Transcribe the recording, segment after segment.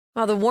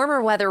Well, the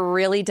warmer weather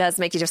really does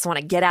make you just want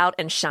to get out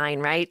and shine,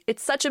 right?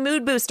 It's such a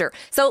mood booster.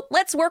 So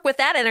let's work with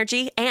that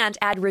energy and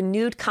add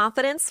renewed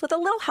confidence with a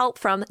little help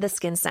from the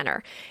Skin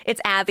Center. It's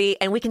Abby,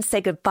 and we can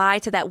say goodbye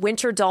to that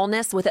winter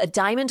dullness with a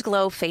Diamond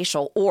Glow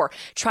facial, or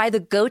try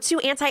the go-to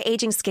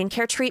anti-aging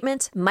skincare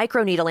treatment,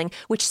 microneedling,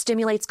 which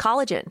stimulates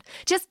collagen.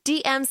 Just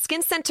DM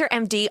Skin Center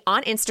MD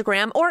on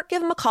Instagram or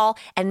give them a call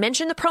and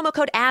mention the promo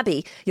code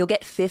Abby. You'll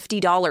get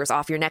 $50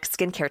 off your next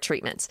skincare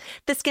treatment.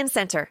 The Skin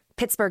Center,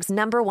 Pittsburgh's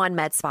 #1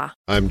 med spa.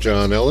 I'm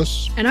John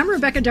Ellis. And I'm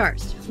Rebecca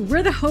Darst.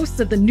 We're the hosts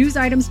of the News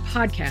Items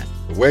podcast.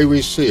 The way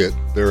we see it,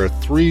 there are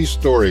 3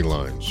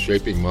 storylines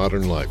shaping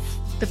modern life.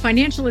 The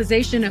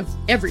financialization of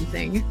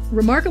everything,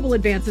 remarkable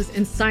advances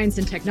in science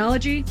and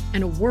technology,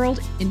 and a world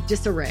in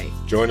disarray.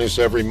 Join us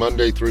every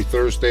Monday through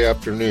Thursday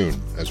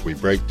afternoon as we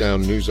break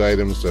down news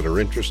items that are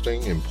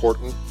interesting,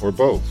 important, or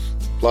both.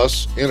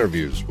 Plus,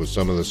 interviews with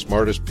some of the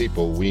smartest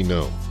people we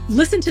know.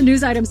 Listen to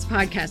News Items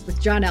podcast with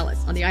John Ellis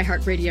on the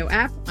iHeartRadio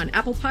app, on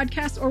Apple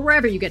Podcasts, or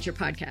wherever you get your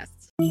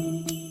podcasts.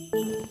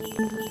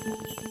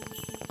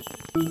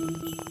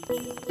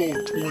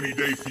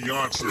 20-day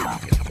fiance.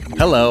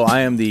 Hello,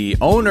 I am the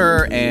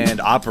owner and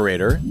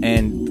operator,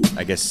 and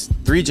I guess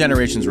 3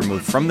 generations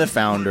removed from the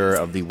founder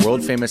of the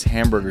world-famous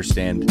hamburger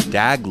stand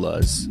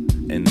Dagla's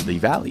in the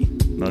Valley.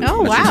 Oh, I'm not sure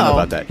you know wow.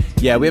 about that.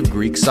 Yeah, we have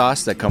Greek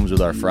sauce that comes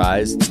with our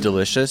fries. It's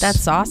delicious.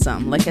 That's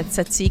awesome. Like a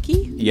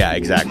tzatziki? Yeah,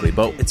 exactly.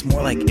 But it's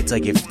more like, it's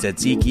like if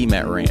tzatziki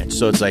met ranch.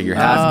 So it's like your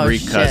half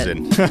Greek shit.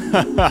 cousin.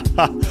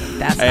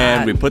 That's And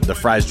hot. we put the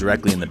fries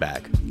directly in the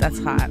bag. That's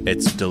hot.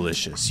 It's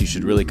delicious. You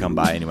should really come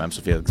by. Anyway, I'm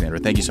Sophia Alexandra.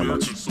 Thank you so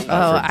much.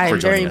 I'm very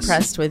joining us.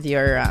 impressed with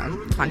your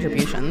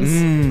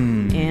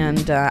contributions. And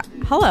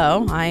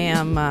hello, I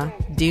am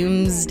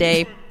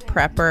Doomsday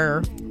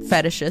Prepper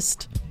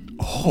Fetishist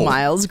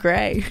Miles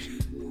Gray.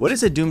 What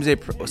is a doomsday?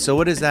 So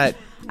what is that?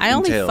 I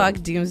only entail? fuck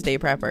Doomsday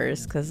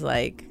Preppers because,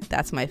 like,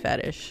 that's my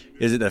fetish.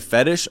 Is it a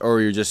fetish,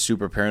 or you're just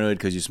super paranoid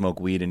because you smoke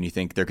weed and you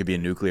think there could be a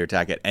nuclear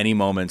attack at any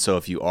moment? So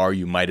if you are,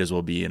 you might as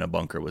well be in a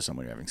bunker with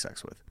someone you're having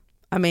sex with.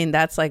 I mean,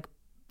 that's like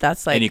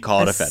And you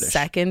call it a fetish.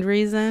 Second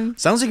reason.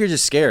 Sounds like you're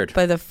just scared.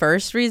 But the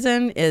first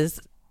reason is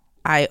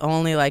I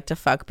only like to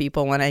fuck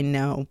people when I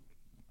know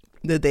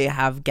that they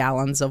have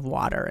gallons of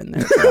water in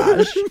their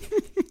garage.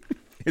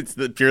 It's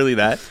purely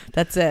that.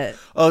 That's it.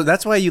 Oh,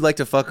 that's why you like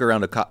to fuck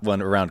around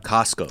around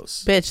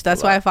Costco's. Bitch,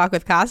 that's why I fuck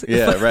with Costco.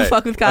 Yeah, right.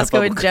 Fuck with I Costco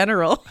fuck in with-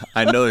 general.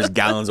 I know there's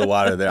gallons of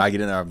water there. I get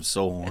in there, I'm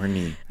so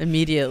horny.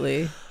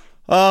 Immediately.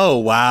 Oh,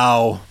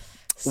 wow.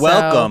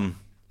 Welcome.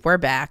 We're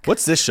back.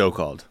 What's this show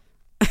called?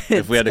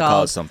 If we had to call it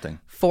called something.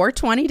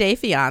 420 Day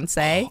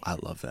Fiance. Oh, I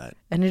love that.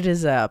 And it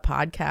is a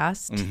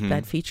podcast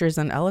that features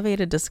an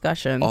elevated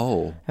discussion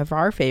of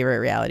our favorite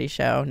reality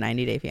show,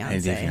 90 Day Fiance.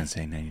 90 Day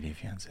Fiance, 90 Day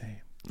Fiance.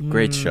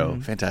 Great show.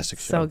 Fantastic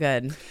show. So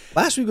good.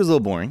 Last week was a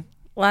little boring.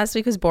 Last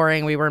week was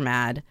boring. We were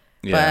mad.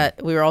 Yeah.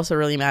 But we were also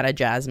really mad at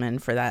Jasmine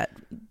for that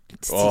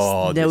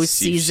Oh, no she's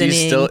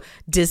seasoning, still-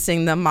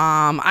 dissing the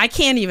mom. I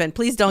can't even.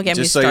 Please don't get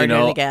me Just so started you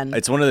know, again.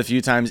 it's one of the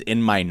few times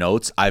in my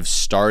notes I've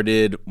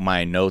started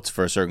my notes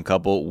for a certain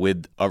couple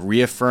with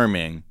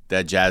reaffirming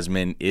that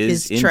Jasmine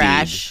is indeed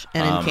trash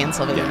and in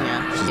Pennsylvania.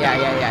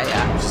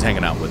 Yeah. She's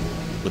hanging out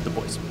with the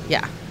boys.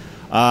 Yeah.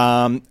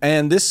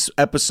 And this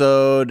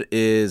episode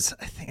is,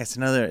 I think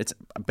it's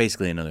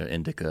basically another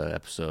Indica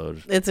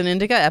episode. It's an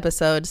Indica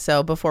episode,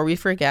 so before we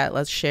forget,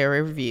 let's share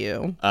a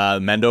review.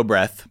 Mendo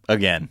Breath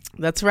again.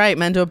 That's right,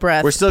 Mendo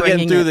Breath. We're still getting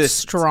bringing through it this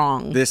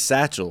strong. This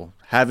satchel.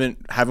 Haven't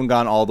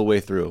gone all the way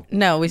through.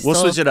 No, We'll still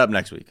switch it up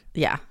next week.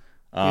 Yeah.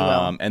 We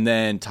will. And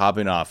then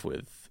topping off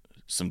with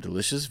some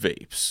delicious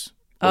vapes.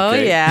 Oh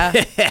Okay?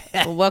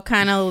 yeah. What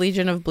kind of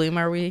Legion of Bloom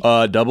are we?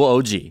 Double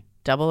OG.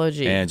 Double OG.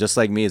 And just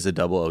like me is a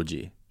double OG.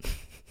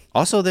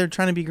 Also, they're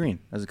trying to be green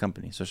as a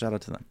company, so shout out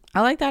to them.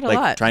 I like that a Like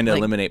lot. trying to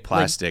eliminate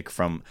plastic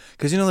from,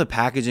 because the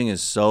packaging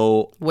is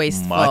so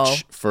Wasteful.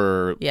 much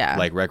for Yeah.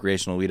 like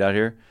recreational weed out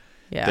here.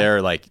 Yeah. They're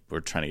like,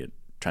 we're trying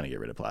to get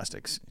rid of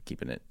plastics,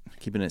 keeping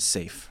it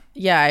safe.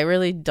 Yeah, I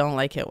really don't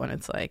like it when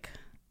it's like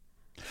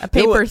a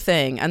paper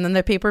thing and then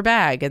the paper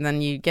bag and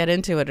then you get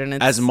into it and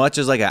it's As much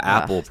as like an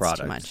Apple it's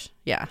product. Too much.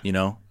 Yeah.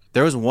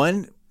 There was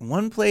one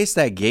place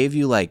that gave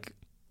you like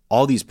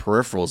all these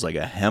peripherals, like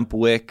a hemp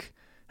wick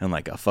and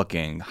like a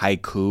fucking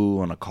haiku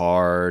on a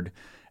card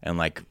and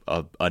like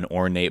an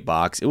ornate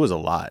box. It was a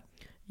lot.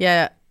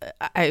 Yeah,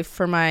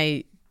 for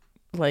my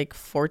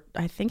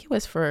I think it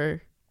was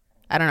for,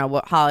 I don't know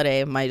what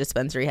holiday my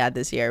dispensary had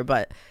this year,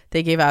 but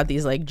they gave out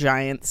these like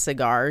giant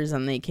cigars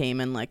and they came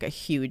in like a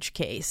huge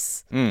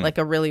case, like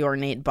a really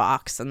ornate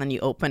box, and then you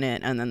open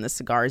it and then the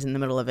cigar's in the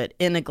middle of it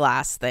in a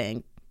glass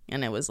thing,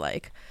 and it was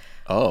like,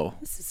 Oh,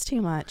 this is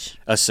too much.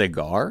 a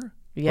cigar?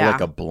 Yeah. Or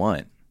like a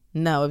blunt?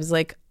 No, it was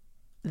like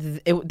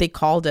they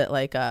called it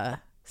like a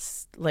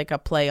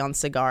play on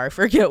cigar. I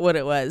forget what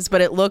it was,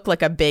 but it looked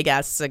like a big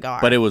ass cigar.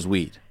 But it was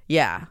weed.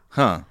 Yeah.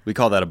 Huh. We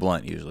call that a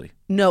blunt usually.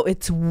 No,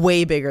 it's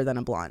way bigger than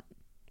a blunt.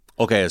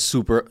 Okay,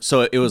 so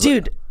it was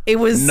Dude, it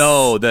was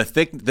No,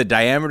 the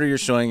diameter you're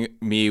showing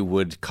me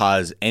would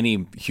cause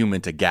any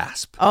human to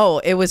gasp. Oh,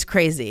 it was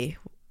crazy.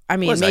 I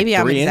mean, What is that, maybe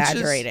I'm 3 inches?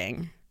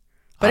 exaggerating. I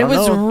But it don't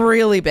was know.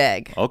 really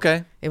big.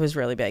 Okay. It was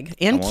really big.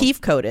 And Keef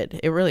coated.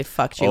 It really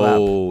fucked you up.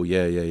 Oh,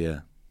 yeah.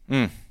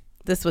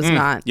 This was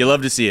not You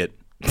love to see it.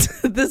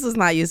 this is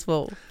not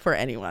useful for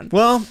anyone.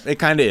 Well, it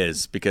kind of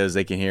is because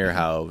they can hear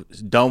how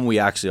dumb we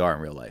actually are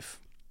in real life.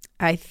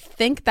 I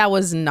think that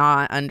was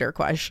not under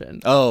question.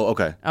 Oh,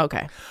 okay.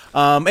 Okay.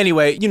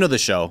 Anyway, you know the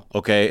show,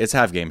 okay? It's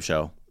Half Game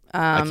Show.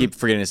 I keep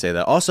forgetting to say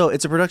that. Also,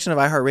 it's a production of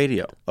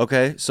iHeartRadio,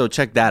 okay? So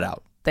check that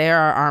out. They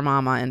are our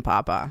mama and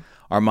papa.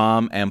 Our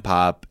mom and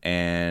pop,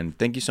 and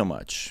thank you so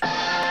much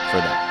for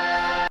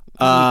that.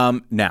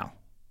 Now,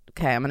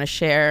 Okay, I'm going to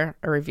share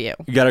a review.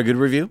 you got a good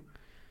review?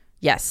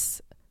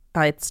 Yes.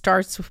 It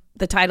starts,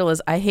 the title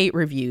is I Hate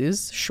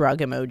Reviews, shrug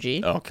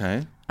emoji.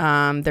 Okay.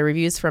 The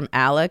review's from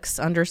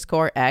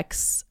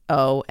Alex_XOX.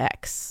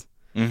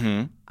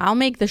 I'll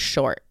make this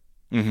short.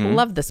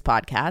 Love this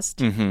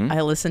podcast.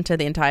 I listened to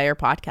the entire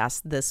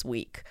podcast this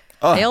week.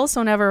 I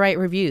also never write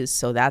reviews,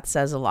 so that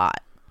says a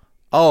lot.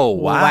 Oh,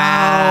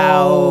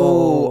 wow.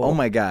 Oh,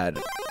 my God.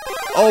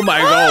 Oh, my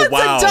God. It's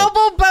Wow. a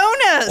double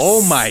bonus.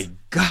 Oh, my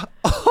God.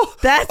 Oh,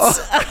 That's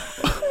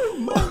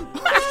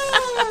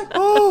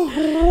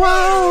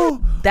wow.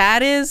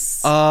 that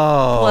is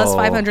Oh. plus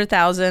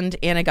 500,000,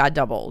 and it got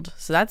doubled.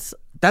 So That's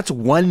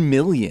 1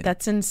 million.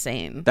 that's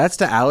insane. That's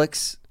to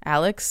Alex.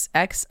 Alex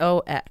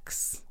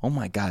XOX. Oh,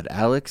 my God.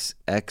 Alex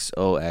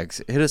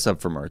XOX. Hit us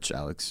up for merch,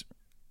 Alex.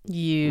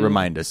 You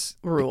Remind us.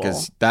 rule.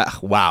 Because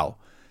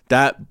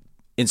that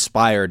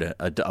inspired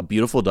a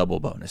beautiful double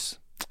bonus.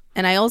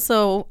 And I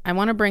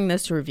want to bring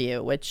this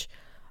review, which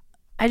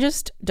I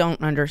just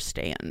don't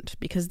understand,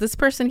 because this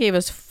person gave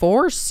us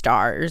 4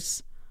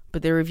 stars,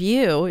 but the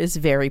review is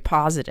very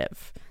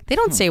positive. They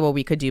don't say what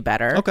we could do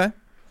better. Okay.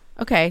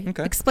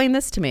 Explain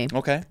this to me.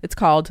 Okay. It's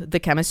called The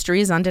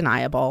Chemistry is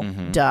Undeniable.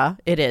 Duh,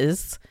 it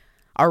is.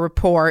 Our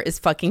rapport is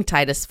fucking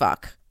tight as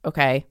fuck.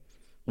 Okay.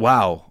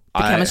 Wow. The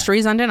chemistry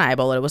is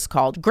undeniable. It was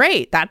called.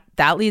 Great. That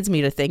leads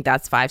me to think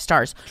that's 5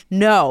 stars.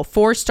 No,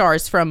 4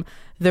 stars from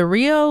The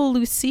Rio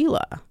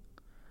Lucila.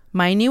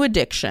 My new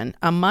addiction,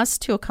 a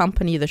must to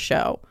accompany the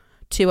show.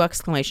 2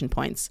 exclamation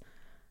points.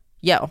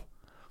 Yo.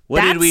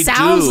 What did we do? That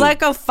sounds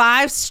like a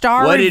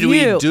 5-star What did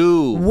review. we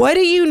do? What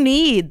do you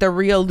need, The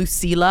Rio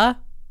Lucila?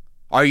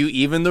 Are you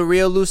even the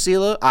real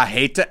Lucila? I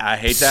hate to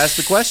ask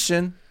the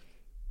question.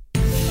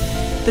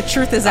 The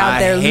truth is out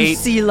there, I hate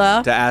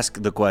Lucila. to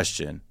ask the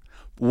question.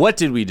 What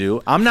did we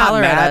do? I'm not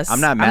Holler at mad. us. I'm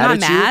not I'm mad not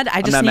at you. mad. I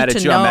I'm just not mad need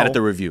at to you. I'm mad know. at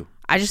the review.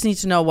 I just need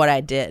to know what I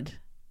did.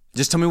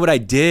 Just tell me what I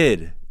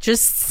did.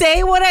 Just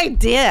say what I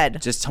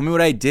did. Just tell me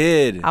what I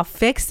did. I'll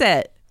fix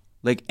it.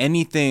 Like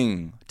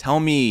anything. Tell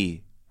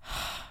me.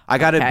 I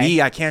gotta Okay.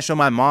 be. I can't show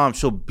my mom.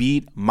 She'll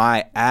beat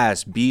my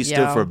ass. B stood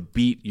Yo. for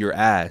beat your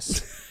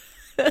ass.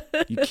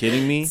 You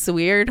kidding me? It's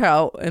weird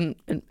how in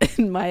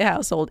my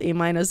household A-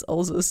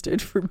 also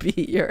stood for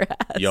beat your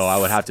ass. Yo, I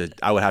would have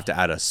to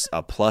add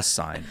a plus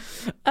sign.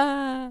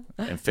 And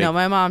fake. No,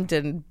 my mom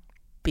didn't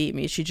beat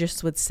me. She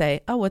just would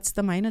say, "Oh, what's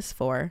the minus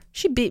for?"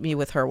 She beat me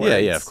with her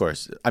words. Yeah, of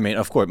course. I mean,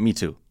 of course, me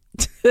too.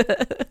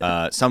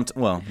 Depends.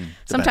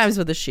 Sometimes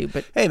with a shoe,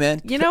 but Hey,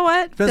 man. you know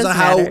what? Depends on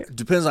Doesn't matter.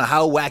 depends on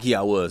how wacky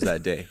I was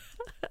that day.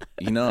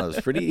 You know, I was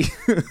pretty.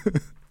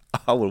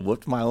 I would have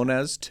whooped my own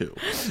ass too.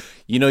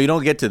 You know, you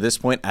don't get to this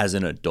point as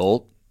an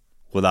adult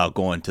without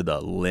going to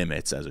the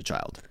limits as a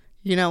child.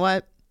 You know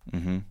what?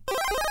 Mm-hmm. I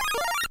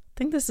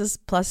think this is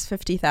plus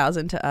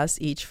 50,000 to us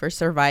each for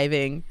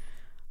surviving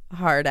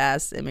hard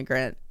ass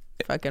immigrant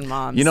fucking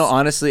moms. You know,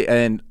 honestly,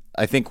 and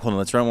I think hold on,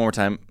 let's run it one more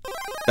time.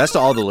 That's to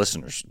all the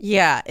listeners.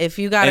 yeah, if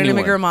you got Anyone. an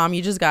immigrant mom,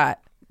 you just got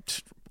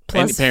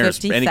plus Any parents,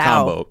 50,000. any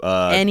combo.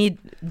 Any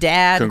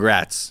dad,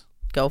 Congrats.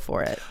 go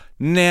for it.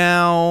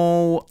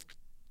 Now,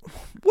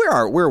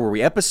 where were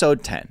we?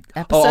 Episode 10.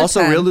 Episode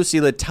also, 10. Real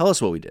Lucila, tell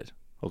us what we did.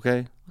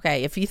 Okay.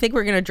 Okay, if you think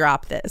we're gonna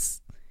drop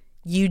this,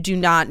 you do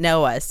not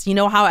know us. You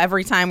know how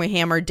every time we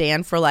hammer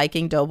Dan for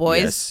liking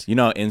Doughboys, Yes. You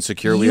know how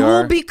insecure we you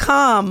are. will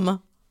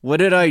become What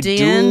did I do?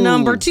 Dan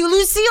number 2.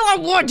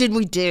 Lucila, what did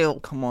we do?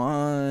 Come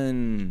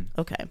on.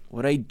 Okay,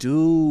 What'd I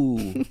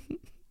do?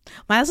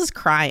 Miles is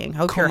crying.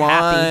 Hope Come you're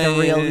happy, the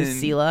real on.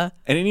 Lucila.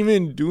 I didn't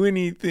even do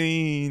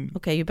anything.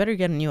 Okay, you better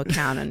get a new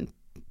account and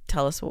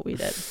tell us what we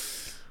did.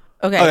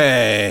 Okay,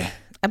 Okay.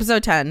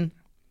 episode 10.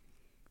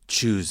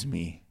 Choose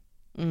me.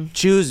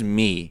 Choose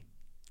me.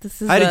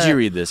 This is How did you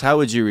read this? How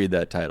would you read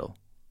that title?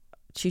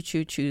 Choo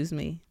Choo Choose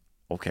Me.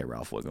 Okay,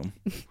 Ralph Wiggum.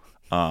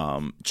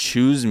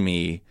 Choose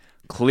me.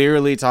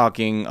 Clearly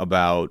talking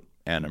about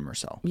Anna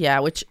Marcel. Yeah,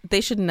 which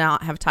they should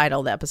not have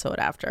titled the episode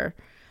after,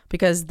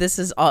 because this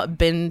has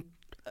been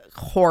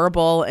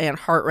horrible and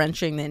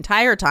heart-wrenching the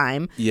entire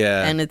time.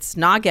 Yeah. And it's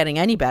not getting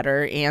any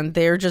better, and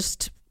they're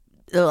just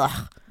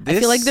ugh. I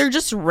feel like This- they're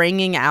just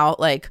wringing out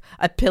like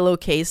a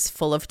pillowcase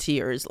full of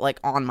tears like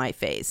on my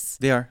face.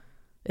 They are.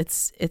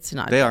 It's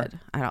not They good. are.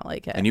 I don't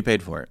like it. And you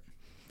paid for it.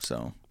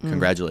 So,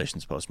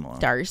 congratulations, Post Malone.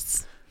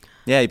 Darce.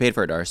 Yeah, you paid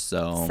for it, Darce.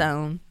 So,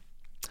 So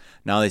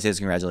No, they say it's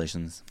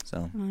congratulations.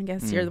 So Well, I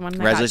guess you're the one that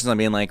congratulations on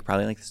being like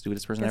probably like the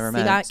stupidest person I ever met.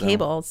 you got so.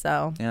 cable,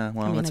 so Yeah,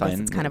 well, I mean, that's I guess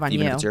fine. it's kind of on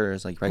Even you. if it's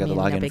yours, like you I got the mean,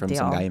 no login big from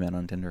some deal. guy you met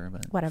on Tinder,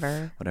 but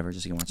whatever.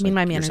 just so you want to. I mean,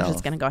 my manager's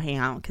manager's gonna go hang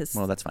out because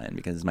Well, that's fine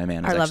because my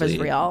man. Our is love is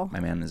actually, real. My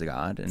man is a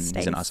god, and he's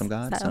Stays, an awesome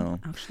god. So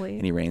actually,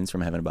 and he reigns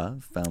from heaven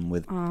above,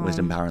 with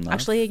wisdom, power, and love.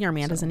 Actually, your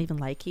man doesn't even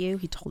like you.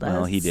 He told us.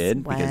 Well, he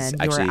did, when because you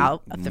actually- were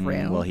out of the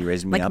room. well, he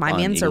raised me like up my on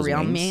man's Eagle's a real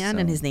wings, man, so-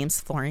 and his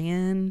name's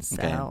Florian. So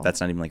Okay,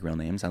 that's not even like real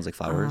name. Sounds like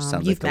flowers.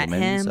 Sounds you've like met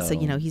Goldman, him, so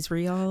you know he's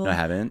real. No, I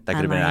haven't. That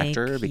could have been an Unlike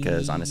actor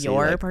because honestly,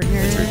 your like, partner.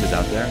 the truth is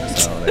out there.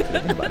 So that could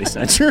have been a body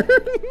snatcher.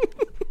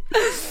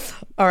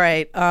 All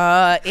right,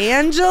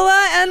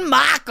 Angela and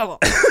Michael.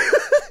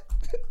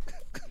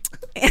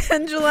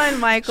 Angela and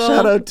Michael.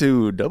 Shout out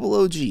to Double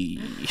OG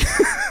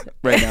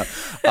right now.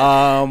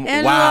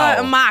 Angela Wow.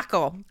 and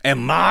Michael.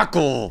 And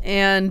Michael.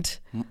 And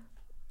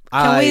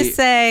can we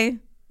say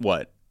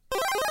what?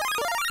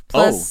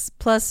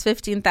 plus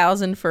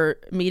 15,000 for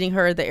meeting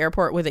her at the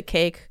airport with a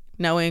cake,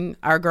 knowing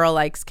our girl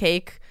likes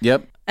cake,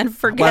 Yep. and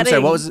forgetting. Well, I'm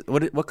sorry. What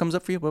was it? What comes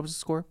up for you? What was the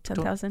score?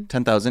 10,000.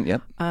 10,000.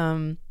 Yep.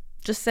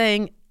 Just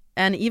saying.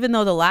 And even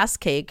though the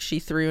last cake she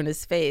threw in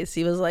his face,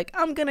 he was like,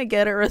 "I'm gonna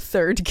get her a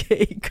third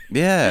cake."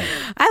 Yeah.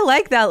 I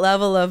like that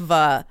level of,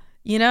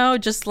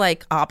 just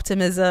like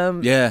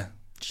optimism. Yeah.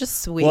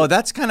 Just sweet. Well,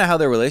 that's kind of how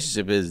their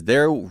relationship is.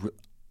 They're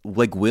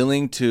like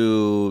willing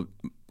to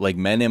like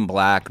Men in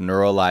Black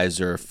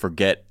neuralizer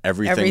forget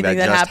everything that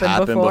just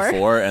happened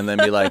before and then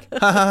be like, ha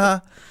ha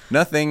ha,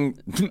 nothing.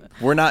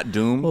 We're not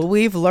doomed. Well,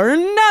 we've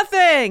learned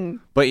nothing.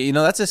 But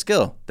that's a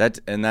skill. That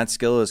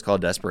skill is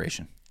called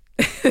desperation.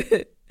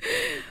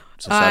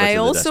 So shout out to I the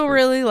also desperate.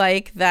 really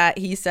like that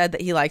he said that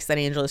he likes that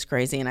Angela's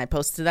crazy, and I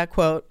posted that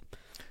quote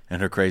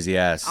And her crazy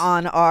ass.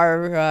 on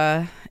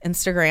our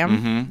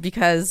Instagram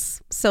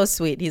because so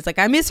sweet. He's like,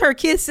 I miss her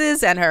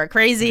kisses and her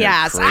crazy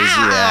ass. crazy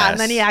ah! ass. And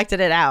then he acted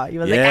it out. He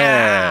was like,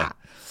 Yeah. ah.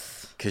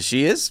 Because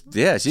she is,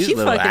 she's She a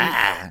little,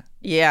 fucking-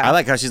 Yeah. I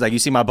like how she's like, you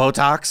see my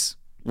Botox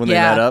when they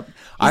Yeah. met up?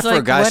 I He's like,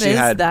 forgot what she is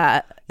had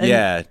that? And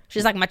Yeah.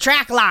 She's like, my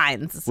track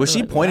lines. Was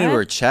she Like, pointing to what?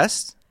 her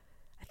chest?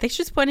 I think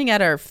she's pointing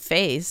at her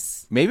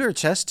face. Maybe her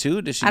chest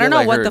too? Did she I don't get, know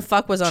like, what her the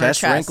fuck was on her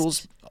chest.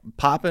 wrinkles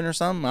popping or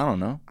something? I don't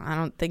know.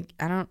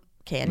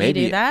 Can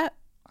Maybe- you do that?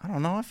 I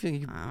don't know. I feel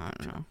you, I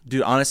don't know.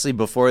 dude. Honestly,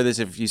 before this,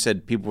 if you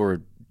said people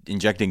were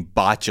injecting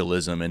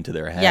botulism into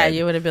their head, Yeah,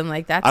 you would have been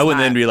like, that's I would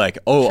not then be like,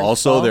 oh,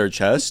 also truthful. their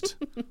chest.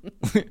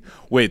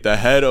 Wait, the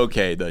head?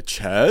 Okay, the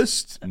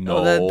chest?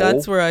 No, Well,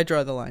 that's where I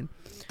draw the line.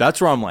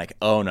 That's where I'm like,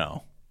 oh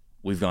no,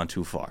 we've gone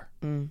too far.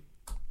 Put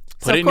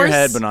So, it of in your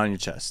head, course- but not on your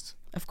chest.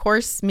 Of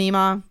course,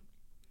 Mima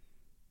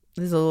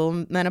is a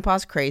little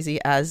menopause crazy,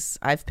 as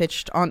I've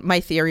pitched on my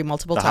theory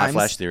multiple The hot times.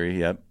 flash theory.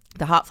 Yep.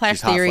 The hot flash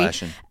She's hot theory.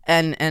 flashing.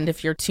 And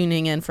if you're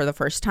tuning in for the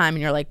first time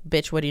and you're like,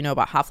 bitch, what do you know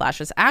about hot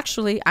flashes?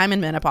 Actually, I'm in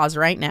menopause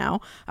right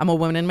now. I'm a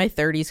woman in my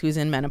 30s who's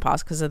in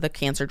menopause because of the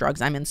cancer drugs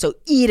I'm in. So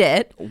eat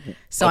it.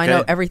 So I Okay.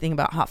 know everything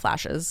about hot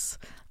flashes.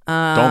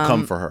 Don't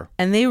come for her.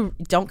 And they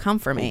don't come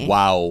for me.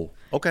 Wow.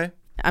 Okay.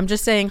 I'm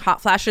just saying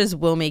hot flashes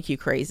will make you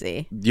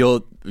crazy.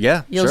 You'll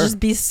You'll sure. just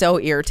be so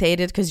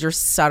irritated because you're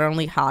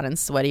suddenly hot and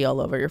sweaty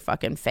all over your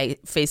fucking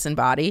face and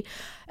body.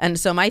 And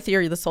so my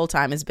theory this whole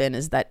time is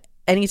that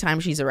anytime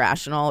she's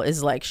irrational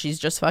is like she's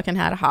just fucking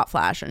had a hot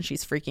flash and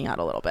she's freaking out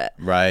a little bit.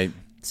 right.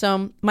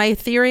 So my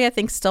theory I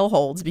think still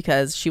holds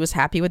because she was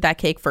happy with that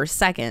cake for a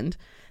second.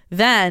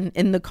 Then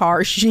in the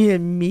car, she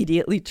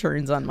immediately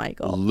turns on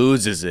Michael.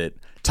 Loses it.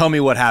 Tell me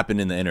what happened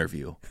in the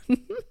interview.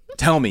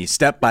 Tell me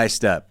step by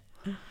step.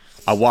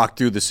 I walked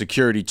through the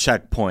security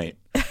checkpoint.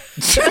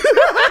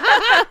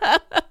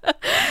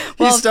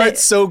 He Well,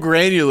 starts so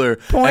granular,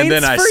 Points and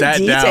then I for sat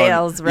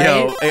details, down.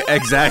 right?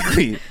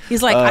 Exactly.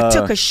 He's like, I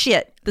took a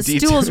shit. The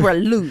stools were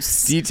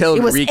loose. Detailed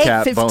it was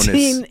recap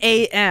 8:15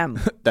 a.m.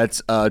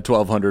 That's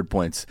 1,200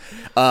 points.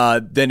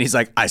 Then he's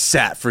like, I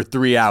sat for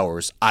 3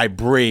 hours. I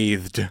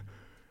breathed.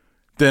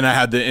 Then I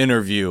had the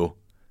interview.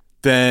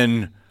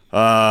 Then,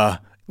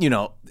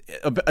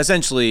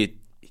 essentially,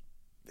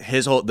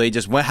 they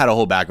just had a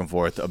whole back and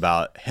forth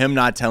about him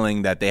not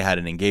telling that they had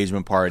an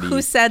engagement party.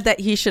 Who said that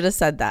he should have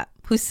said that?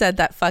 Who said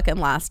that fucking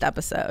last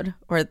episode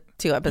or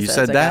 2 episodes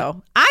said ago? that?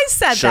 I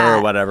said Sure,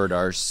 that. whatever,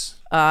 Darce.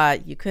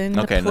 You can.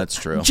 Okay, that's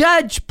true.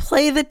 Judge,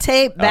 play the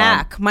tape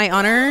back. My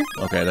honor.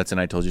 Okay, that's an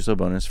I told you so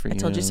bonus for you. I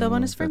told you so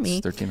bonus for That's me.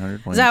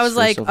 1,300 points. So I was for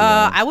like, Sylvia.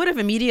 I would have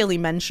immediately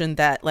mentioned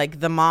that like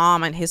the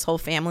mom and his whole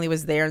family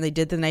was there and they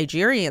did the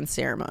Nigerian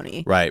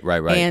ceremony. Right.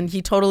 And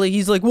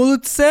he's like, well,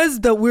 it says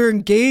that we're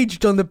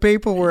engaged on the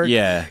paperwork.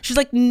 Yeah. She's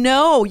like,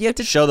 no, you have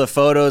to show the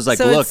photos. Like,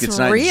 so look, it's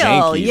not real.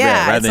 janky.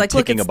 Yeah, rather it's than like,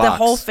 look, ticking it's a box. the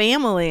whole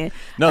family.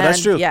 No, that's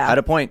And, true. Yeah. Had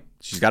a point.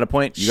 She's got a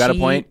point. You got a She-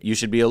 point. You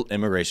should be an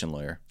immigration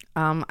lawyer.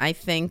 I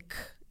think,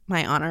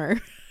 my honor,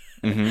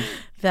 Mm-hmm.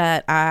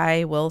 that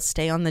I will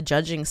stay on the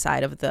judging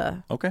side of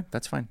the Okay,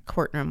 that's fine.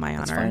 courtroom, my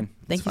honor. fine.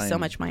 Thank That's you so fine.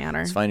 much, my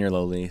honor. It's fine. Your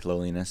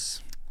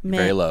lowliness. You're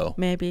very low.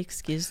 May I be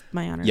excused,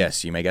 my honor?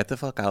 Yes, you may get the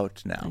fuck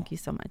out now. Thank you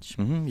so much.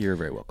 You're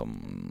very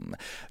welcome.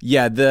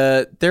 Yeah,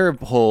 their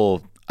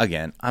whole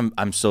again,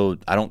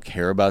 I don't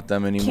care about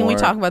them anymore. Can we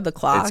talk about the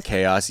clock? It's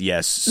chaos.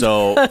 Yes.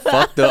 So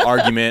fuck the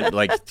argument.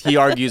 Like he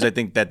argues, I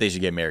think that they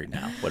should get married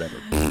now. Whatever.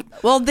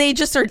 Well, they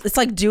just are. It's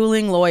like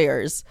dueling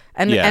lawyers,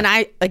 and Yeah. and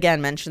I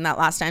again mentioned that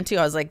last time too.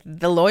 I was like,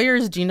 the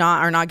lawyers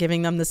are not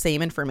giving them the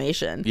same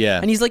information. Yeah.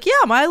 And he's like, yeah,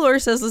 my lawyer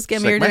says let's get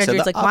It's married. like, mine And said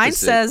he's the like, mine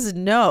opposite. says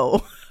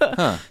no.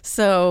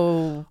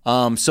 So,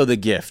 So the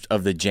gift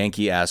of the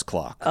janky ass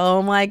clock.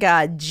 oh my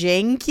god,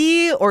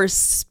 janky or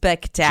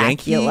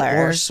spectacular?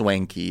 Janky or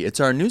swanky? It's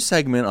our new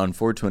segment on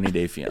 420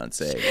 Day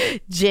Fiance.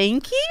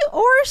 Janky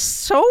or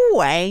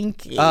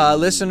swanky?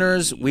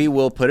 Listeners, we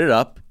will put it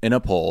up in a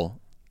poll.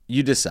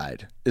 You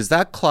decide. Is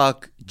that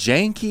clock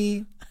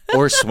janky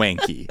or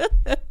swanky?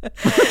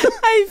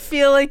 I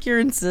feel like you're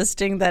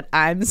insisting that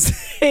I'm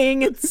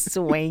saying it's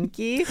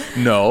swanky.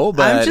 No,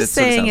 but I'm just it's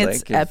what it saying sounds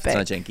it's like. If it's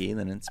not epic. janky,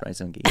 then it's probably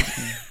swanky.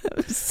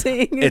 I'm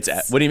saying It's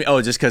what do you mean?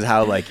 Oh, just because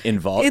how like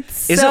involved?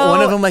 It's Isn't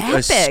one of so them like a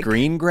epic.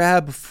 screen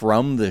grab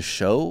from the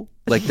show?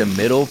 Like the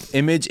middle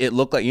image, it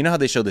looked like, you know how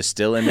they show the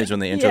still image when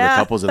they intro the Yeah.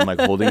 couples and like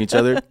holding each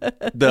other.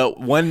 The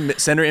one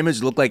center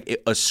image looked like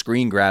a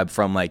screen grab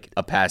from like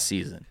a past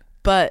season.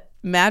 But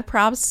mad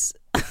props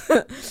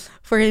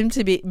for him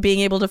to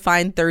being able to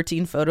find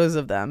 13 photos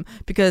of them.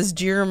 Because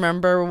do you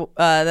remember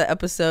the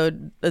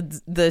episode,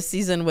 the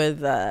season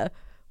with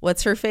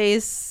what's her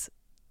face?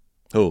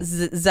 Who?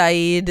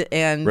 Zaid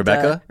and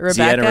Rebecca? Rebecca,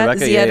 Ziad and Rebecca?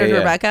 Ziad Yeah, and yeah, yeah.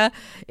 Rebecca,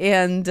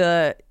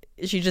 and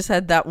she just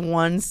had that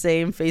one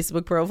same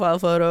Facebook profile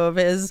photo of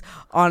his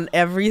on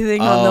everything,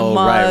 on the Oh,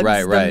 mugs,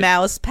 right, the right.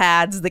 mouse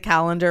pads, the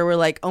calendar. We're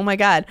like, oh my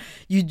god,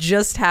 you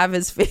just have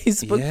his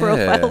Facebook Yeah.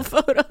 profile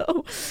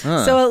photo.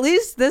 So at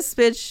least this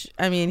bitch,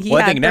 I mean, he Well,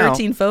 I had think now-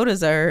 13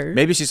 photos of her.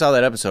 Maybe she saw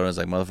that episode and was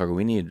like, motherfucker,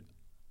 we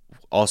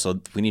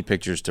need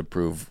pictures to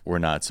prove we're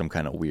not some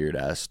kind of weird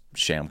ass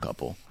sham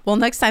couple. Well,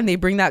 next time they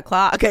bring that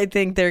clock, I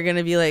think they're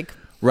gonna be like,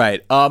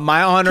 Right.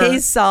 My honor.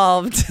 case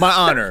solved. My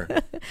honor.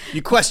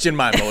 You question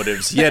my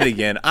motives yet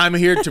again. I'm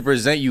here to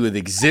present you with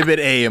Exhibit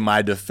A in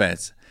my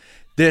defense.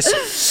 This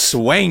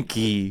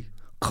swanky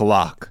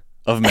clock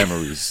of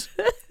memories.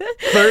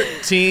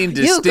 13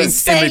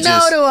 distinct images.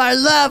 our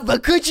love,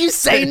 but could you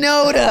say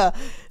no to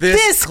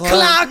This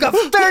clock of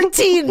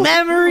 13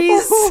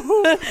 memories?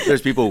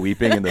 There's people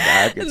weeping in the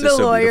back. It's The just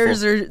so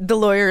lawyers beautiful. are the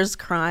lawyers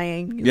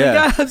crying.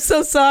 Yeah. Like, I'm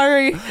so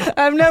sorry.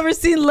 I've never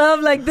seen love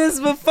like this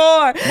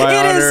before. My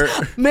It honor.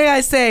 is, may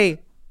I say,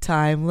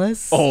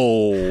 timeless.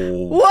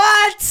 Oh.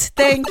 What?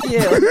 Thank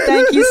you.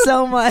 Thank you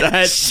so much.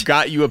 That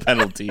got you a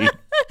penalty.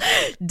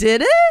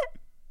 Did it?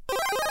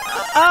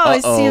 Oh,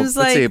 it Uh-oh. seems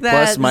Let's like see, that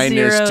plus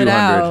minus zeroed 200.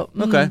 out.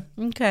 Okay.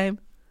 Okay.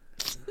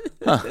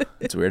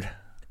 That's weird.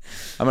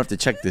 I'm gonna have to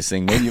check this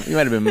thing. Maybe you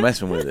might have been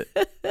messing with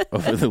it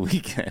over the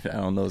weekend. I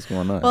don't know what's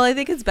going on. Well, I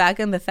think it's back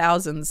in the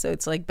thousands, so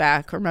it's like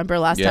back. Remember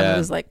last time Yeah. it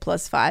was like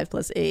 +5,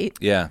 +8.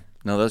 Yeah.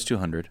 No, that was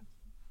 200.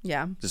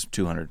 Yeah. Just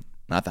 200,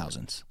 not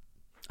thousands.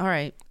 All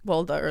right.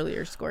 Well, the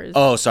earlier scores.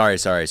 Oh, sorry.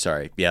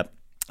 Yep.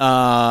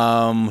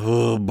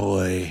 Oh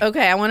boy.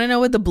 Okay, I want to know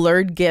what the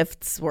blurred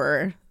gifts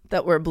were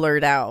that were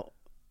blurred out.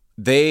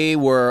 They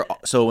were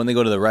so when they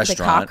go to the The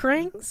restaurant. cock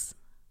rings?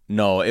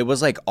 No, it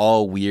was like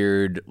all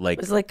weird, like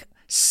It was like,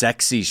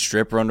 sexy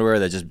stripper underwear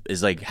that just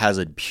is like has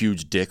a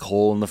huge dick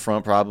hole in the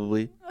front,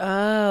 probably.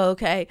 oh,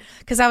 okay.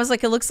 Because I was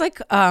like, it looks like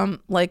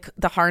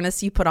the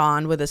harness you put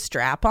on with a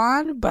strap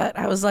on, but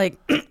I was like,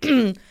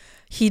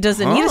 he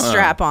doesn't need a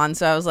strap on,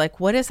 so I was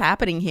like, what is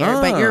happening here?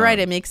 But you're right,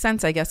 it makes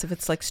sense, I guess, if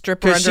it's like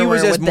stripper Because underwear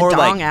she was just with the more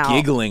dong like out.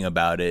 giggling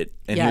about it,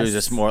 and he was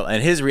Yes. just more.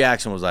 And his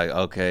reaction was like,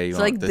 "Okay, you It's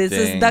want like, the this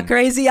thing. is the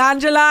crazy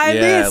Angela I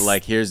Yeah, miss.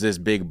 like here's this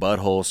big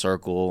butthole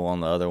circle on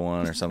the other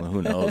one or something.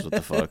 Who knows what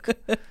the fuck?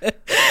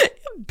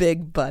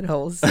 Big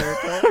butthole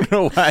circle. I don't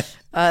know why.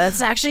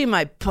 That's actually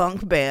my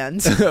punk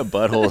band.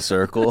 Butthole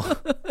circle.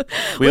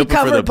 We open for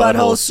cover the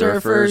Butthole butthole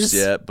surfers. Surfers.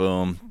 Yeah,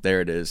 boom. There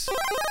it is.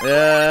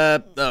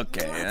 Okay.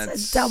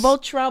 That's Double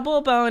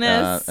trouble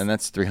bonus. and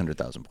that's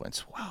 300,000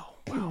 points. Wow.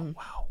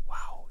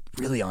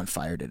 Really on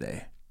fire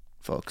today,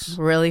 folks.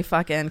 Really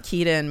fucking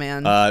keyed in,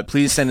 man.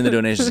 Please send in the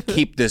donations to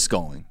keep this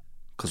going.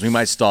 Because we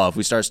might stall. If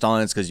we start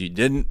stalling, it's because you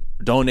didn't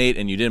donate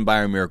and you didn't buy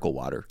our miracle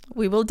water.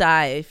 We will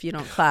die if you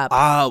don't clap.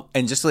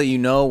 And just to let you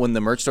know, when the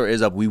merch store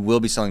is up, we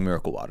will be selling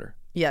miracle water.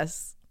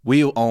 Yes.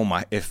 It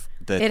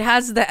It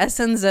has the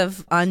essence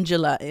of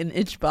Angela in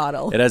each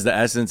bottle. has the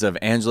essence of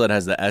Angela. It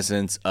has the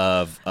essence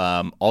of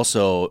I'm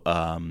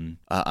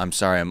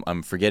sorry,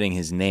 I'm forgetting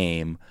his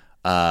name.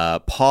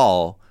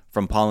 Paul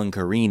from Paul and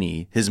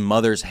Carini, his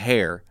mother's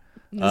hair.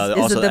 Is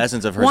Also it the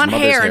essence of her one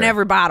mother's hair in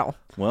every bottle.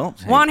 Well,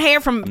 hey, One hair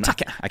from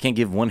I can't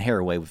give one hair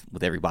away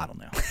with every bottle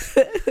now.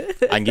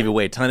 I can give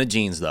away a ton of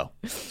jeans though,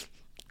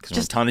 because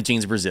a ton of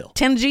jeans Brazil.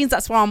 10 jeans.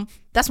 That's why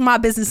my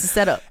business is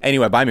set up.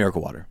 Anyway, buy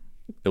Miracle Water.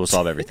 It will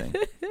solve everything.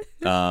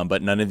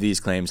 But none of these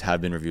claims have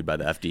been reviewed by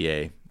the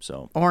FDA,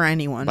 so Or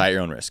anyone. buy at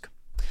your own risk.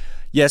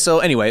 Yeah. So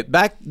anyway,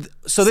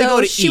 so they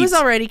go to she eat. was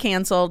already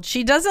canceled.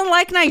 She doesn't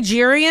like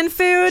Nigerian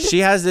food. She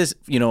has this,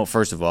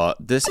 first of all,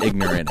 this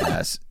ignorant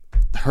ass.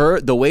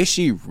 The way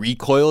she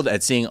recoiled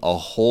at seeing a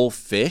whole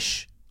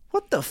fish.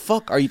 What the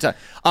fuck are you talking?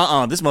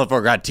 This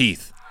motherfucker got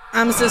teeth.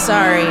 I'm so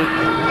sorry.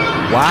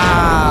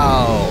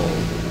 Wow.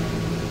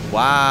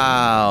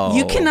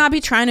 You cannot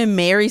be trying to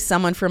marry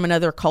someone from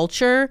another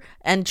culture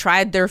and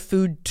tried their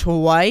food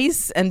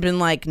twice and been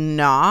like,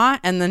 nah,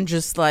 and then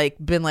just like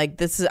been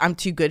like, I'm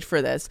too good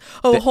for this.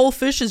 Oh, whole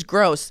fish is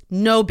gross.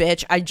 No,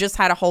 bitch. I just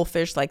had a whole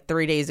fish like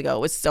 3 days ago.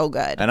 It was so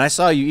good. And I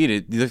saw you eat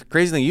it. The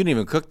crazy thing, you didn't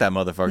even cook that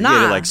motherfucker. Nah. You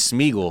ate it like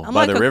Smeagol I'm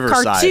by like the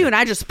riverside. cartoon.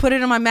 I just put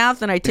it in my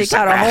mouth and I take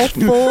out a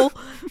whole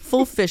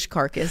full fish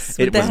carcass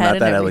with It the was head not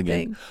and that everything.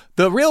 elegant.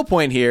 The real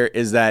point here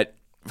is that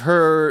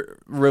her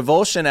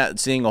revulsion at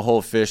seeing a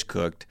whole fish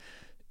cooked,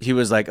 he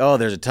was like, oh,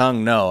 there's a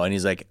tongue? No. And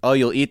he's like, oh,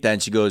 you'll eat that.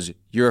 And she goes,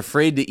 you're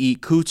afraid to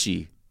eat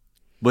coochie,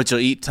 but you'll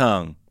eat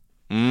tongue.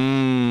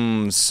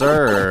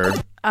 Sir.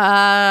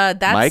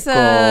 That's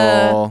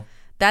Michael.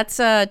 That's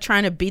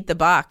trying to beat the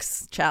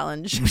box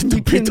challenge.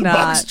 You Beat the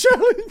box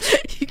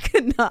challenge. You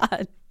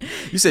cannot.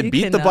 You said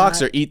beat the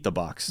box or eat the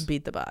box?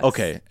 Beat the box.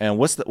 Okay. And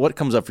what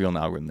comes up for you on the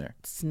algorithm there?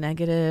 It's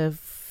negative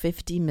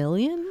 50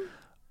 million.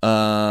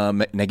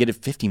 Negative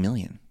 50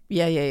 million.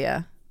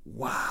 Yeah.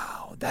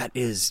 Wow, that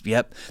is,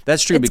 yep,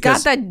 that's true. It's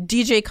because got that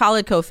DJ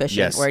Khaled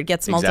coefficient where it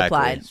gets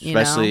multiplied. Exactly.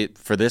 Especially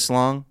for this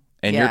long,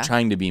 and you're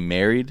trying to be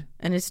married,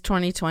 and it's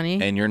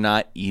 2020, and you're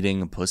not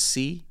eating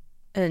pussy.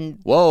 And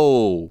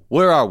whoa,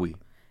 where are we?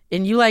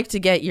 And you like to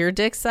get your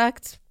dick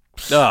sucked?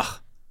 Ugh,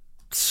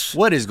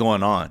 what is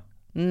going on?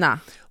 Nah.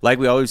 Like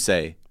we always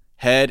say,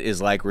 head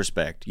is like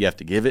respect. You have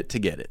to give it to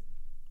get it.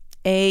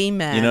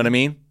 Amen. You know what I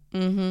mean?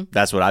 Mm-hmm.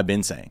 That's what I've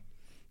been saying.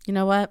 You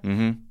know what?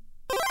 Mm-hmm.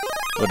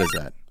 What is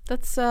that?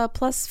 That's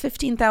plus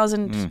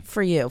 15,000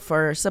 for you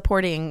for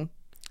supporting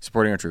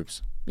our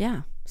troops.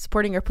 Yeah,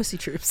 supporting our pussy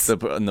troops.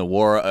 In the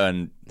war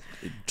on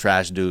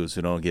trash dudes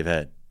who don't give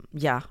head.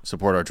 Yeah.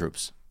 Support our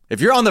troops.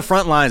 If you're on the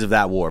front lines of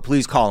that war,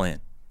 please call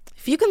in.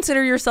 If you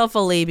consider yourself a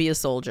labia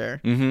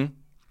soldier,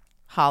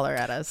 holler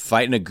at us.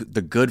 Fighting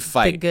the good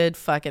fight. The good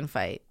fucking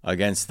fight.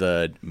 Against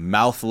the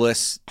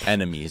mouthless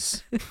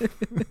enemies.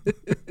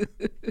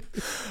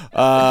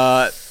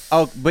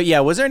 But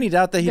yeah, was there any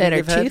doubt that he Better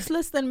didn't give head?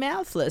 toothless than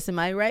mouthless. Am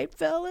I right,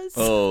 fellas?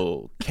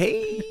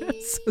 Okay.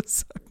 So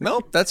sorry.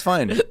 Nope, that's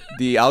fine.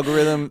 The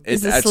algorithm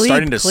is asleep,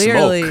 starting to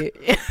clearly.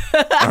 smoke.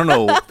 I don't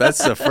know.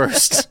 That's the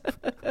first.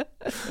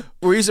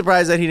 Were you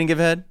surprised that he didn't give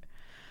head?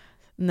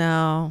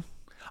 No.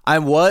 I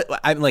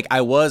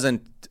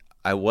wasn't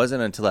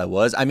until I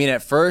was. I mean,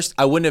 at first,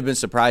 I wouldn't have been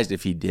surprised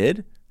if he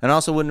did, and I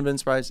also wouldn't have been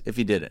surprised if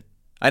he didn't.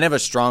 I didn't have a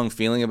strong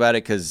feeling about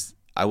it because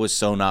I was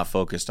so not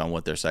focused on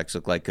what their sex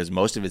looked like because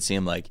most of it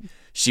seemed like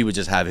she would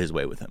just have his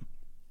way with him.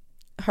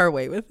 Her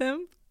way with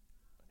him?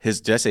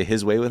 Did I say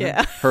his way with him?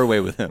 Yeah. Her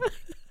way with him.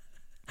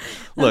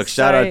 Look,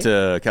 shout out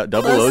to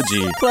Double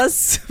OG.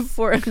 Plus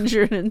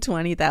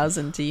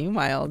 420,000 to you,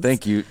 my old.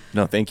 Thank you.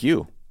 No, thank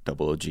you,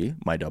 Double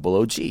OG, my Double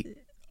OG.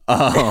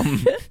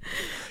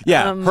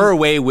 Yeah, her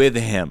way with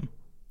him.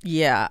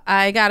 Yeah,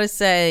 I gotta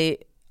say,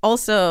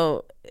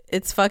 also,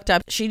 it's fucked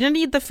up. She didn't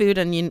eat the food,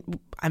 and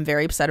I'm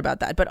very upset about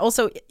that. But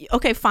also,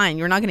 okay, fine,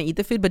 you're not gonna eat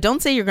the food, but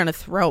don't say you're gonna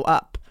throw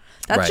up.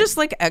 That's just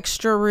like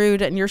extra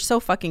rude, and you're so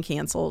fucking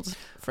canceled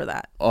for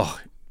that. Oh,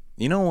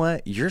 you know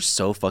what? You're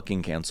so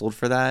fucking canceled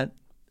for that.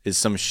 Is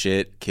some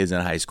shit kids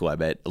in high school, I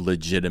bet,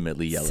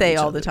 legitimately yell say at each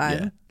all other. the time.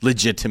 Yeah.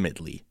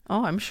 Legitimately.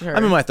 Oh, I'm sure.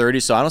 I'm in my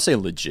 30s, so I don't say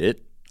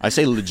legit. I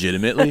say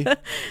legitimately. It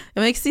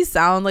makes you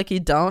sound like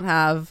you don't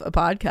have a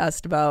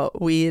podcast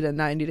about weed and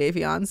 90 Day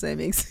Fiance. It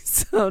makes you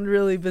sound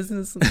really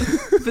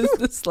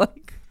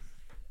business-like.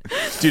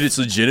 Dude, it's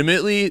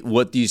legitimately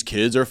what these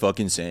kids are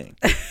fucking saying.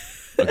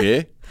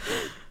 Okay?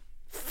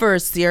 For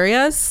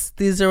serious?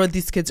 These are what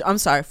these kids... I'm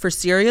sorry. For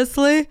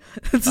seriously?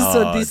 This is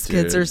what these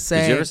kids are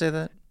saying. Did you ever say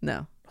that?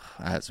 No.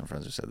 I had some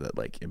friends who said that.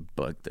 Like, it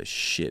bugged the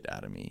shit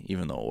out of me.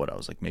 Even though, I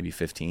was like maybe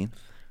 15.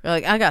 You're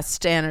like, I got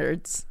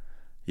standards.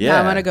 Yeah. Now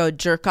I'm going to go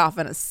jerk off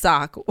in a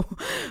sock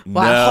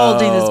while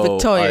holding this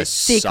Victoria's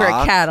Secret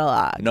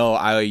catalog. No,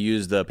 I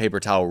use the paper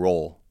towel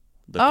roll.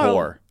 The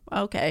core.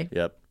 Okay.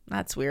 Yep.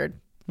 That's weird.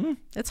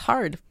 It's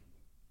hard.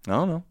 I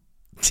don't know.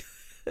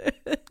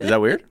 Is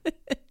that weird?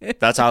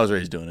 That's how I was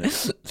raised doing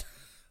it.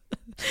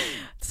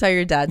 That's how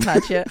your dad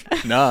taught you.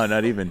 No,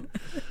 not even.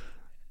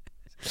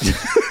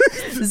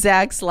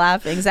 Zach's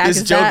laughing. Zach,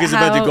 this joke is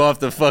about to go off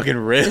the fucking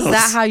rails. Is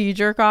that how you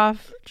jerk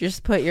off?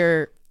 Just put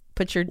your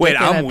dick in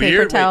a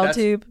paper towel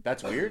tube?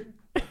 That's weird?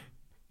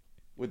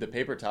 With the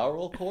paper towel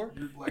roll core?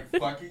 You're like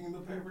fucking in the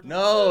paper towel?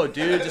 No,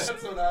 dude. Just...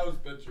 That's what I was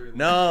picturing.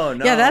 No.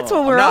 Yeah, that's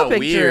what we're all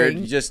picturing. Weird.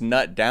 You just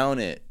nut down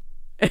it.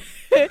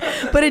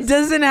 But it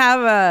doesn't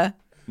have a...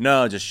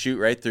 No, just shoot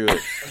right through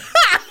it.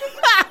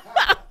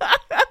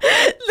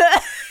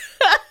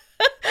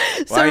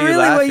 So really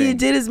what you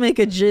did is make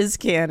a jizz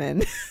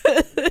cannon.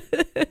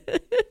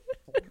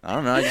 I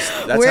don't know.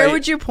 Where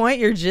would you point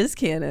your jizz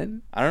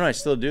cannon? I don't know. I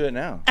still do it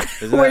now.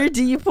 Where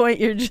do you point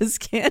your jizz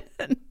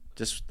cannon?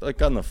 Just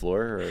like on the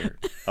floor or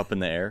up in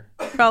the air.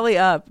 Probably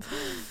up. And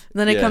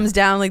then it comes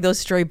down like those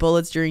stray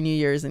bullets during New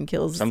Year's and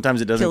kills.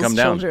 Sometimes it doesn't come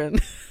children.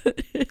 down.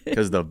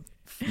 Because the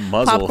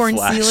muzzle popcorn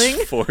flash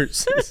ceiling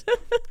forces.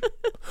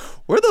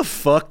 Where the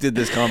fuck did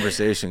this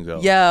conversation go?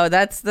 Yo,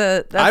 that's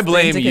I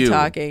blame the you.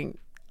 talking.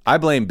 I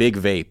blame Big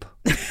Vape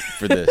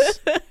for this.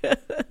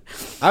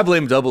 I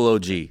blame Double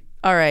OG.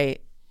 All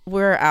right.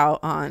 We're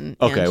out on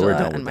Okay, Angela we're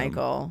done and with them.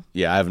 Michael.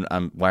 Yeah, we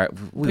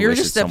were wasted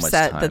just so much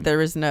upset time. that there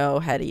was no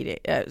head eating,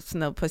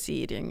 no pussy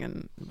eating,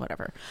 and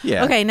whatever.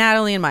 Yeah. Okay,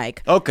 Natalie and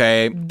Mike.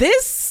 Okay.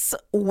 This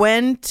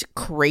went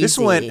crazy. This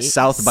went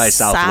South by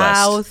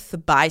Southwest.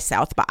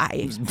 South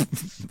by.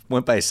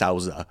 Went by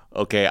Sousa.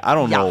 Okay, I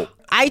don't know.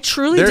 I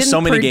truly There's didn't so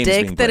many games being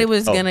predict that it played.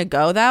 was gonna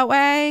go that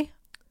way.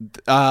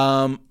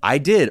 I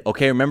did.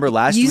 Okay, remember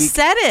last You week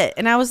said it,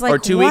 and I was like, or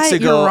 2 what? weeks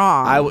ago? You're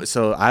wrong.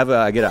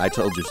 I get a I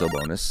told you so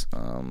bonus.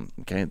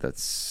 Okay,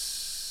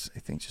 that's I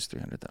think just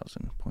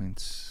 300,000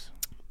 points.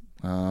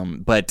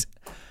 But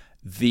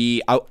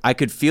I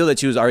could feel that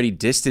she was already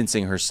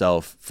distancing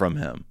herself from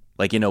him,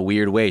 like in a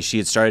weird way. She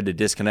had started to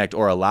disconnect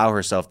or allow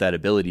herself that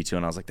ability to,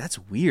 and I was like, that's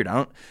weird.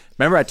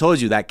 Remember I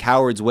told you that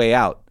coward's way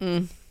out,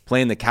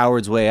 playing the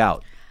coward's way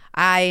out.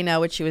 I know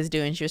what she was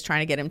doing. She was trying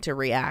to get him to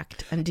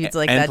react, and dude's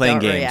like, and that playing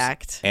don't games.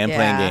 react. And Yeah.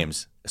 playing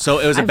games. So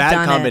it was a I've bad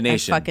done it.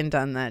 combination. I've fucking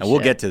done that. And we'll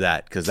shit. get to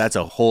that because that's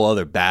a whole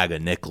other bag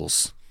of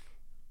nickels.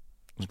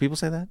 Do people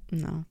say that?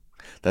 No,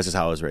 That's just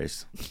how I was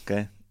raised.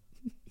 Okay,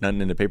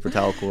 nothing in the paper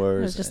towel it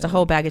cores. was just a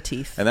whole bag of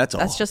teeth, and that's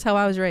all. That's just how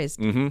I was raised.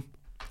 And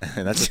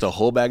that's just a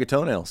whole bag of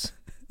toenails.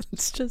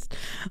 It's just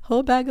a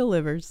whole bag of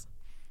livers.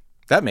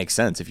 That makes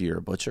sense if you're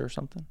a butcher or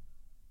something.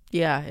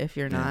 Yeah, if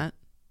you're not.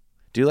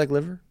 Do you like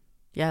liver?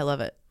 Yeah, I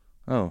love it.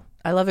 Oh,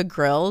 I love it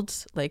grilled,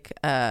 like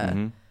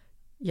Mm-hmm.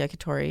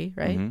 yakitori,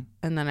 right?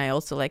 And then I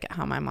also like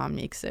how my mom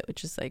makes it,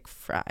 which is like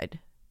fried.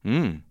 I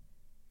don't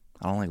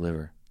like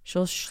liver.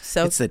 She'll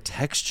soak. It's the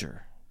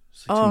texture.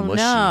 It's like Oh too mushy.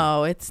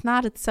 no, it's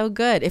not. It's so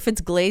good. If it's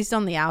glazed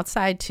on the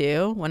outside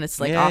too, when it's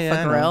like Yeah, off yeah, I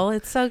a know. grill,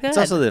 it's so good. It's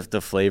also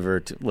the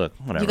flavor. Look,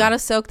 whatever. You gotta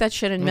soak that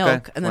shit in Okay,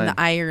 milk, and then fine.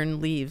 the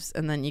iron leaves,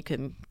 and then you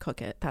can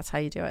cook it. That's how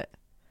you do it.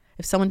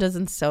 If someone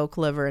doesn't soak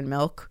liver in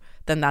milk,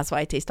 then that's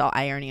why it tastes all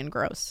irony and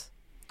gross.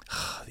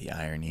 The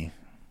irony.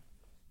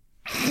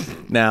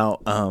 Now,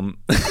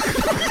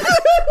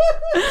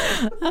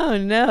 Oh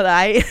no,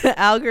 the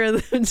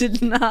algorithm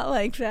did not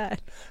like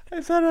that.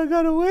 I thought I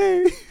got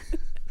away.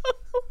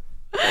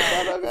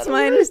 It's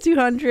minus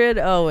 200.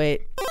 Oh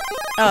wait.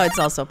 Oh, it's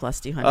also plus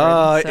 200.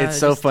 Oh, it it's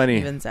so just funny.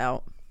 Evens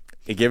out.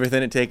 It giveth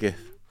and it taketh.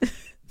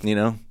 You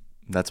know,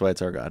 that's why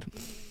it's our God.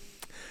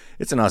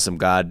 It's an awesome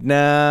God.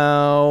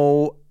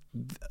 Now,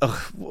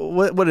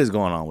 what is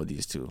going on with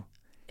these two?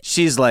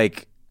 She's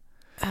like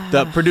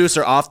the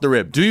producer off the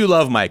rip. Do you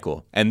love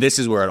Michael? And this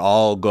is where it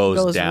all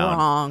goes down.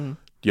 Wrong.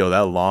 Yo,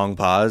 that long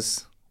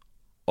pause.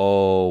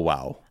 Oh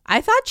wow. I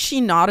thought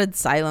she nodded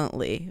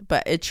silently,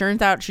 but it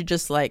turns out she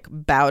just like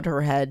bowed her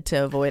head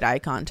to avoid eye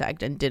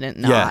contact and didn't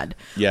nod.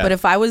 yeah. But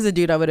if I was a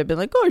dude, I would have been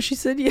like, "Oh, she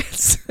said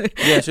yes."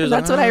 Yeah, she was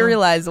That's like, what I "Oh."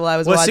 realized while I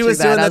was Well, she watching was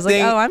that. doing I the was like,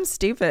 thing- "Oh, I'm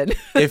stupid."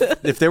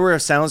 if there were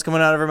sounds coming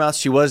out of her mouth,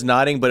 she was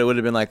nodding, but it would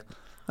have been like,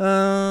 let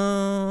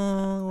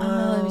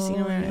me see.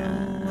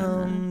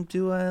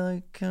 do I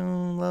like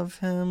him, love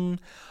him?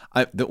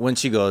 When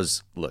she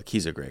goes, look,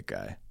 he's a great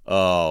guy.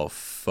 Oh,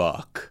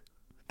 fuck.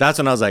 That's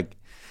when I was like,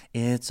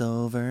 it's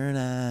over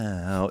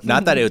now.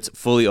 Not that it's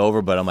fully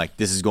over, but I'm like,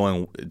 it's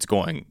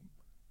going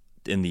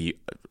in the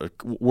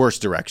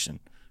worst direction.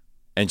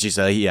 And she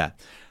said, yeah,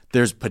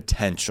 there's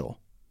potential.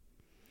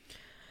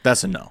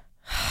 That's a no.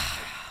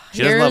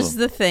 She doesn't love Here's him.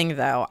 the thing,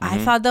 though. I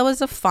thought that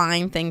was a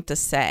fine thing to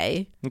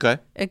say. Okay.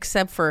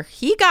 Except for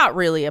he got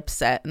really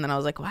upset, and then I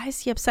was like, why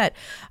is he upset?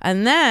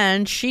 And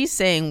then she's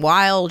saying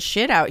wild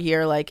shit out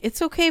here, like,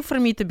 it's okay for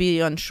me to be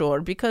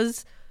unsure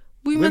because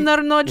women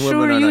are not women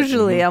sure are not-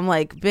 usually. I'm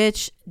like,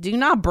 bitch, do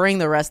not bring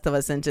the rest of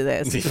us into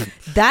this.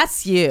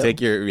 That's you.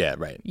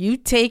 Right. You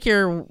take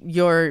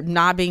your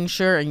not being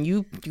sure and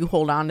you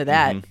hold on to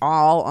that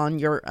all on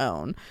your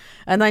own.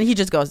 And then he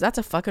just goes, that's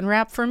a fucking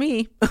wrap for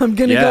me. I'm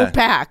going to Yeah. go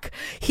pack.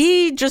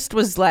 He just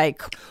was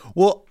like,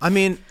 Well, I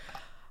mean,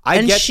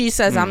 she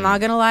says, I'm not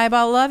going to lie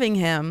about loving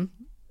him.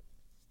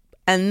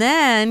 And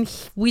then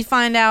we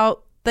find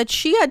out that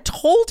she had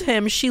told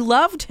him she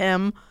loved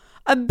him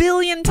 1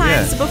 billion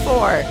times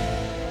before.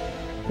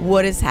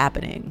 What is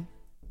happening?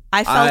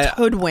 I felt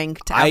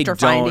hoodwinked after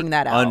finding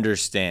that out. I don't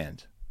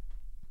understand.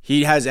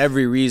 He has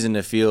every reason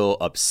to feel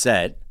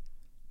upset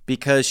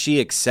because she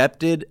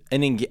accepted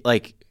and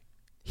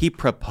he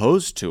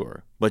proposed to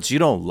her, but you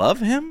don't love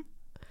him?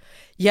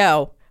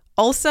 Yo,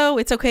 also,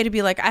 it's okay to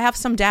be like, I have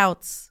some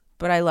doubts,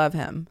 but I love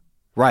him.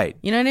 Right.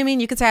 You know what I mean?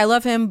 You could say, I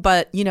love him,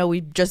 but,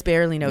 we just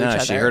barely know each other.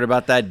 She heard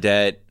about that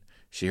debt.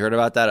 She heard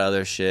about that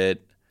other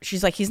shit.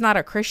 She's like, he's not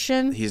a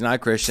Christian. He's not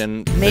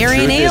Christian. Marry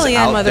an The truth is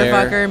alien, out there.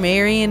 motherfucker.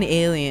 Marry an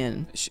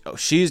alien.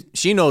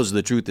 She knows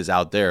the truth is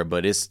out there,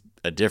 but it's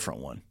a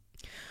different one.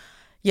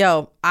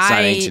 Yo, It's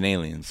not Ancient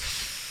Aliens.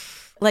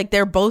 like,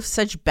 they're both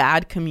such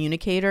bad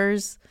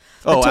communicators.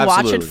 Oh, to watch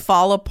absolutely. it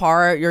fall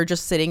apart, you're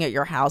just sitting at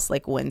your house,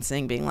 like,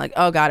 wincing, being like,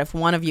 oh, God, if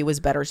one of you was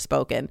better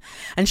spoken.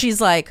 And she's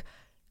like,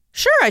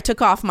 sure, I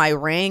took off my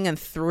ring and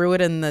threw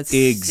it in the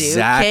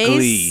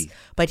suitcase,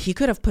 but he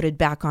could have put it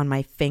back on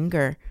my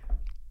finger.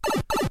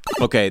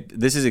 Okay,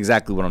 this is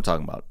exactly what I'm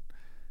talking about.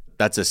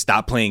 That's a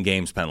stop playing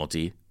games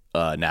penalty,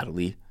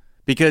 Natalie,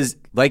 Because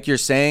like you're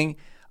saying,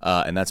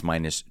 and that's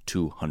minus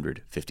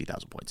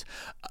 250,000 points.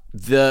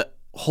 The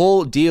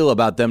whole deal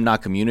about them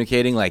not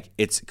communicating, like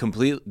it's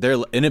complete, their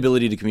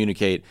inability to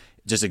communicate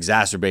just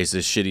exacerbates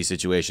this shitty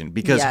situation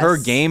because her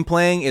game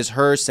playing is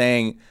her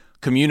saying,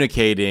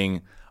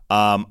 communicating,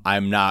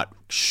 I'm not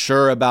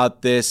sure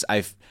about this.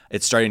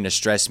 It's starting to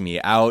stress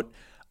me out.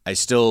 I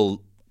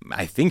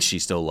think she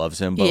still loves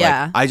him, but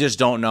like, I just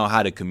don't know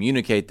how to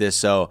communicate this.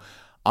 So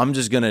I'm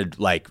just going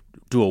to like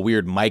do a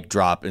weird mic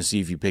drop and see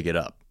if you pick it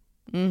up.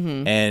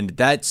 Mm-hmm. And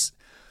that's,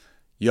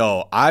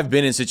 I've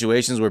been in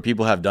situations where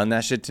people have done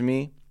that shit to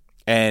me.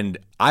 And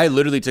I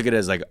literally took it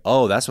as like,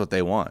 oh, that's what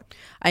they want.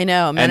 I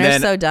know. Men are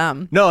so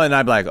dumb. No, and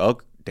I'm like,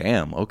 oh,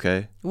 damn,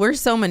 okay. We're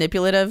so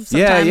manipulative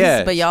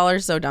sometimes, but y'all are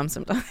so dumb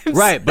sometimes.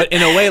 Right, but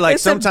in a way, like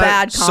it's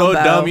sometimes so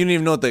dumb, you didn't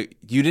even know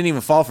you didn't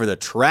even fall for the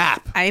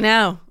trap. I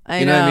know.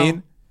 You know what I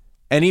mean?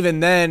 And even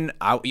then,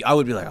 I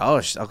would be like,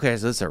 oh, okay,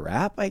 so it's a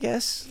rap, I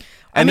guess.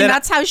 And I mean,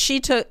 that's how she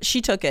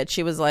took it.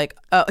 She was like,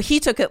 he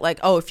took it like,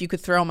 oh, if you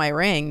could throw my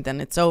ring, then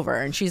it's over.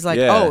 And she's like,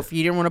 oh, if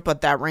you didn't want to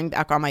put that ring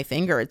back on my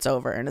finger, it's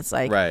over. And it's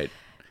like, right.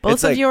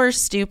 Both of you are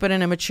stupid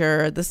and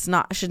immature. This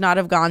should not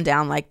have gone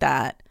down like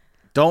that.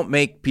 Don't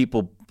make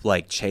people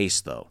like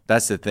chase, though.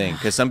 That's the thing.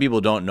 Because some people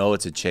don't know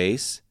it's a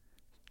chase.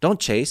 Don't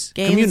chase.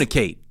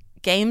 Communicate.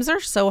 Games are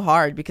so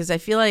hard because I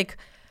feel like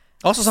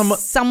also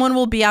someone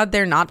will be out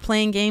there not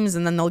playing games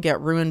and then they'll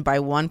get ruined by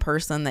one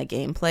person that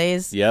game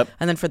plays. Yep.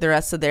 And then for the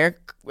rest of their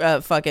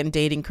fucking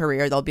dating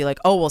career, they'll be like,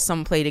 oh, well,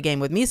 someone played a game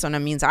with me, so that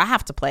means I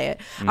have to play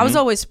it. Mm-hmm. I was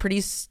always pretty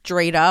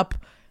straight up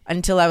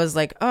until I was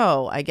like,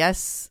 oh, I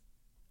guess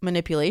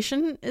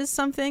manipulation is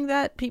something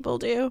that people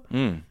do.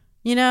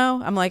 You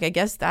know, I'm like, I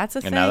guess that's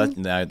a thing. And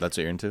now that's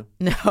what you're into?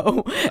 No.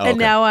 Oh, and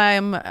now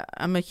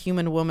I'm a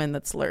human woman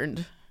that's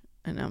learned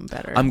and I'm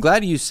better. I'm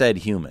glad you said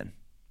human.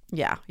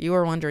 Yeah, you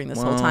were wondering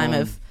this whole time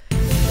if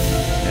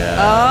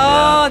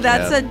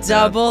that's a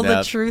double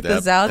the truth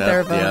is out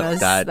there bonus.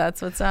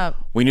 That's what's up.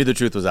 We knew the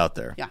truth was out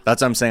there. Yeah.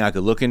 That's what I'm saying. I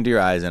could look into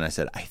your eyes and I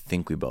said, I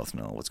think we both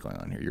know what's going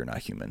on here. You're not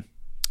human.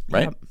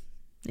 Right?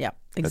 Yep,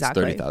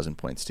 exactly. That's 30,000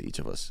 points to each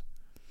of us.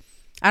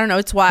 I don't know.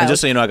 It's wild. And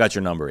just so you know, I got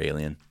your number,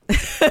 alien.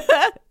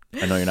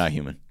 I know you're not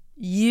human.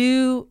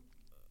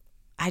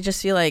 I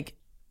just feel like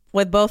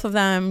with both of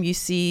them, you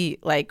see,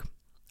 like,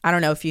 I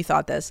don't know if you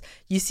thought this,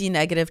 you see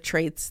negative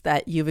traits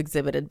that you've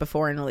exhibited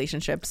before in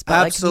relationships,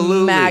 but absolutely,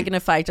 like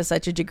magnified to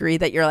such a degree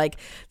that you're like,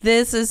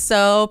 this is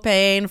so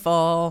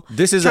painful.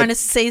 This is trying to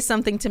say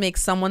something to make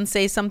someone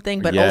say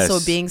something, but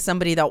also being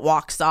somebody that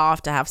walks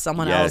off to have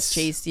someone else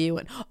chase you.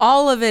 And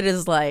all of it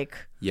is like.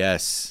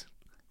 Yes.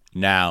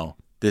 Now,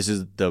 this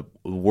is the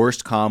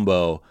worst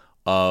combo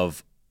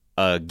of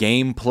a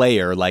game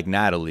player like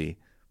Natalie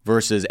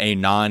versus a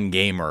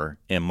non-gamer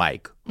in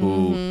Mike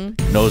who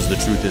knows the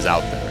truth is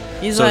out there.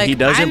 He's so like, he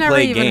doesn't I never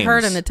play even games.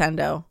 heard of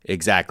Nintendo.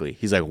 Exactly.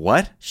 He's like,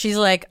 what? She's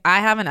like, I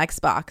have an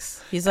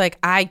Xbox. He's like,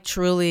 I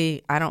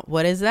don't,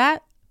 what is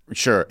that?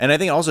 Sure. And I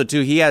think also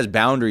too, he has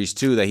boundaries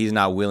too that he's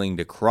not willing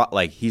to cross.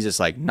 Like he's just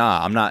like,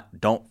 nah,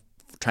 don't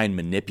try and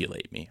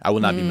manipulate me. I will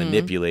not be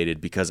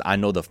manipulated because I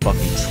know the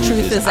fucking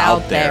truth is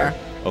out there.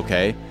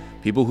 Okay?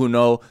 People who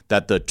know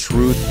that the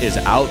truth is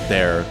out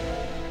there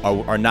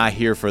are not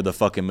here for the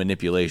fucking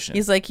manipulation.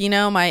 He's like,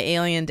 my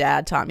alien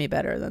dad taught me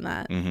better than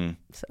that. Mm-hmm.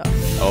 So.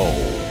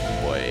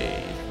 Oh,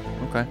 boy.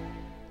 Okay.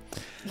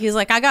 He's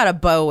like, I got a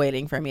Bo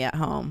waiting for me at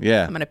home.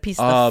 Yeah. I'm going to piece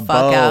the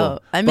fuck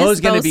out. I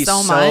miss Bo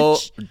so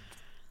much.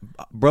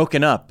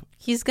 Broken up.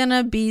 He's going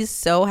to be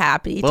so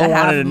happy Bo to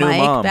have a new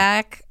Mike mom.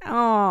 back.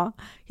 Oh,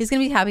 he's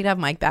going to be happy to have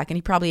Mike back. And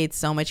he probably ate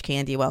so much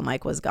candy while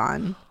Mike was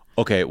gone.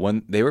 Okay,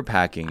 when they were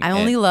packing.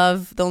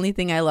 The only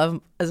thing I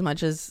love as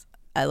much as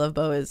I love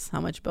Bo is how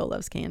much Bo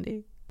loves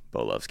candy.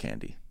 Bo loves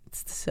candy.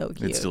 It's so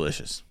cute. It's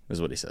delicious,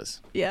 is what he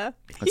says. Yeah.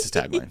 That's his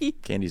tagline.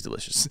 Candy's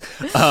delicious.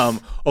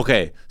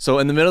 Okay, so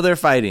in the middle of their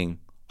fighting,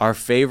 our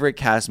favorite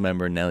cast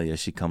member, Nelia,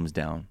 she comes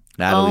down.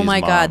 Natalie's oh my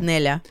mom, God,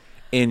 Nelia.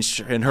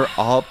 In her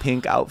all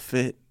pink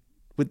outfit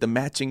with the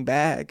matching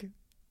bag.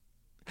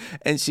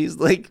 And she's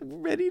like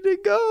ready to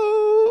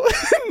go.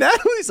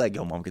 Natalie's like,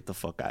 yo, mom, get the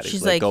fuck out of here.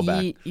 She's like, go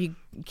back. You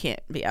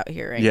can't be out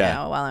here right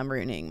now while I'm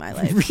ruining my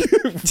life.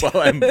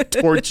 While I'm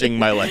torching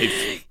my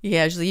life.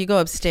 Yeah, she's like, you go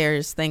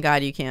upstairs. Thank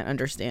God you can't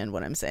understand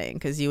what I'm saying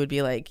because you would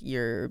be like,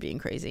 you're being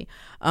crazy.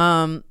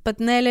 But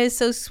Nele is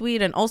so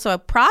sweet. And also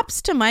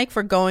props to Mike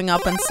for going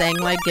up and saying,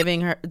 like,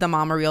 giving the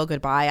mom a real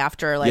goodbye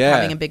after like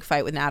having a big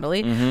fight with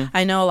Natalie. Mm-hmm.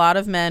 I know a lot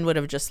of men would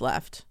have just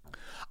left.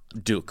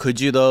 Dude, could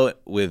you though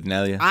with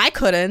Nelia? I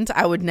couldn't.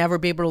 I would never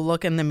be able to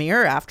look in the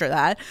mirror after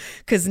that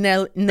because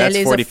Nelly is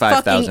a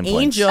 45,000 fucking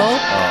points. angel.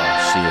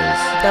 Oh, she is.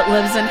 That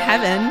lives in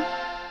heaven.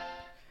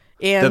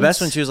 And the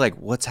best when she was like,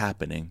 what's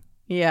happening?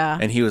 Yeah.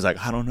 And he was like,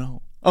 I don't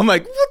know. I'm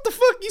like, what the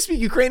fuck? You speak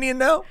Ukrainian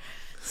now?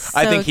 So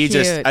I think he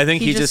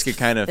cute. just could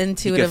kind of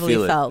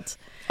intuitively felt.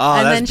 Oh,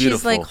 and that's then beautiful.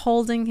 she's like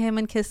holding him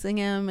and kissing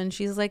him, and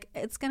she's like,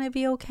 "It's gonna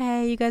be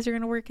okay. You guys are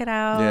gonna work it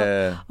out.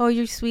 Yeah. Oh,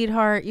 you're a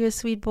sweetheart. You're a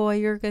sweet boy.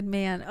 You're a good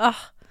man. Oh,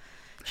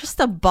 just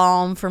a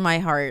balm for my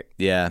heart."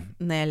 Yeah.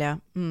 Nelia.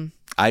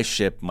 I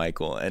ship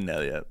Michael and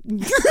Nelia.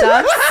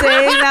 Stop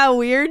saying that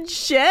weird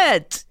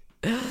shit.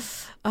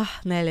 Oh,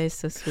 Nelia is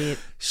so sweet.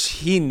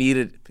 He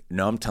needed.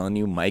 No, I'm telling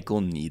you,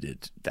 Michael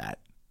needed that.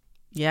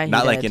 Yeah, he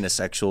not did. like in a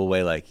sexual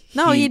way. Like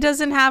he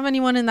doesn't have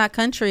anyone in that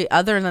country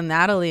other than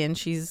Natalie, and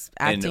she's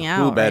acting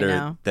out who better right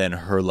now. than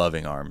her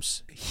loving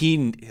arms?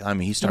 He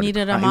started. He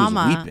needed crying. a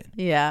mama. He was weeping.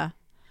 Yeah.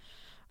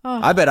 Oh.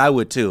 I bet I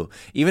would too.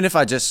 Even if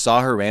I just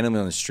saw her randomly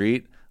on the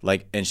street,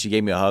 like, and she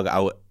gave me a hug,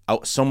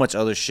 so much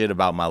other shit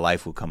about my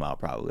life would come out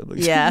probably.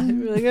 Like, Yeah.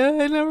 Like,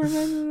 I never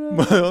remember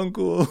my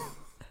uncle.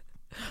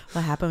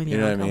 What happened with You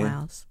your know uncle, what I mean?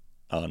 Miles?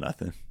 Oh,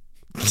 nothing.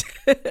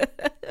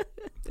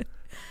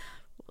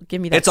 Give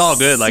me that. It's all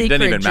good. Like, it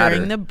didn't even secret matter.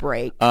 during the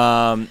break.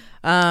 Um,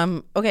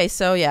 Okay,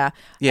 so yeah.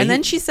 Yeah, And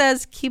then she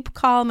says, "Keep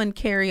calm and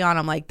carry on."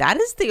 I'm like, that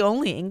is the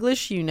only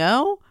English you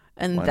know,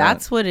 and Why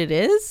that's not? what it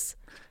is.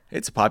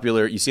 it's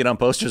popular. You see it on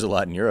posters a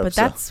lot in Europe. But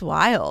so- that's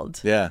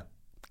wild. yeah.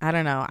 I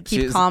don't know. She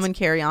Keep is- calm and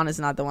carry on is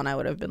not the one I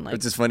would have been like.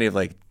 It's just funny if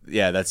like,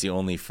 yeah, that's the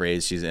only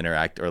phrase she's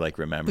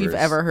remembers. We've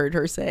ever heard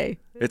her say.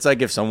 It's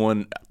like if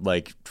someone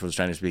like was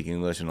trying to speak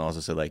English and also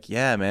said like,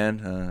 yeah,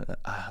 man,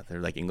 they're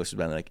like English is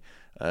bad. Like,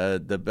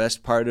 the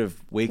best part of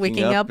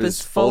waking up is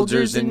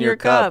Folgers in your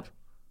cup.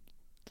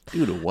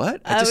 Dude,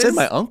 what? I just said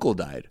my uncle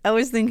died. I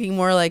was thinking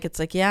more like it's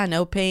like, yeah,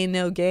 no pain,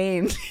 no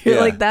gain. You're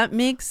Yeah. like, that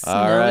makes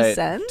All no right,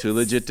 sense. too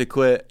legit to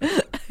quit.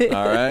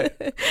 All right.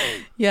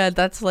 Yeah,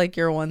 that's like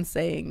your one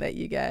saying that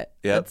you get.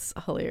 Yep. That's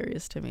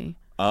hilarious to me.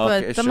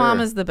 Okay, But the mom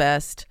sure. is the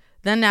best.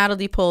 Then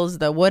Natalie pulls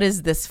the, what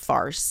is this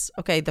farce?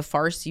 Okay, the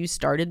farce you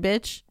started,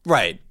 bitch.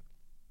 Right.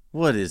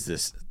 What is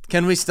this?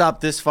 Can we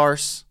stop this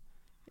farce?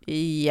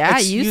 Yeah,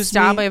 you Excuse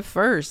stop me? it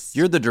first.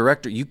 You're the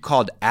director. You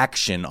called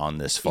action on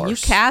this farce. You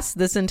cast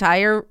this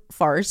entire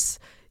farce.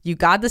 You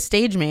got the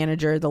stage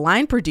manager, the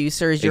line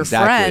producer is your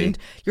Exactly. friend.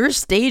 You're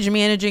stage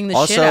managing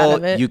the shit out of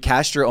Also, it. you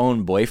cast your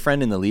own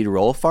boyfriend in the lead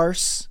role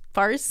farce.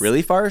 Farce?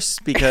 Really farce?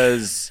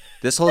 Because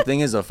this whole thing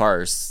is a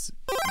farce.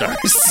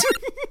 Darce.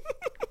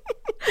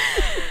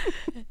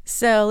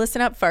 So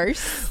listen up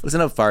first.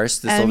 Listen up, farce.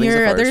 This whole And thing's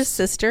your a farce. other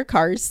sister,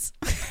 Cars.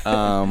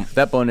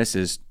 That bonus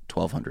is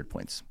 1,200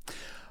 points.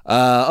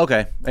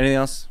 Okay. Anything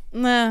else?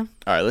 Nah. All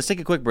right. Let's take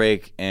a quick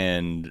break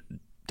and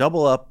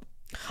double up.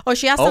 Oh,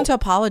 she asked Oh. him to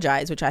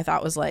apologize, which I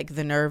thought was like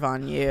the nerve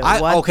on you. Okay.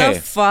 What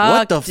the fuck?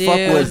 What the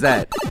fuck was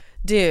that?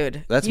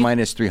 Dude. That's you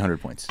minus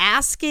 300 points.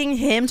 asking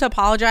him to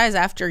apologize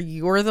after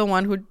you're the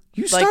one who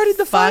You started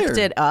the fucked fire.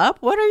 it up.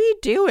 What are you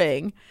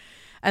doing?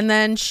 And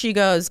then she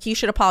goes, he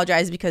should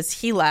apologize because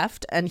he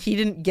left and he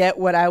didn't get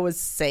what I was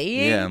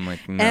saying. Yeah, I'm like,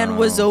 and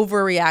was no.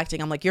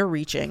 overreacting. I'm like, you're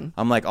reaching.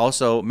 I'm like,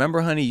 also,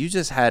 remember, honey, you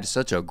just had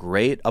such a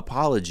great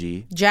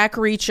apology. Jack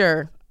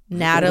Reacher.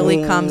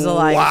 Natalie comes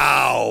alive.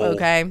 Wow.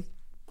 Okay.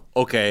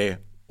 Okay.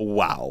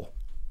 Wow.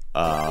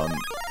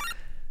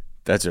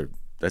 That's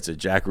a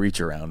Jack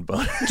Reach around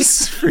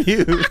bonus for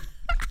you.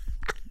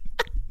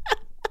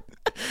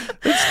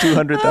 That's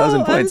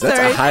 200,000 points. I'm That's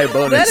sorry. a high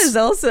bonus. That is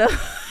also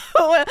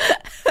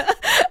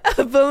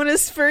a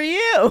bonus for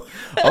you.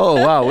 Oh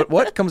wow!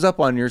 What comes up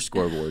on your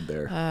scoreboard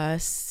there?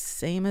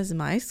 Same as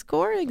my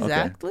score,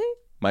 exactly.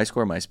 My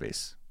score,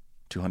 MySpace,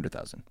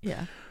 200,000.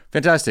 Yeah.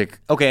 Fantastic.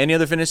 Okay. Any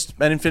other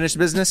unfinished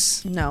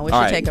business? No, we All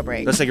should right, take a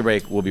break. Let's take a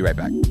break. We'll be right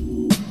back.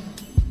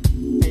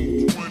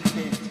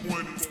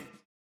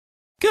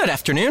 Good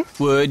afternoon.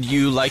 Would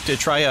you like to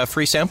try a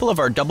free sample of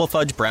our double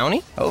fudge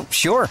brownie? Oh,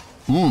 sure.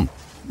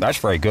 That's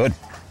very good.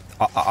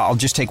 I'll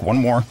just take one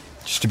more,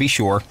 just to be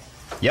sure.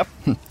 Yep,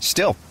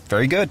 still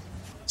very good.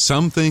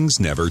 Some things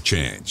never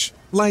change,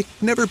 like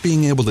never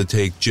being able to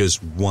take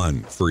just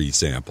one free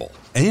sample.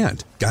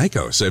 And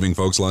Geico saving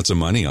folks lots of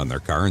money on their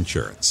car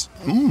insurance.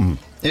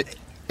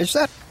 Is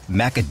that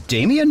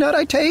macadamia nut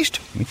I taste?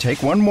 Let me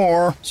take one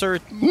more. Sir,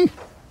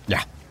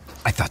 Yeah,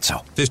 I thought so.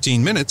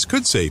 15 minutes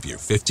could save you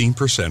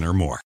 15% or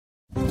more.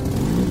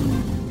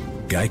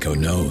 Geico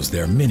knows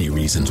there are many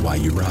reasons why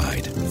you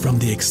ride. From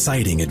the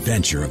exciting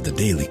adventure of the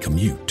daily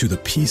commute to the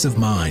peace of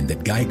mind that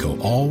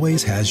Geico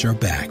always has your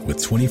back with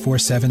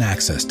 24/7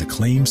 access to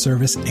claim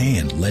service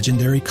and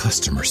legendary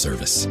customer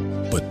service.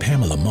 But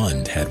Pamela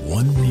Mund had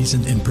one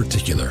reason in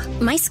particular.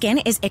 My skin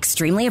is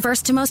extremely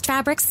averse to most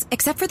fabrics,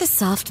 except for the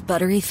soft,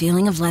 buttery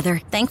feeling of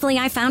leather. Thankfully,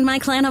 I found my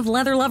clan of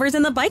leather lovers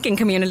in the biking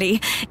community.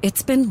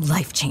 It's been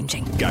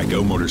life-changing.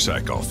 Geico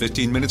Motorcycle.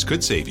 15 minutes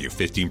could save you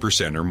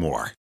 15% or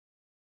more.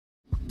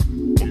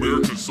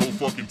 America's so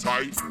fucking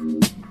tight.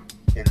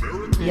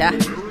 Yeah,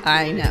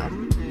 I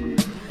know.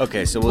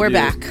 Okay, so We're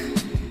back.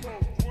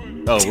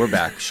 Oh, we're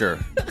back. Sure.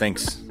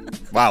 Thanks.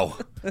 Wow.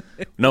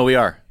 No, we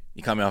are.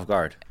 You caught me off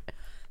guard.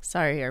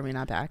 Sorry, are we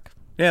not back?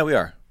 Yeah, we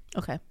are.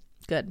 Okay,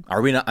 good.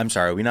 Are we not? I'm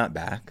sorry. Are we not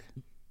back?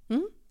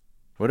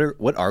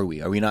 What are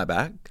we? Are we not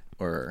back?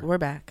 Or We're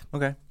back.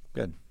 okay,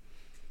 good.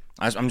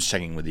 I'm just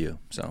checking with you.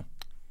 So,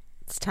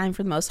 It's time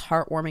for the most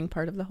heartwarming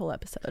part of the whole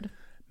episode.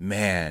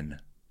 man,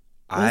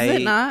 Is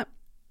it not?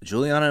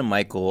 Juliana and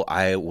Michael,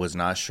 I was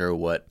not sure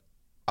what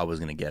I was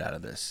gonna get out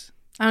of this.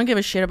 I don't give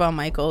a shit about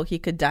Michael. He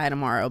could die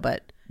tomorrow,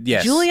 but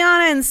Yes.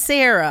 Juliana and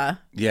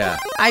Sarah, Yeah.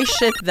 I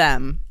ship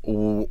them.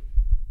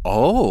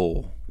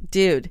 Oh,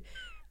 Dude,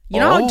 you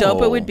know how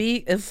dope it would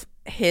be if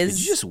his...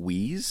 Did you just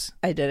wheeze?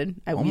 I did.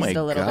 I oh wheezed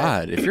my a little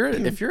God. bit.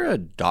 If you're a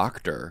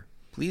doctor,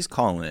 please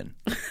call in.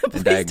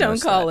 Please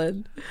don't call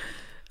in.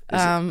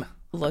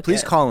 Look,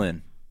 please call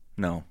in.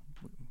 No,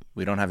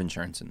 we don't have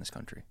insurance in this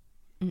country.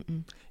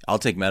 I'll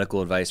take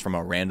medical advice from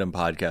a random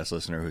podcast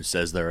listener who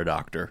says they're a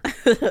doctor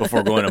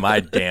before going to my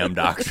damn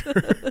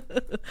doctor.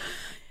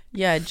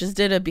 Yeah, I just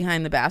did a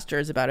Behind the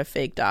Bastards about a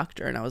fake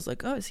doctor, and I was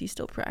like, oh, is he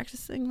still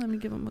practicing? Let me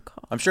give him a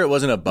call. I'm sure it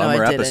wasn't a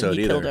bummer episode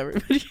he either. Killed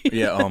everybody.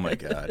 Yeah, oh my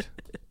God.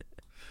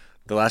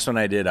 The last one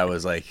I did, I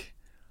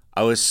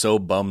was so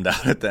bummed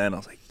out at the end. I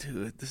was like,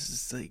 dude, this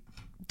is like...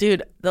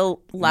 Dude, the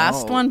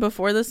last one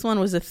before this one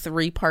was a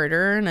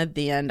 3-parter, and at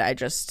the end, I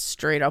just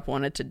straight up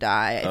wanted to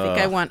die. I think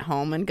I went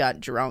home and got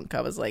drunk.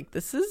 I was like,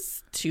 this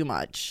is too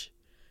much.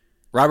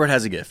 Robert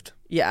has a gift.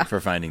 Yeah. For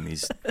finding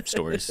these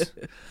stories.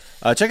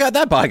 Check out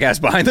that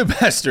podcast, Behind the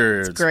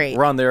Bastards. It's great.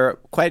 We're on there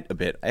quite a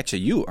bit. Actually,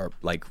 you are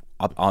like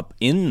up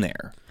in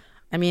there.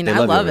 I mean, I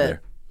love it.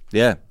 There.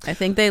 Yeah. I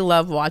think they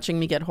love watching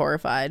me get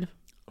horrified.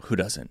 Who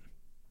doesn't?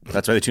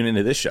 That's why they tune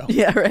into this show.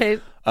 Yeah,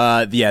 right?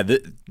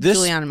 This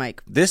Juliana and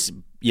Mike. This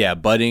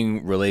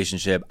budding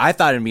relationship. I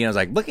thought in the beginning, I was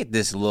like, look at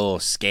this little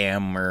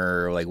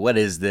scammer. Like, what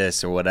is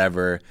this or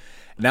whatever.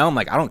 Now I'm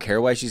like, I don't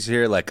care why she's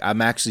here. Like,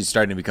 I'm actually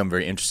starting to become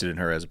very interested in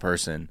her as a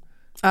person.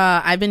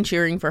 I've been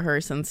cheering for her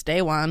since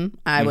day one.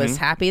 I was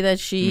happy that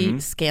she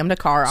scammed a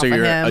car off of him. So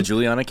you're a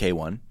Juliana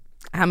K1.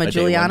 I'm a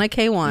Juliana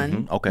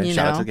K1. Okay,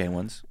 shout out to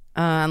K1s.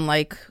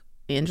 Unlike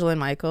Angela and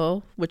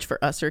Michael, which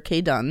for us are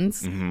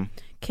K-Duns.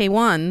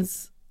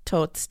 K1s,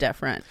 totes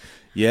different.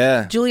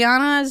 Yeah.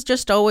 Juliana has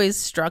just always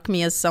struck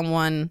me as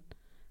someone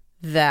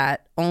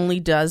that only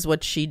does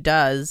what she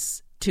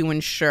does to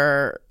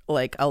ensure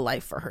like a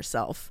life for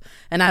herself.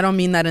 And I don't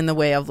mean that in the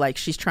way of like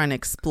she's trying to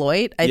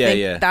exploit. I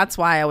think that's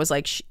why I was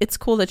like, it's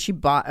cool that she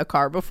bought a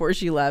car before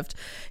she left.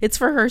 It's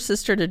for her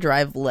sister to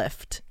drive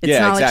Lyft. It's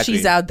not like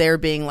she's out there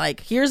being like,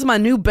 here's my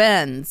new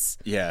Benz.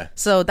 Yeah.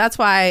 So that's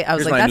why I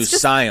was here's like, my that's new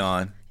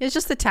Scion. It's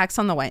just the tax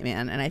on the white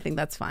man, and I think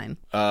that's fine.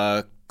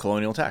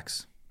 Colonial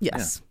tax.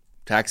 Yes. Yeah.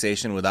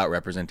 Taxation without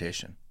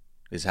representation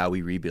is how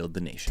we rebuild the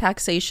nation.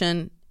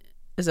 Taxation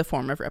is a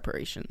form of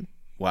reparation.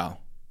 Wow.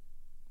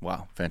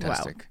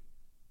 Fantastic.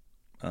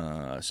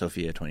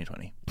 Sophia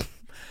 2020.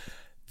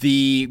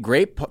 The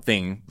great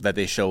thing that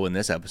they show in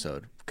this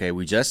episode, okay,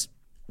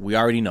 we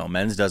already know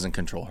Men's doesn't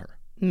control her.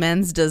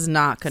 Men's does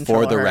not control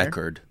her. For the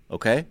record,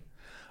 okay?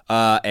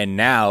 And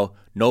now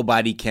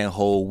nobody can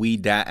hold we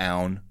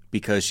down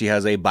because she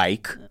has a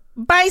bike.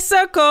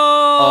 Bicycle!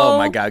 Oh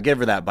my God, give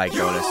her that bike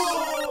bonus.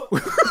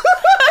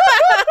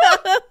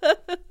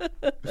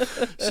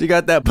 She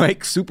got that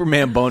bike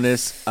Superman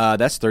bonus.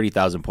 That's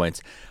 30,000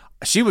 points.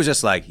 She was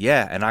just like,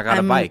 yeah, and I got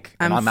a bike.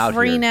 And I'm out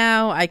free here.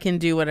 now. I can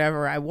do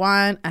whatever I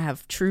want. I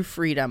have true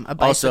freedom. A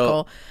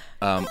bicycle.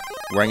 Also,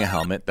 wearing a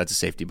helmet, that's a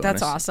safety bonus.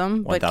 That's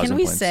awesome. But 1,000 can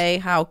we points. say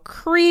how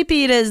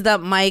creepy it is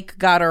that Mike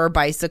got her a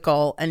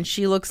bicycle and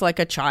she looks like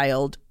a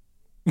child?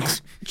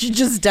 She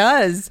just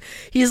does.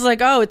 He's like,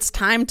 oh, it's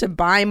time to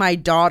buy my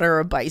daughter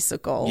a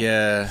bicycle.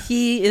 Yeah.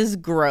 He is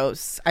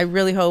gross. I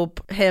really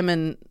hope him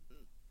and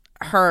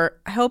her,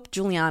 I hope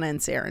Juliana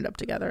and Sarah end up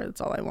together.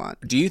 That's all I want.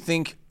 Do you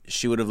think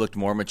she would have looked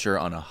more mature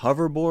on a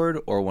hoverboard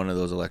or one of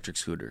those electric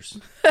scooters?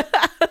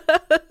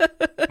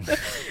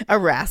 A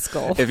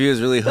rascal. If he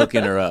was really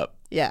hooking her up.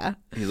 Yeah.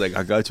 He's like,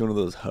 I got you one of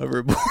those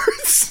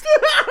hoverboards.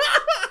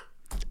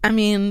 I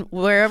mean,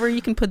 wherever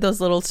you can put those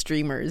little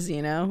streamers,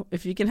 you know,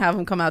 if you can have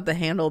them come out the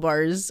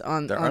handlebars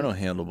on. There are no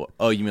handlebars.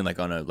 Oh, you mean like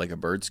on a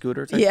bird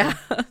scooter? Yeah.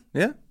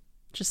 Yeah.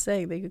 Just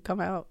saying they could come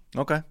out.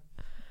 Okay.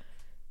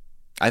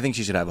 I think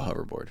she should have a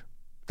hoverboard.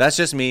 That's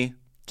just me.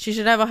 She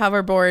should have a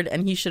hoverboard,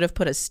 and he should have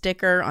put a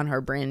sticker on her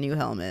brand new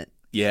helmet.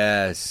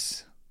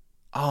 Yes.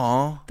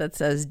 Aw. That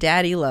says,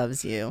 Daddy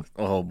loves you.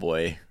 Oh,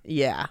 boy.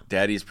 Yeah.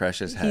 Daddy's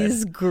precious head.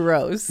 He's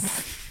gross.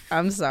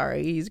 I'm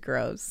sorry. He's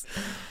gross.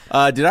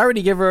 Did I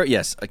already give her?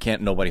 Yes. I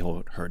can't. Nobody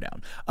hold her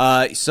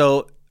down.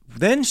 So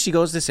then she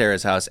goes to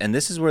Sarah's house, and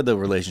this is where the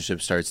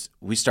relationship starts.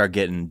 We start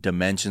getting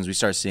dimensions. We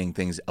start seeing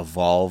things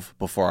evolve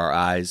before our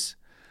eyes.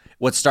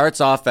 What starts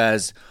off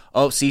as,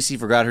 oh, Cece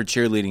forgot her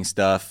cheerleading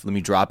stuff. Let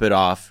me drop it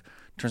off.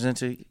 Turns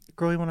into,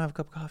 girl, you want to have a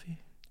cup of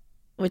coffee?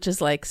 Which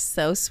is like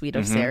so sweet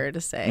of Sarah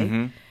to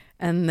say.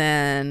 And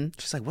then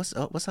she's like, what's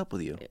up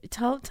with you?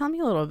 Tell me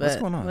a little bit.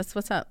 What's going on?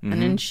 What's up?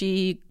 And then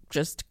she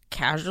just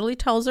casually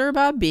tells her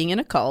about being in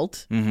a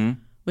cult,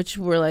 which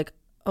we're like,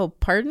 oh,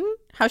 pardon?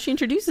 How she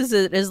introduces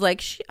it is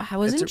like, I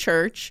was in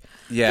church.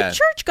 Yeah. The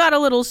church got a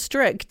little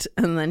strict.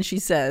 And then she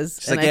says,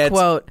 she's and like, I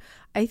quote,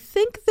 I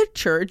think the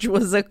church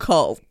was a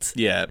cult.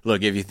 Yeah.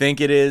 Look, if you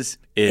think it is,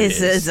 it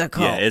is a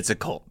cult. Yeah, it's a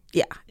cult.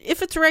 Yeah.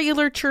 If it's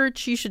regular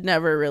church, you should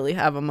never really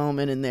have a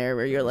moment in there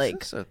where you're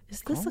like,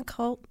 is this a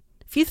cult?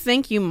 If you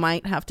think you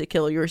might have to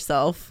kill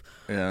yourself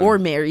or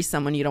marry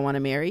someone you don't want to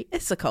marry,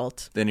 it's a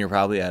cult. Then you're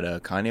probably at a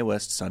Kanye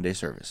West Sunday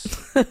service.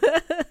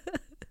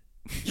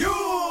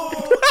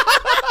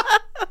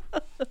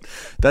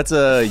 That's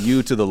a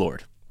you to the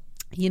Lord.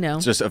 You know.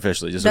 Just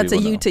officially. Just that's so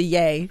a you know. to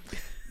yay.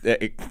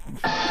 Thank you.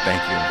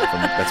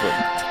 That's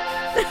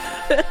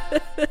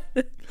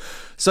what.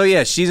 So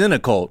yeah, she's in a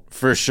cult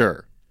for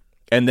sure.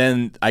 And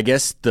then I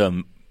guess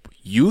the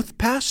youth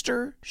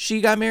pastor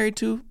she got married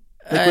to,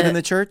 like within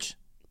the church,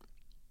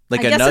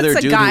 like another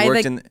dude who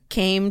worked in.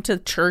 Came to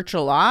church a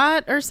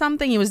lot or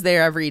something. He was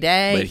there every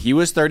day. But he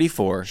was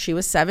 34. She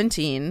was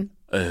 17.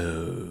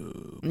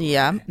 Oh.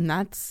 Yeah, and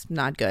that's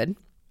not good.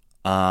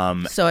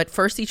 So at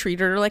first he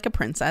treated her like a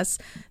princess.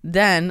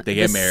 Then they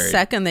get married.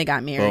 Second they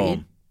got married,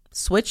 Boom.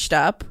 Switched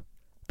up,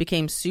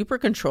 became super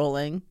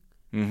controlling.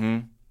 Mm-hmm.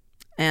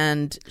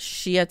 And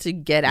she had to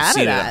get out You've of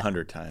seen that. it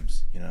 100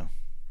 times, you know.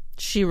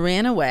 She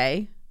ran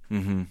away.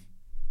 Mm-hmm.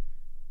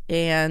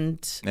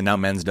 And now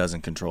Men's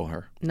doesn't control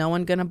her. No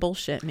one gonna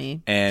bullshit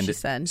me. And she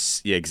said,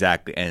 yeah,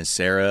 exactly. And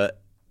Sarah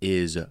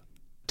is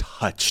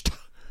touched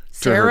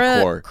Sarah to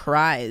her core.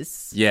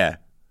 Cries. Yeah,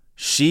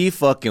 she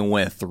fucking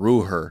went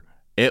through her.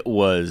 It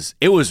was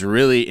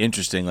really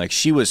interesting. Like,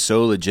 she was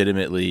so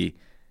legitimately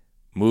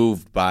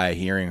moved by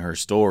hearing her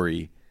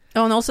story.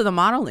 Oh, and also the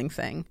modeling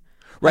thing.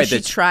 Right,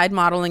 she tried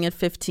modeling at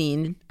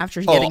 15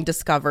 after getting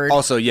discovered.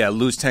 Also, yeah,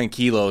 lose 10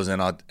 kilos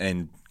and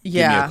give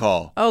me a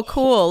call. Oh,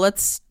 cool.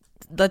 Let's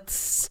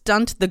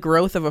stunt the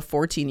growth of a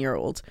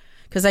 14-year-old.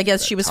 Because I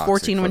guess she was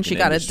 14 when she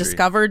got it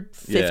discovered,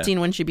 15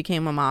 when she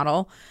became a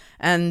model.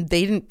 And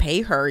they didn't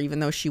pay her even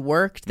though she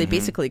worked. They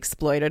basically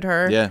exploited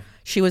her. Yeah.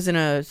 She was in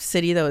a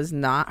city that was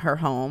not her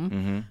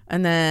home.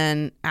 And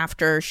then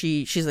after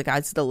she's like,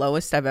 it's the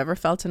lowest I've ever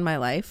felt in my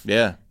life.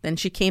 Yeah. Then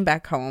she came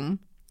back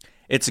home.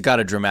 It's got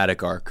a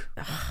dramatic arc.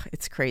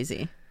 It's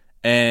crazy.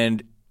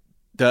 And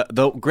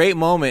the great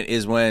moment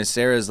is when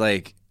Sarah's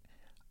like,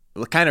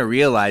 kind of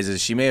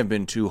realizes she may have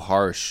been too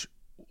harsh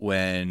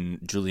when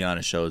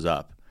Juliana shows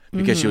up.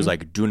 Because she was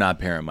like, do not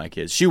parent my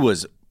kids. She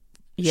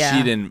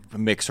didn't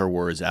mix her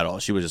words at all.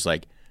 She was just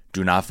like,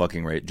 do not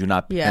fucking rape, do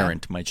not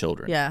parent my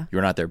children. Yeah.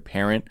 You're not their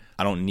parent.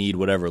 I don't need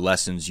whatever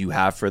lessons you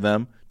have for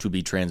them to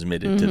be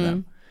transmitted to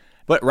them.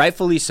 But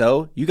rightfully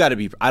so. You got to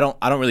be. I don't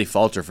really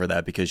fault her for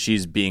that because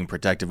she's being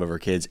protective of her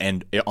kids.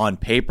 And on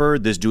paper,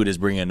 this dude is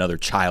bringing another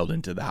child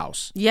into the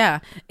house. Yeah,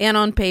 and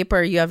on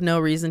paper, you have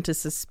no reason to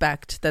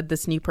suspect that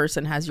this new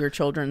person has your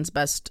children's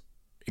best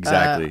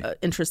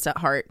interests at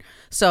heart.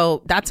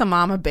 So that's a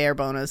mama bear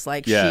bonus.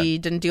 Like, she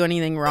didn't do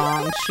anything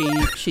wrong.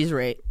 She's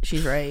right.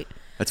 She's right.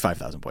 That's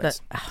 5,000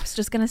 points. I was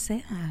just gonna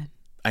say that.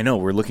 I know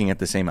we're looking at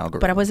the same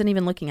algorithm, but I wasn't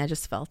even looking. I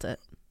just felt it.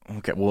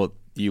 Okay, well,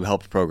 you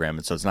helped program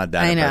it, so it's not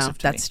that impressive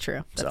to that's me.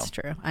 true. That's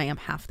true. I am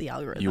half the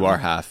algorithm. You are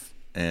half,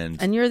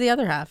 and you're the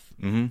other half.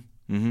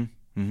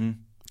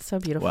 So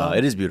beautiful. Wow,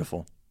 it is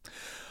beautiful.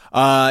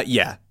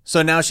 Yeah.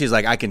 So now she's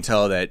like, I can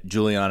tell that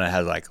Juliana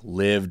has like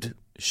lived.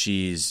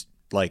 She's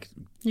like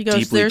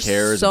deeply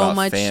cares so about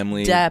much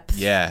family. Depth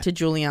to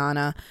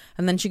Juliana,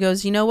 and then she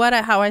goes, you know what?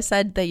 How I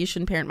said that you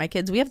shouldn't parent my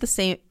kids. We have the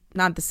same,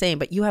 not the same,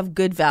 but you have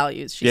good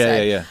values. She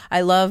said, yeah.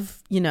 I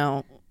love,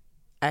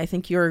 I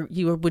think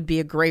you would be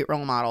a great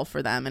role model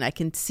for them, and I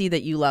can see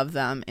that you love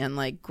them, and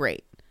like,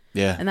 great.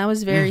 Yeah. And that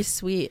was very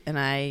sweet, and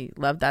I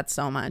loved that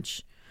so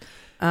much.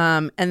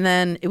 And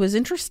then it was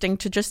interesting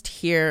to just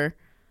hear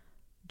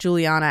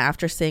Juliana,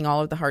 after saying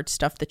all of the hard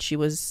stuff that she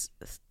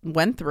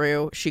went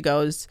through, she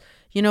goes,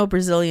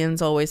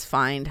 Brazilians always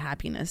find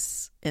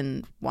happiness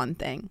in one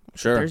thing.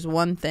 Sure. There's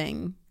one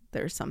thing,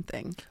 there's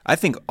something. I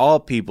think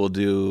all people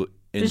do.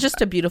 It's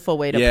just a beautiful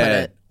way to put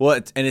it.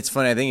 Well, and it's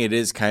funny. I think it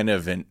is kind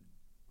of an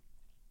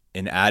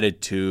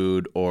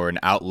attitude or an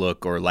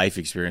outlook or life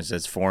experience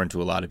that's foreign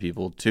to a lot of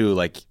people too.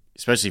 Like,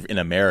 especially in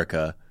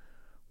America,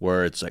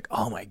 where it's like,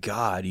 oh my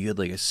God, you had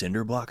like a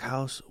cinder block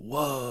house?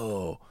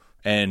 Whoa.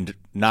 And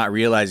not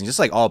realizing, just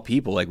like all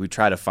people, like we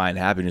try to find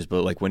happiness,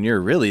 but like when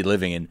you're really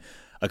living in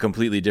a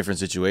completely different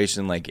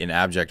situation, like in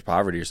abject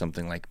poverty or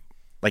something, like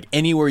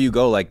anywhere you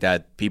go like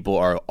that, people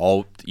are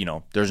all,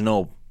 there's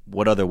no,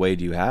 what other way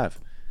do you have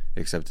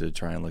except to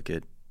try and look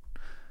at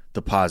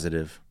the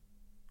positive.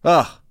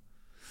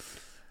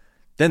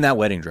 Then that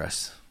wedding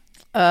dress.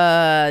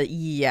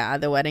 Yeah,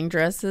 the wedding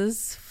dress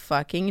is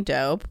fucking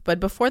dope. But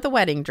before the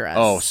wedding dress.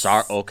 Oh,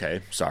 sorry.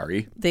 Okay,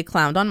 sorry. They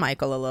clowned on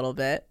Michael a little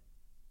bit.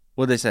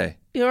 What'd they say?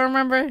 You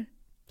remember?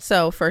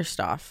 So first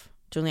off,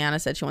 Juliana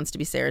said she wants to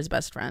be Sarah's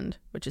best friend,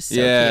 which is so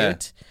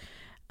cute.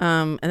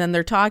 And then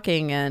they're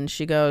talking, and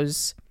she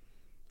goes,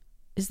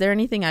 "Is there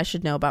anything I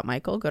should know about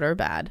Michael, good or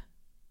bad?"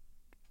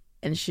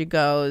 And she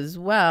goes,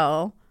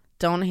 "Well,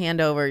 don't hand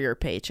over your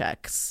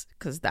paychecks,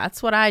 because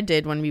that's what I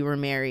did when we were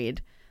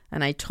married.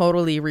 And I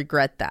totally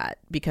regret that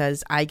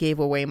because I gave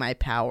away my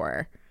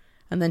power."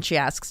 And then she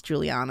asks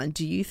Juliana,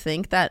 "Do you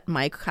think that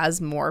Mike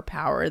has more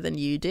power than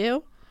you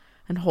do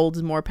and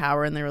holds more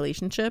power in the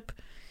relationship?"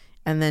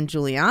 And then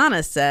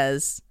Juliana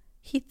says,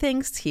 "He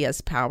thinks he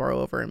has power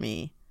over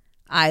me.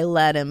 I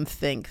let him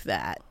think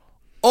that."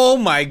 Oh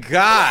my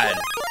God.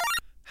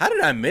 How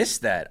did I miss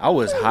that? I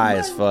was high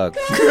as fuck.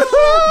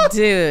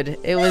 Dude,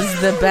 it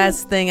was the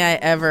best thing I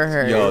ever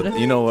heard. Yo,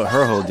 you know what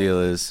her whole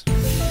deal is?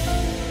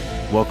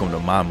 Welcome to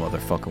my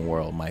motherfucking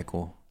world,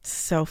 Michael.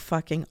 So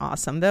fucking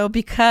awesome, though,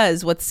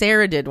 because what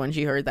Sarah did when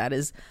she heard that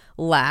is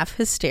laugh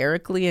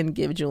hysterically and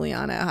give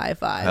Juliana a high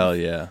five. Hell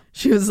yeah.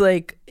 She was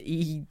like,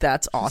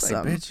 that's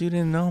awesome. Like, bitch, you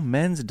didn't know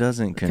men's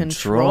doesn't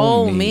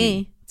control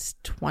me. It's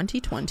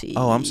 2020.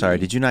 Oh, I'm sorry.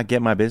 Did you not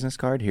get my business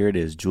card? Here it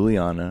is.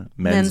 Juliana,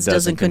 men's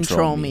doesn't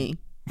control me.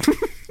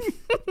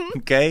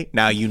 Okay,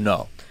 now you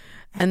know.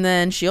 And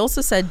then she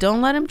also said,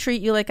 don't let him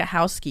treat you like a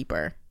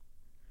housekeeper.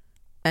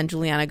 And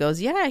Juliana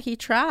goes, yeah, he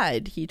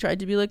tried. He tried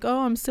to be like, oh,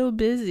 I'm so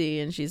busy.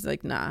 And she's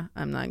like, nah,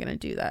 I'm not going to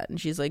do that. And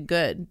she's like,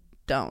 good,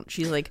 don't.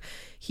 She's like,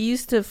 he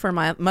used to, for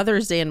my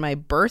Mother's Day and my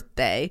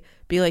birthday,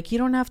 be like, you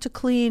don't have to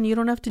clean. You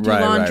don't have to do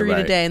laundry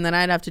today. And then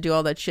I'd have to do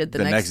all that shit the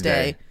next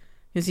day.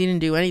 Because he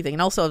didn't do anything.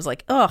 And also I was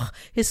like, ugh,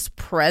 his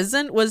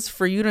present was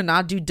for you to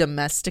not do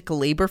domestic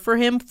labor for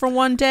him for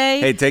one day.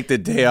 Hey, take the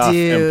day off,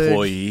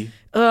 employee.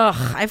 Ugh,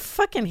 I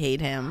fucking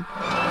hate him.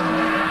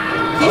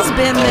 He's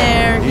been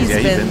there. He's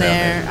been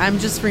there. I'm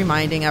just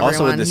reminding everyone.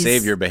 Also with the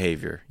savior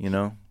behavior, you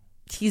know?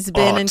 He's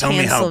been in tell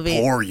Kansylvania. me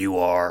how poor you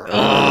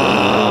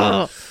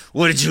are.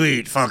 What did you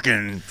eat?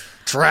 Fucking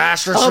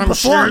trash or some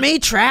before shit? me,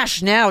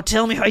 trash now.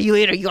 Tell me how you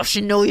ate a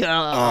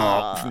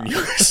Yoshinoya.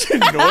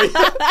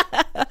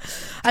 Yoshinoya?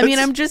 I mean,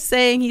 I'm just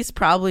saying he's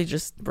probably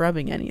just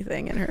rubbing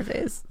anything in her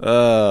face.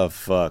 Oh,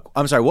 fuck.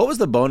 I'm sorry. What was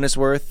the bonus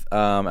worth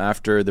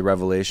after the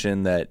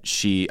revelation that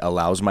she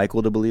allows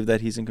Michael to believe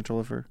that he's in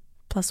control of her?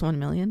 Plus 1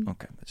 million.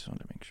 Okay. I just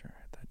wanted to make sure I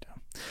had that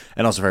down.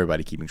 And also for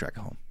everybody keeping track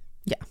at home.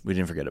 Yeah. We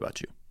didn't forget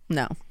about you.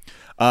 No.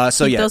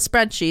 So Keep yeah. those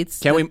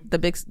spreadsheets. Can we? The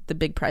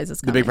big prize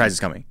is coming. The big prize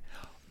is coming.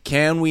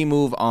 Can we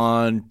move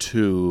on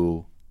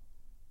to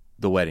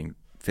the wedding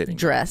fitting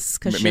dress?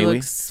 Because she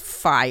looks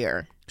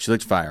fire. She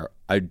looks fire.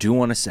 I do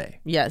want to say.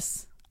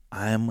 Yes.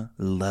 I'm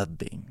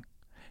loving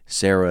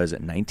Sarah's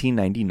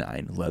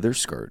 1999 leather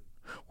skirt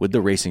with the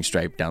racing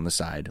stripe down the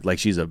side, like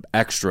she's an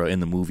extra in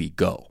the movie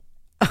Go.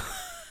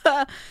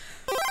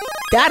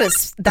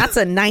 That's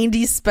a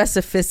 90s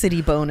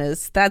specificity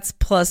bonus. That's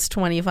plus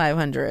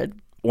 2,500.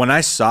 When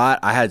I saw it,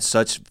 I had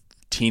such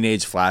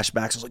teenage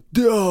flashbacks. I was like,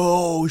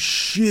 oh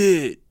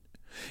shit.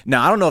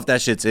 Now I don't know if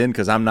that shit's in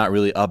because I'm not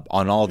really up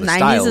on all the 90s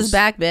styles. is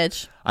back,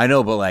 bitch. I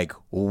know, but like,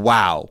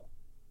 wow.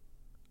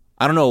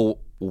 I don't know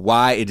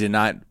why it did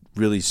not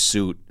really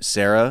suit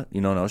Sarah.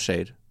 You know, no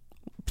shade.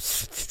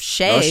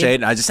 Shade. No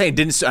shade. I just say I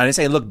didn't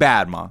say it looked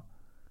bad, Ma.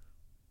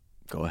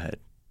 Go ahead.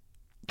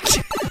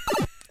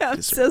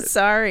 I'm so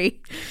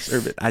sorry.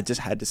 Serve it. I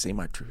just had to say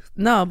my truth.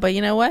 No, but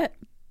you know what?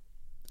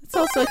 It's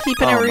also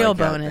keeping a real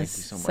bonus. Thank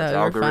you so much. So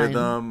Algorithm.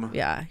 you're fine.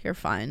 Yeah, you're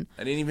fine.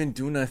 I didn't even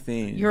do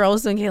nothing. You're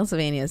also in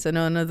Pennsylvania, so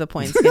none of the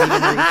points can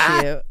even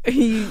reach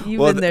you.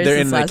 You've been there they're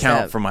since in the last account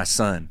step. for my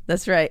son.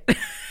 That's right.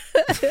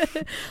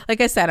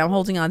 Like I said, I'm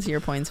holding on to your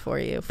points for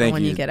you for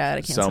when you get out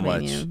of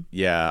Pennsylvania. So much.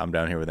 Yeah, I'm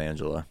down here with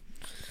Angela.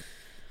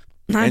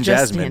 Not and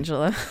just Jasmine.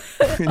 Angela.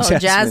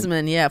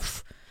 Jasmine. Yeah.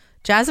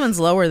 Jasmine's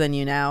lower than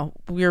you now.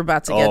 We're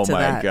about to get to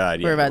that. Oh my God.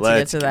 Yeah. We're about to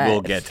get to that.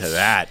 We'll get to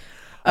that.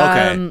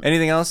 Okay.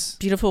 Anything else?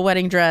 Beautiful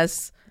wedding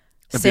dress.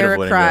 Sarah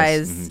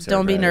cries.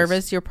 Don't be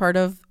nervous. You're part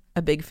of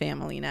a big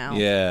family now.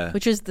 Yeah.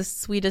 Which is the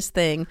sweetest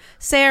thing.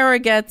 Sarah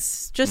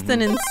gets just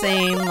an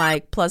insane,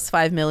 like, plus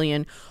 5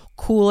 million.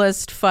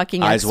 Coolest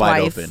fucking eyes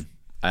ex-wife. wide open.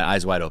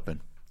 Eyes wide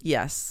open.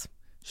 Yes.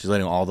 She's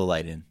letting all the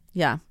light in.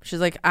 Yeah. She's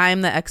like, I'm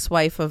the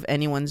ex-wife of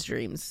anyone's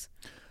dreams.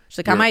 She's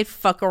like, I might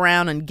fuck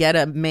around and get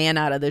a man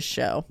out of this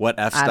show. What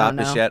f-stop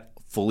is yet?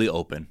 Fully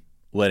open.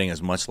 Letting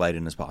as much light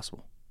in as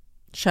possible.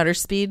 Shutter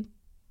speed?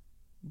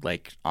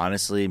 Like,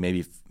 honestly,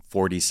 maybe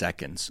 40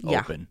 seconds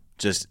open.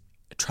 Just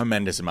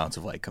tremendous amounts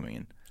of light coming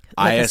in.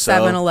 Like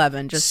ISO, a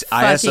 7-Eleven. Just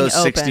ISO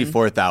fucking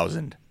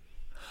 64,000.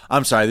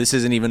 I'm sorry, this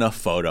isn't even a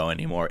photo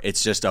anymore.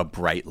 It's just a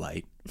bright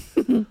light.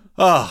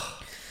 Oh.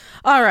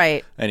 All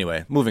right.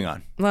 Anyway, moving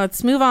on.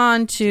 Let's move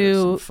on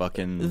to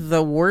fucking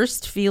the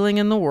worst feeling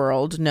in the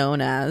world,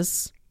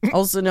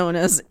 also known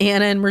as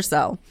Anna and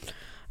Marcel.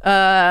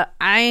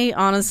 I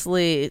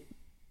honestly,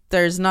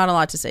 there's not a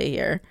lot to say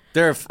here.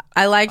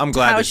 I liked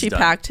how she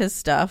packed his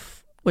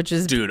stuff, which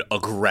is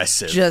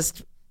aggressive.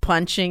 Just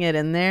punching it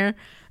in there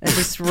and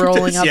just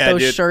rolling up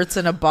those shirts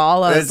in a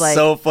ball. I was like,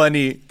 so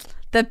funny.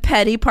 The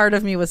petty part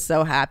of me was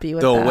so happy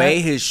with the that. way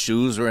his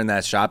shoes were in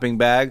that shopping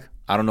bag.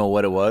 I don't know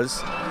what it was.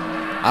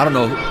 I don't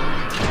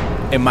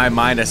know. In my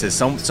mind, I said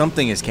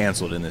something is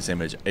canceled in this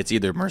image. It's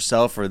either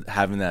Marcel for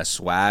having that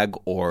swag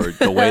or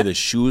the way the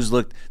shoes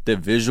looked, the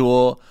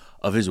visual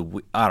of his.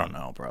 I don't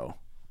know, bro.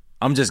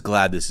 I'm just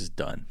glad this is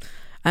done.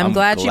 I'm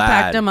glad she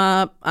packed him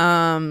up.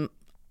 I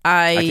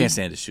can't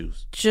stand his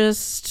shoes.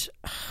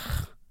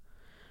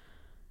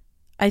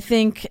 I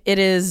think it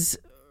is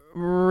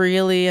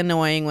really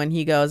annoying when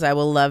he goes, "I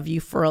will love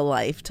you for a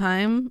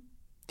lifetime."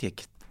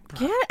 Get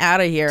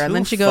out of here! And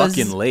then she goes,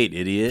 "Fucking late,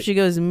 idiot." She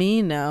goes,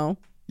 "Me, no."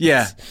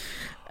 Yeah.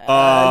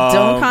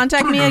 Don't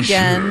contact me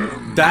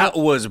again. That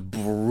was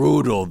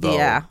brutal, though.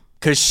 Yeah.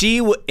 Because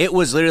it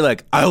was literally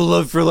like, "I will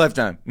love you for a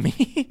lifetime."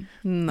 Me?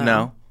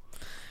 No.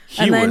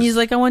 And then he's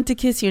like, "I want to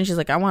kiss you," and she's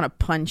like, "I want to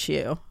punch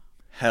you."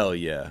 Hell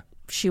yeah.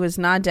 She was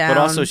not down.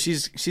 But also,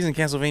 she's in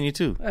Pennsylvania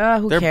too.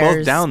 Who They're cares,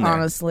 both down there.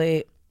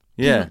 Honestly.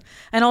 Yeah.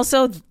 And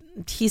also,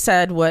 he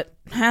said what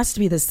has to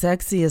be the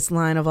sexiest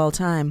line of all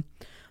time.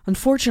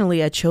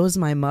 Unfortunately, I chose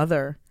my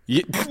mother.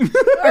 Yeah.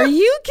 Are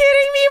you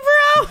kidding me,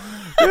 bro?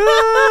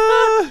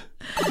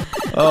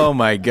 Oh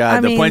my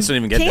God. The points don't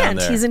even get down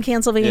there. He's in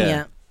Pennsylvania.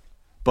 Yeah.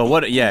 But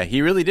what? Yeah,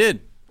 he really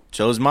did.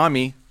 Chose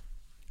mommy.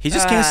 He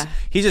just can't.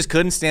 He just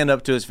couldn't stand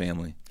up to his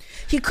family.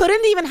 He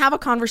couldn't even have a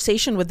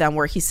conversation with them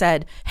where he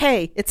said,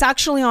 hey, it's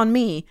actually on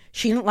me.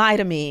 She didn't lie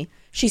to me.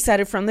 She said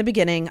it from the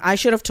beginning. I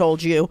should have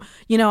told you.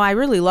 You know, I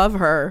really love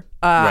her.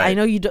 Right. I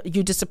know you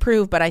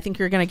disapprove, but I think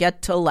you're going to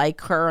get to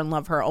like her and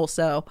love her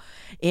also.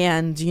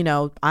 And, you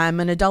know, I'm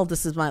an adult.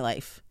 This is my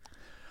life.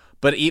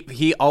 But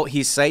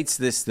he cites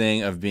this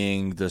thing of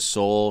being the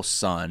sole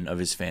son of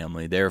his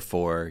family.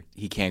 Therefore,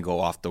 he can't go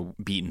off the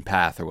beaten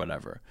path or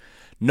whatever.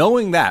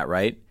 Knowing that,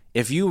 right?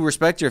 If you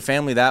respect your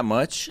family that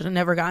much, should have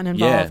never gotten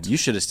involved. Yeah, you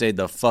should have stayed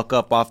the fuck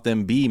up off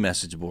them B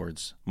message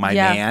boards, my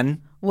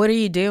man. What are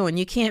you doing?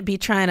 You can't be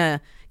trying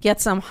to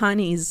get some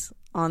honeys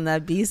on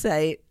that B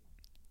site.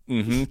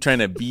 Mm-hmm. Trying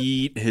to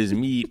beat his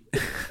meat.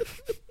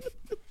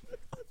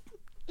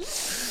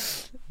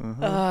 This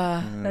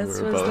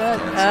was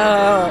that.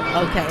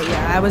 Oh, okay.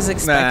 Yeah, I was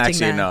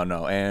expecting actually, that.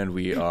 no. And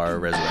we are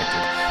resurrected.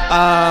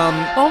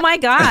 Oh my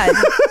God.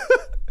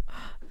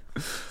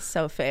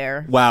 So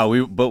fair.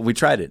 Wow, but we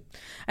tried it.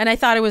 And I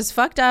thought it was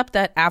fucked up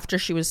that after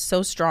she was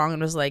so strong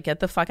and was like, get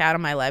the fuck out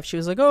of my life, she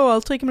was like, oh,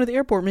 I'll take him to the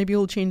airport. Maybe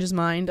he'll change his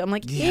mind. I'm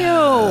like, ew.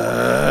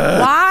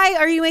 Why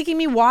are you making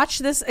me watch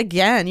this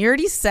again? You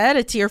already said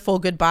a tearful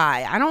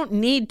goodbye. I don't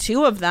need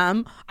two of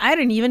them. I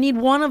didn't even need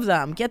one of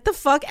them. Get the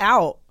fuck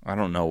out. I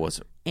don't know. Was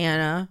it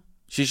Anna?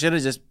 She should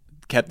have just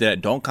kept that.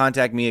 Don't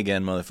contact me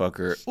again,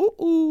 motherfucker.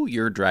 Ooh,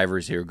 your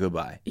driver's here.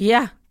 Goodbye.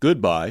 Yeah.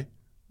 Goodbye.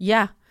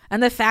 Yeah.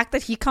 And the fact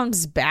that he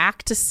comes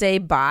back to say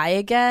bye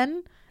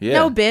again. Yeah.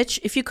 No, bitch.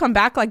 If you come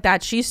back like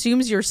that, she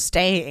assumes you're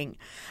staying.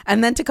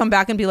 And then to come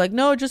back and be like,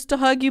 no, just to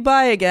hug you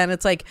bye again.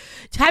 It's like,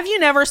 have you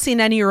never seen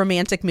any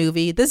romantic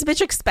movie? This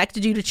bitch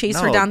expected you to chase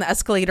her down the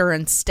escalator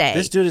and stay.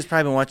 This dude has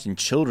probably been watching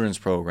children's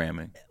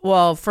programming.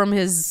 Well, from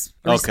his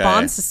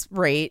response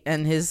rate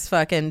and his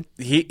fucking...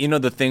 You know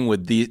the thing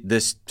with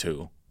this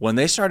two, when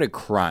they started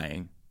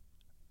crying,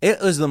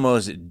 it was the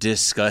most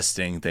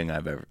disgusting thing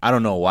I've ever... I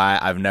don't know why.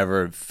 I've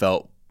never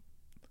felt...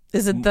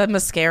 Is it the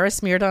mascara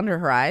smeared under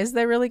her eyes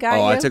that really got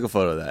you? Oh, I took a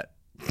photo of that.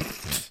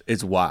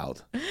 It's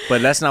wild.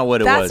 But that's not what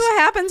it was. That's what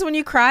happens when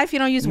you cry if you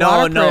don't use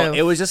waterproof. No.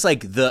 It was just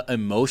like the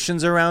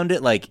emotions around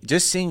it. Like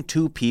just seeing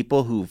two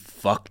people who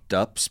fucked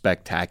up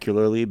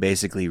spectacularly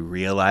basically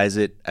realize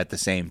it at the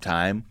same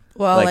time.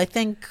 Well, like, I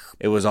think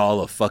it was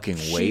all a fucking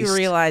waste. She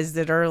realized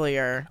it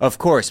earlier. Of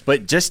course.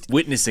 But just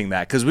witnessing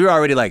that, because we were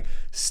already like,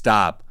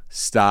 stop.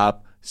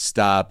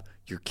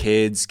 Your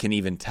kids can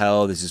even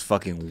tell this is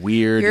fucking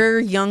weird. Your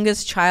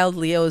youngest child,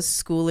 Leo, is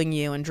schooling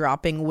you and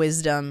dropping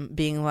wisdom,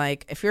 being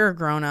like, if you're a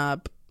grown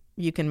up,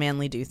 you can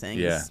manly do things.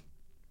 Yeah.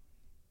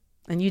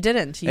 And you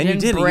didn't. You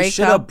didn't break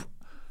up.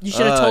 You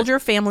should have told your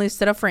family to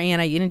sit up for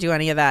Anna. You didn't do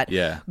any of that.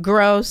 Yeah.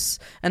 Gross.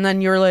 And then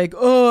you're like,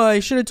 oh, I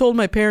should have told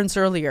my parents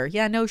earlier.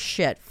 Yeah, no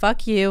shit.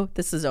 Fuck you.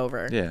 This is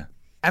over. Yeah.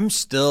 I'm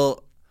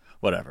still,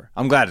 whatever.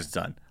 I'm glad it's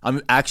done.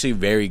 I'm actually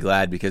very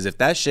glad, because if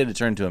that shit had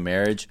turned to a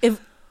marriage...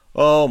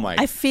 Oh my!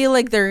 I feel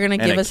like they're gonna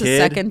give us a a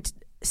second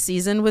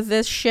season with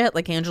this shit,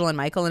 like Angela and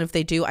Michael. And if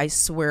they do, I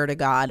swear to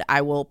God,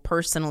 I will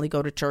personally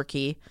go to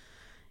Turkey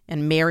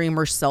and marry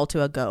Marcel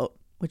to a goat,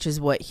 which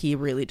is what he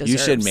really deserves. You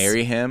should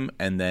marry him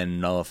and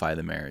then nullify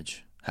the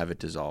marriage, have it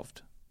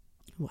dissolved.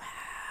 Wow.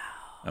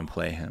 And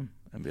play him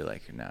and be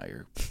like, now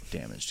you're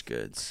damaged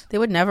goods. They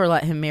would never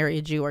let him marry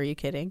a Jew. Are you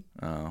kidding?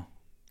 Oh.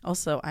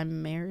 Also,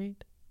 I'm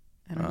married.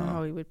 I don't know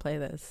how we would play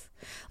this.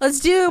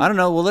 Let's do. I don't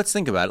know. Well, let's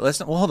think about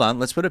it. Well, hold on.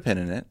 Let's put a pin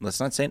in it. Let's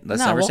not say.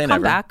 Let's never say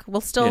never. We'll come back.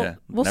 We'll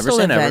still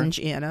avenge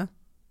Anna.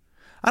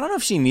 I don't know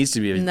if she needs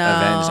to be avenged.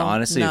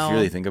 Honestly, if you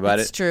really think about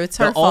it, it's true. It's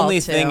her fault. The only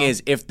thing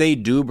is, if they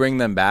do bring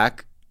them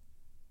back,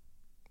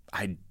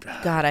 I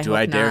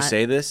dare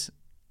say this?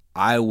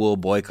 I will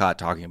boycott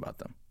talking about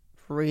them.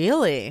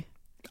 Really?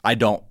 I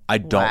don't.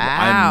 Wow.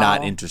 I'm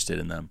not interested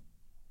in them.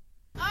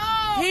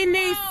 He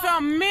needs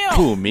some milk.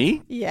 Who,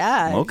 me?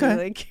 Yeah.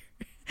 Okay.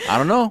 I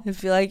don't know. I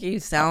feel like you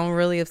sound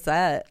really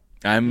upset.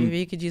 Maybe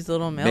you could use a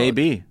little milk.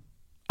 Maybe.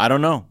 I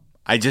don't know.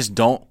 I just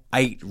don't.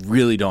 I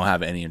really don't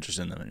have any interest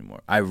in them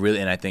anymore.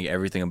 And I think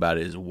everything about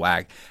it is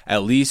whack.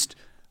 At least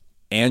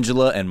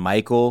Angela and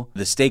Michael,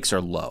 the stakes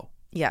are low.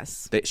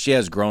 Yes. She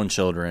has grown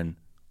children,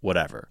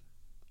 whatever.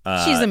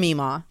 She's a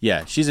Meemaw.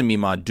 Yeah, she's a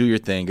Meemaw. Do your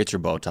thing. Get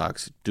your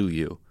Botox. Do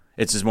you.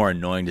 It's just more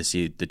annoying to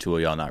see the two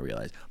of y'all not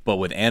realize. But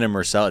with Anna and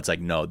Marcel, it's like,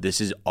 no,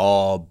 this is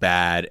all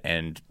bad,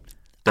 and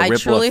I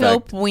truly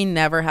hope we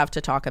never have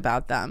to talk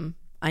about them.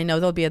 I know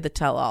they'll be at the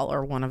tell-all,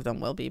 or one of them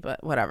will be,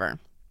 but whatever.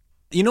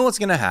 You know what's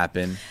gonna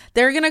happen?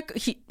 They're gonna.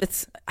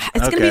 It's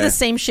gonna be the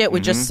same shit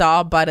we just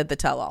saw, but at the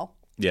tell-all.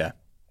 Yeah,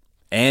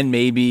 and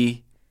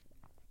maybe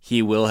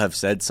he will have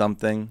said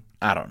something.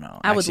 I don't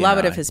know. I would love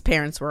it if his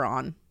parents were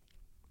on,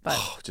 but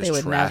just they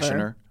would trashing never.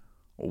 her.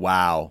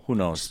 Wow, who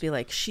knows? Just be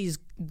like, she's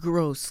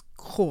gross,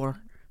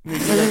 whore. You're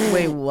like,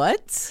 wait,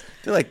 what?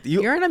 They're like,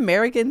 you're an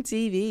American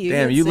TV.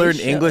 You learned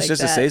English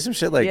just to say some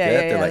shit like that?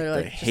 Yeah, They're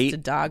like, hate a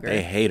dogger.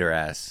 They hate her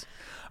ass.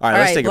 All right,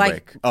 let's take a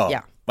break. Oh,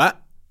 yeah. What?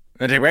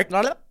 Wanna take a break?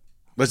 No.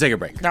 Let's take a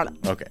break. No.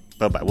 Okay,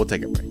 bye-bye. We'll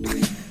take a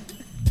break.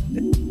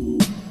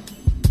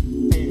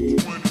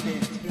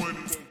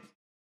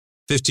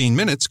 15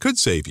 minutes could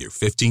save you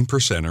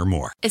 15% or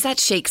more. Is that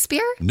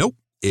Shakespeare? Nope,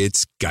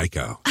 it's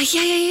Geico.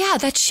 Yeah,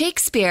 that's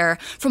Shakespeare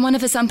from one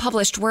of his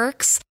unpublished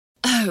works.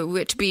 Oh,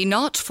 it be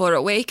not for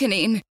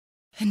awakening.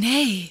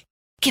 Nay,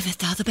 giveth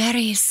thou the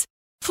berries.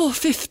 For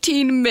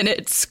 15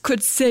 minutes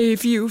could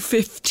save you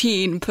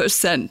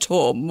 15%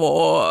 or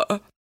more.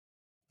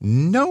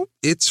 No,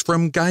 it's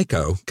from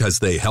Geico, because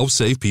they help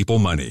save people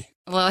money.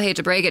 Well, I hate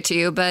to break it to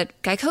you,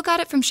 but Geico got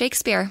it from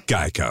Shakespeare.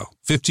 Geico.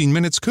 15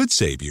 minutes could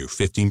save you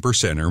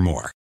 15% or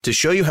more. To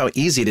show you how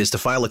easy it is to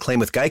file a claim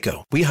with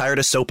Geico, we hired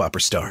a soap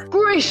opera star.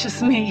 Gracious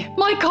me,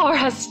 my car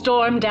has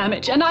storm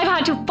damage and I've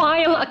had to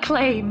file a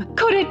claim.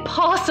 Could it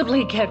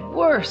possibly get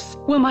worse?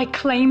 Will my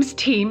claims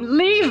team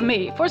leave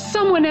me for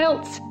someone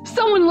else?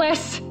 Someone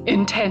less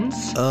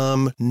intense?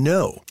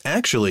 No.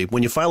 Actually,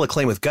 when you file a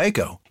claim with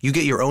Geico, you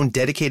get your own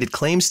dedicated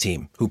claims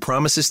team who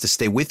promises to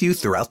stay with you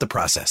throughout the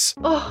process.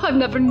 Oh, I've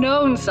never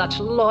known such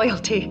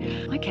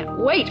loyalty. I can't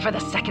wait for the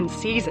second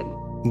season.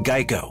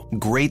 Geico.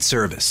 Great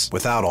service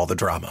without all the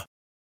drama.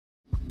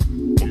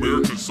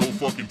 America's so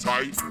fucking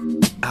tight.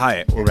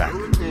 Hi, we're back.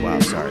 Wow,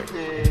 sorry.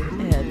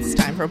 It's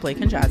time for Blake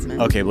and Jasmine.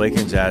 Okay, Blake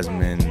and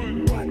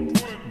Jasmine.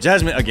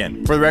 Jasmine,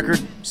 again, for the record,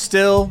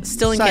 still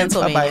in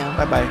Pennsylvania.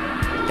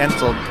 Bye-bye.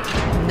 Cancelled.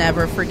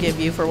 Never forgive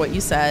you for what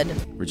you said.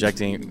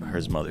 Rejecting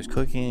her mother's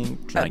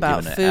cooking. Not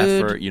about giving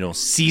food. An effort.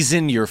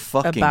 Season your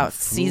fucking about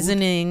food.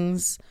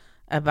 Seasonings.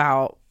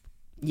 About...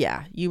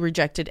 Yeah, you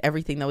rejected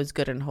everything that was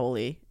good and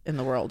holy in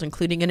the world,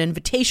 including an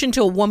invitation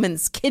to a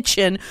woman's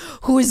kitchen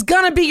who is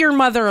going to be your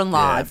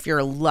mother-in-law if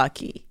you're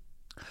lucky.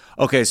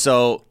 Okay,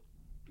 so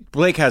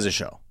Blake has a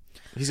show.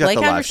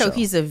 Blake has a show.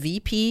 He's a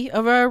VP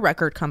of a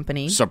record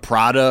company.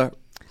 Soprada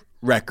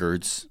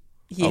Records.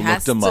 I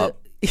looked him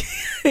up.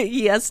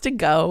 He has to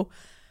go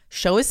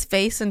show his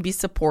face and be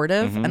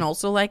supportive and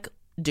also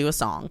do a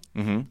song.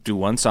 Do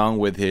one song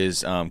with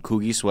his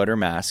Coogie sweater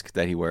mask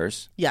that he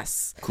wears.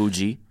 Yes.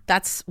 Coogie.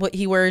 That's what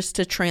he wears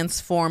to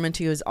transform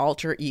into his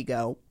alter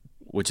ego.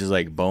 Which is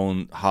like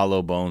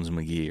Hollow Bones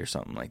McGee or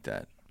something like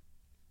that.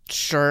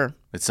 Sure.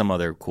 It's some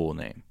other cool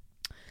name.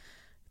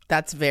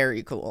 That's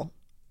very cool.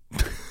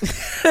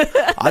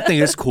 I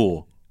think it's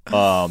cool.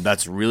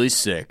 That's really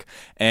sick.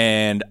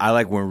 And I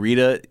like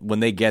when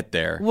they get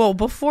there. Well,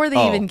 before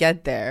they even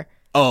get there.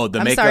 Oh, the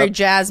makeup. I'm sorry,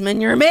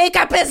 Jasmine. Your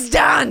makeup is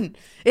done.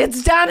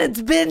 It's done.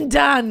 It's been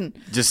done.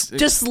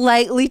 Just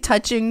lightly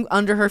touching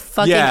under her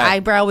fucking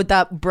eyebrow with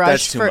that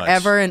brush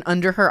forever and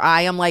under her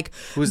eye. I'm like,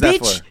 who's bitch,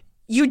 that for?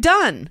 You're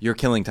done. You're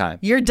killing time.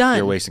 You're done.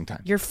 You're wasting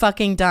time. You're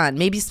fucking done.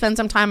 Maybe spend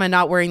some time on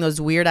not wearing those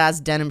weird ass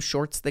denim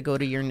shorts that go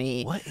to your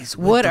knee.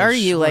 What are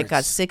you, like a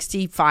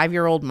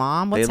 65-year-old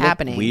mom? What's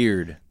happening?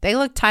 Weird. They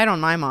look tight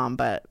on my mom,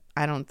 but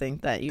I don't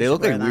think that you. They should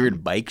look wear like them.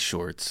 weird bike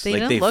shorts. They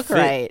like don't look fit.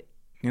 right.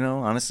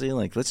 Honestly,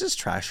 let's just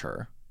trash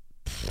her.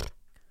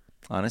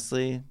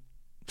 Honestly,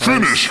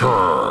 finish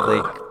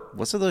her.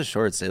 What's with those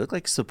shorts? They look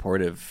like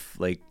supportive,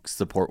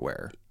 support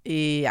wear.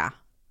 Yeah.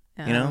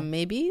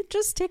 Maybe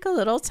just take a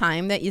little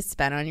time that you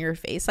spent on your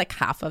face, like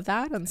half of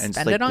that, and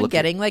spend it on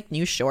getting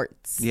new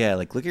shorts. Yeah,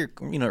 look at your,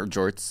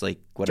 jorts,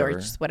 whatever.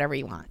 Jorts, whatever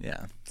you want.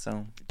 Yeah.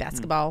 So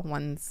basketball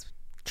ones,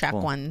 track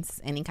ones,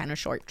 any kind of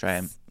shorts.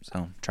 Try them.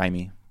 So try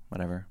me,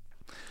 whatever.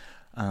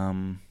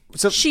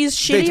 So she's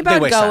shitty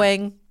about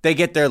going. Time. They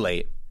get there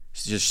late.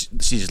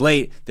 She's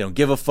late. They don't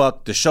give a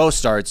fuck. The show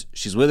starts.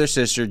 She's with her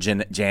sister,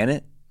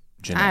 Janet.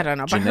 I don't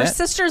know, but her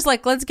sister's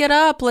like, let's get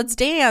up, let's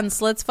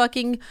dance, let's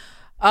fucking.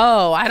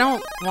 Oh, I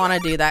don't want to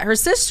do that. Her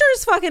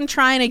sister's fucking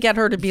trying to get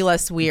her to be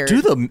less weird.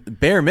 Do the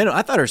bare minimum.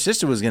 I thought her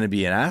sister was going to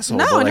be an asshole.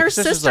 No, and her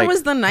sister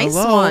was the nice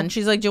one.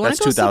 She's like, do you want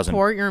to go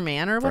support your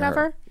man or whatever?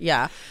 Her.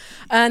 Yeah.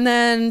 And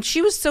then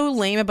she was so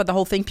lame about the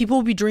whole thing. People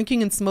will be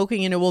drinking and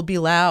smoking and it will be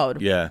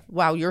loud. Yeah.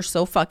 Wow, you're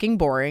so fucking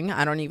boring.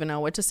 I don't even know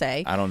what to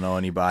say. I don't know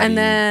anybody. And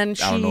then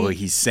I don't know what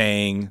he's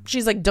saying.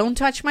 She's like, don't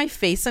touch my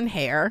face and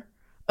hair.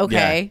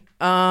 Okay.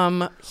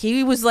 Yeah.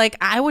 He was like,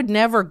 I would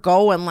never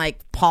go and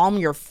palm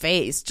your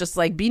face. Just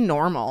be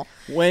normal.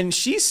 When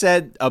she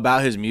said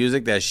about his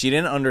music that she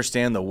didn't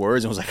understand the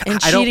words and was like, and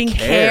I don't didn't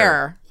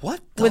care.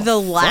 What? With a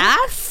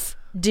laugh?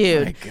 Dude,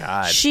 oh my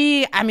God.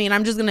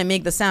 I'm just going to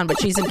make the sound, but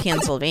she's in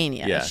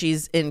Pennsylvania. Yeah.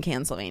 She's in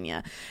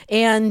Pennsylvania.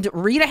 And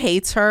Rita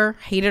hated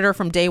her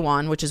from day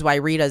one, which is why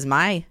Rita's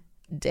my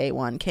day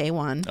one,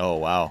 K1. Oh,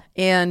 wow.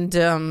 And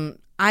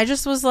I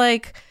just was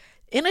like,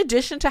 in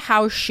addition to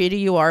how shitty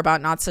you are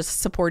about not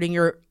supporting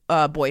your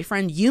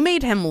boyfriend, you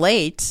made him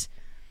late.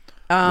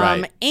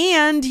 Right.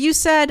 And you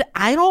said,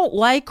 I don't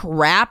like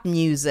rap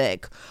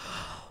music.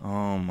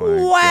 Oh, my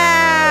God.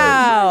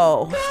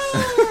 Wow.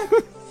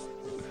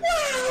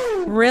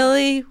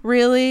 Really?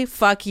 Really?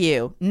 Fuck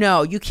you.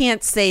 No, you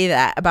can't say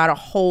that about a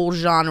whole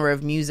genre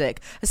of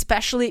music.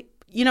 Especially,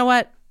 you know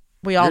what?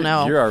 We all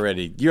know. You're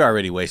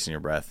already wasting your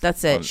breath.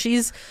 That's it.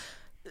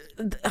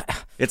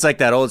 It's like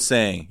that old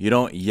saying, you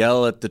don't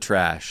yell at the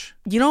trash.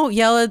 You don't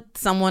yell at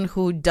someone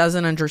who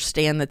doesn't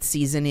understand that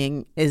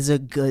seasoning is a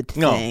good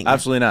thing. No,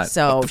 absolutely not.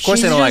 So of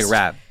course they don't like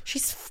rap.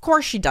 Of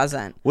course she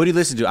doesn't. What do you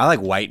listen to? I like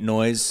white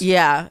noise.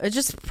 Yeah, it's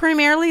just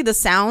primarily the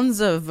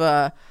sounds of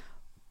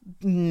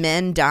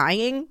men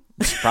dying.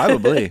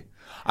 Probably.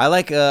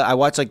 I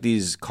watch like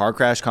these car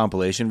crash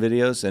compilation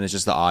videos, and it's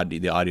just the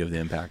audio of the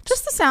impact.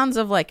 Just the sounds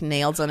of like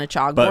nails on a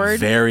chalkboard. But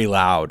very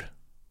loud,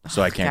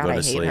 so I can't go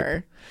to sleep.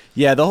 Her.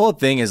 Yeah, the whole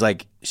thing is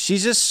like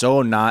she's just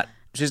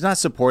she's not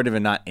supportive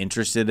and not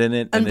interested in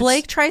it. And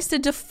Blake tries to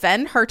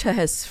defend her to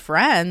his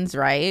friends,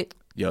 right?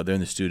 Yo, they're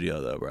in the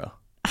studio though, bro.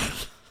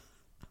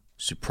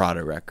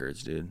 Suprada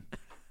Records, dude.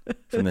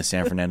 From the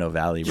San Fernando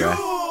Valley, bro.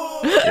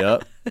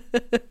 Yep.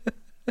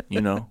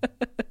 You know.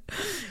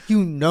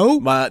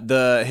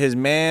 His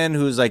man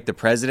who's like the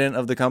president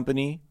of the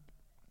company,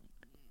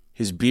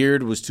 his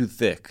beard was too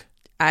thick.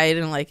 I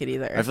didn't like it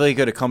either. I feel like he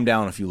could have come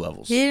down a few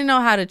levels. He didn't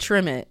know how to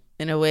trim it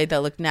in a way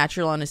that looked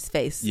natural on his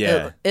face.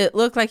 Yeah. It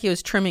looked like he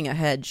was trimming a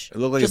hedge. It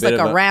looked like just like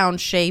a round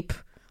shape,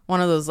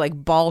 one of those like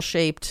ball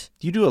shaped.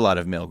 You do a lot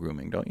of male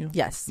grooming, don't you?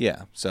 Yes.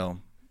 Yeah. So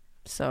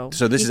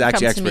this is can actually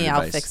come expert to me,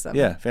 advice. I'll fix them.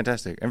 Yeah,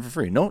 fantastic. And for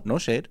free. No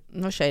shade.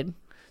 No shade.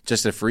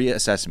 Just a free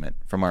assessment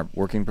from our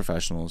working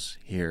professionals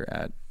here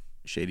at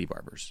Shady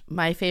Barbers.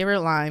 My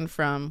favorite line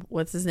from,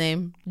 what's his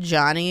name?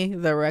 Johnny,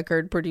 the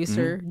record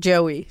producer.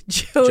 Joey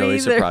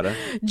Suprada,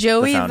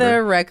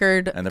 the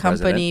record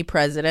company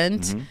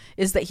president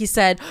is that he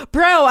said,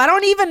 bro, I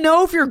don't even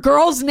know if your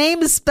girl's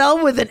name is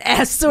spelled with an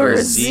S or a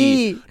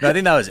Z. No, I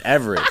think that was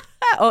Everett.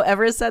 Oh,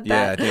 Everett said that?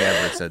 Yeah, I think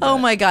Everett said that. Oh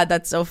my God,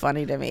 that's so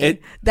funny to me.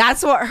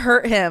 That's what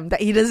hurt him,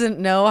 that he doesn't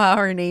know how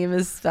her name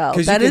is spelled.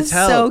 That is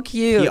so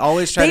cute. He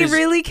always They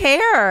really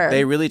care.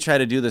 They really try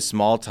to do the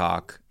small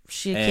talk.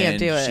 She can't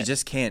do it. She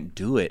just can't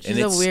do it. She's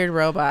a weird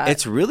robot.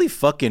 It's really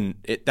fucking...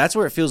 that's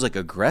where it feels like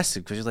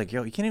aggressive, because you're like,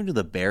 yo, you can't even do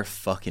the bare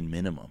fucking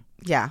minimum.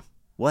 Yeah.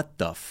 What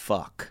the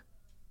fuck?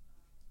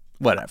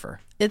 Whatever.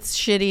 It's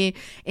shitty.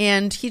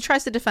 And he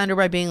tries to defend her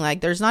by being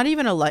like, there's not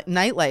even a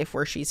nightlife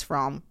where she's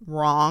from.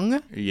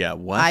 Wrong. Yeah,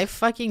 what? I've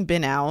fucking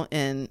been out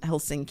in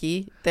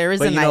Helsinki. There is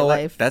but a you know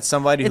nightlife. What? That's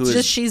somebody who It's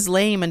just she's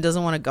lame and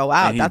doesn't want to go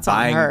out. That's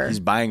on her.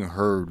 He's buying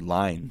her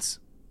lines.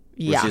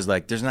 Yeah. Which is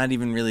like, there's not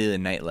even really a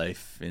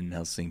nightlife in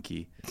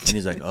Helsinki. And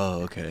he's like,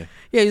 oh, okay.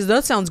 Yeah,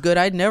 that sounds good.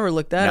 I'd never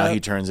look that up. Now he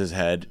turns his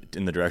head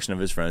in the direction of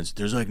his friends.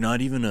 There's like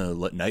not even a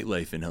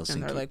nightlife in Helsinki.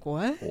 And they're like,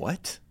 what?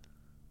 What?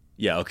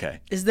 Yeah,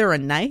 okay. Is there a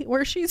night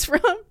where she's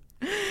from?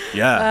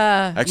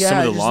 Yeah. Actually, some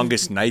of the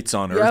longest nights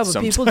on Earth but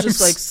sometimes. People just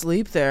like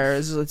sleep there.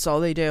 It's all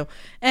they do.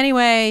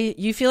 Anyway,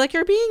 you feel like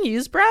you're being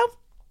used, bro?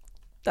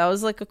 That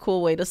was like a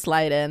cool way to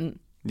slide in.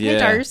 Yeah. Hey,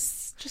 Darce.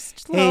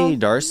 Hey,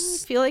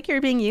 Darce. Feel like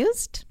you're being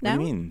used now?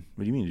 What do you mean?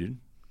 What do you mean, dude?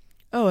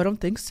 Oh, I don't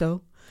think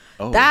so.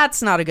 Oh.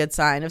 That's not a good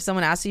sign. If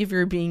someone asks you if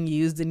you're being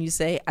used and you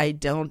say, I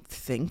don't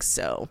think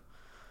so.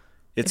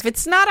 If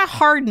it's not a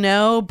hard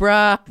no,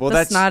 bruh,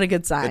 that's not a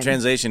good sign. The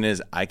translation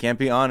is, I can't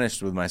be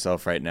honest with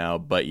myself right now,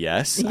 but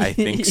yes, I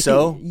think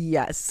so.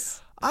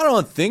 Yes. I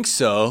don't think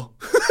so.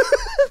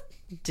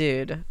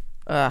 Dude.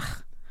 Ugh.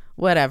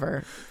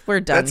 Whatever.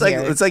 We're done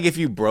here. It's like if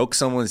you broke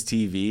someone's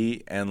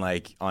TV and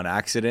like on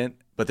accident,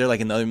 but they're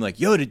like in the other room, like,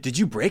 yo, did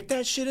you break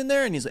that shit in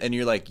there? And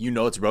you're like, you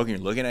know it's broken. You're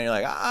looking at it, you're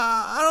like,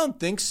 I don't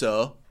think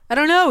so. I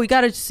don't know. We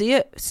got to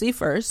see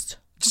first.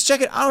 Just check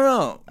it. I don't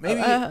know.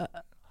 Maybe.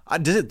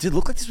 Did it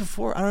look like this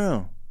before? I don't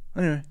know.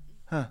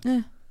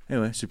 Anyway.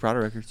 Anyway,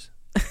 Suprada Records.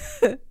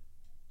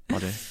 All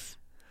day.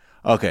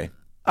 Okay.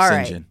 All St.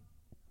 right. John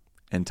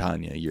and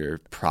Tanya, your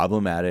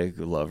problematic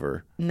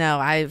lover. No,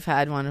 I've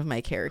had one of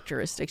my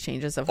characteristic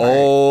changes of heart.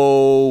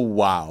 Oh,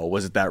 wow.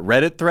 Was it that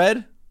Reddit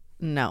thread?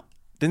 No.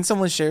 Didn't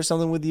someone share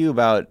something with you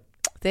about...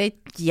 They're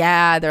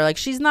like,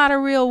 she's not a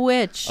real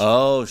witch.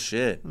 Oh,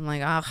 shit. I'm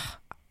like, ugh.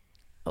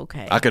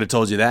 Okay. I could have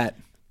told you that.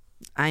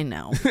 I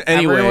know.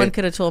 Anyway. Everyone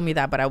could have told me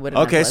that, but I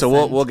wouldn't Okay, have so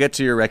listened. we'll get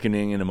to your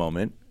reckoning in a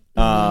moment.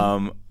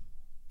 I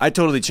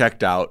totally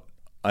checked out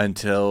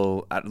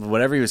until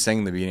whatever he was saying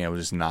in the beginning, I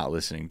was just not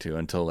listening to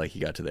until like he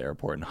got to the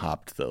airport and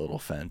hopped the little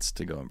fence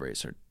to go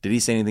embrace her. Did he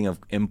say anything of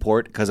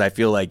import? Because I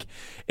feel like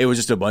it was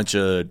just a bunch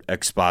of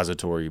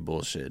expository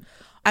bullshit.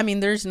 I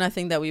mean, there's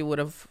nothing that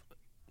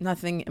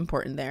nothing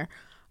important there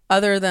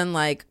other than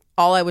like,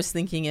 all I was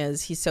thinking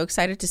is he's so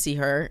excited to see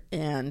her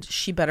and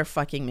she better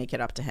fucking make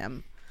it up to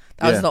him.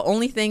 That was the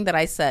only thing that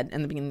I said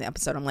in the beginning of the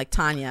episode. I'm like,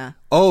 Tanya.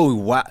 Oh,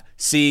 wow.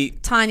 See.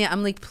 Tanya,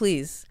 I'm like,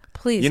 please.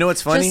 You know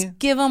what's funny? Just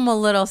give him a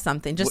little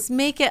something. Just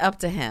make it up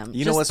to him.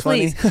 You know what's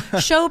funny?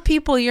 Show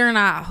people you're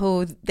not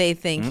who they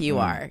think you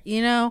are.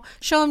 You know?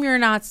 Show them you're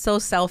not so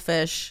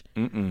selfish.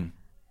 And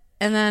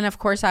then, of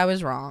course, I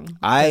was wrong.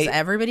 Because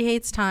everybody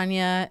hates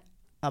Tanya.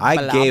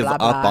 I gave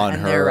up on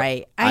her. They're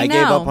right. I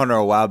gave up on her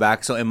a while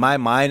back. So in my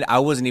mind, I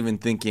wasn't even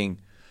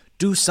thinking,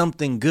 do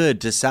something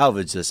good to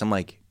salvage this. I'm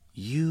like,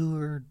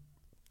 you're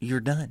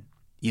done.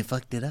 You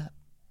fucked it up.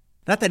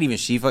 Not that even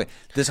she fucked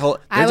this whole.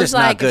 They're just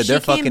not good. They're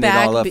fucking it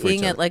all up for each other.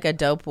 Being it like a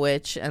dope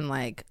witch and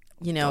like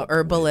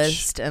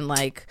herbalist and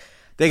like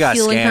they got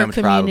healing her scammed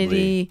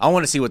community. probably. I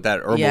want to see what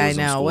that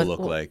herbalism school What look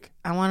like.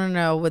 I want to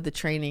know what the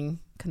training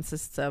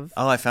consists of.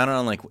 Oh, I found it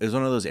on like it was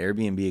one of those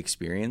Airbnb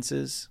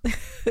experiences.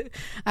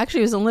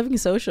 Actually, it was on Living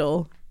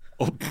Social.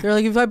 They're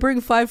like, if I bring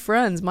 5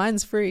 friends,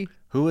 mine's free.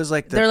 Who was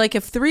like they're like,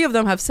 if 3 of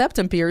them have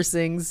septum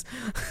piercings,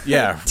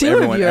 yeah, 2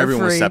 of you are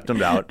everyone was free.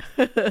 septumed out.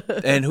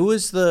 And who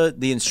was the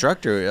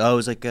instructor? Oh, it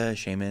was like a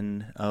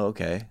shaman. Oh,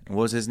 okay. What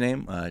was his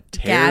name?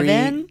 Terry.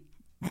 Gavin.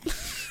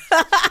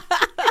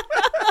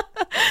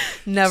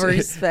 Never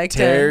respect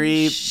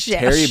Terry. a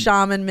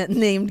shaman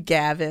named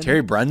Gavin.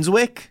 Terry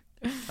Brunswick?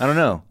 I don't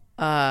know.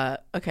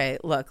 Okay,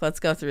 look, let's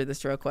go through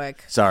this real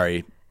quick.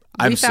 Sorry.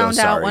 I'm so sorry. We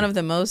found out one of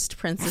the most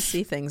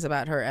princessy things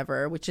about her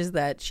ever, which is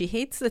that she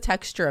hates the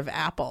texture of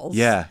apples.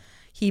 Yeah.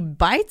 He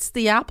bites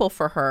the apple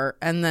for her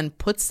and then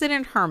puts it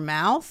in her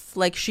mouth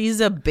like she's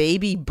a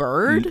baby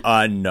bird.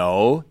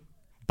 No.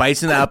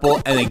 Bites an apple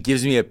and then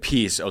gives me a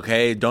piece,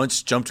 okay? Don't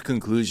just jump to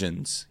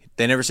conclusions.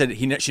 They never said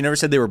she never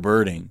said they were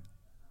birding.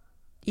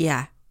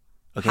 Yeah.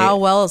 Okay.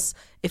 How else,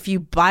 if you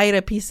bite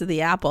a piece of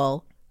the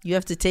apple, you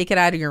have to take it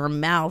out of your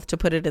mouth to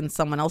put it in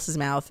someone else's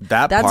mouth.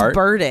 That's part,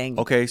 birding.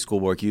 Okay,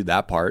 schoolboy cue,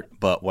 that part.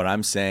 But what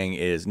I'm saying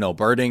is, no,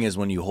 birding is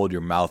when you hold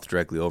your mouth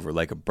directly over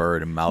like a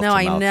bird and mouth to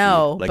mouth. No, I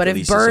know. Like but if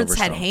Alicia birds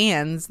had Silverstone.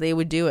 hands, they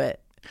would do it.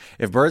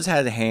 If birds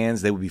had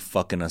hands, they would be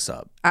fucking us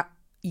up.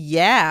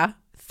 Yeah.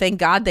 Thank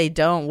God they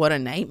don't. What a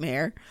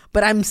nightmare.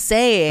 But I'm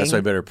saying. That's why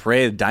I better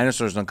pray the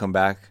dinosaurs don't come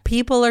back.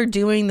 People are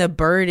doing the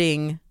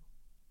birding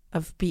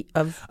of.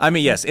 I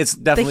mean, yes, it's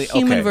definitely the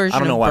human okay. version I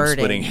don't know of why birding.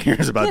 I'm splitting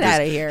hairs about Get this.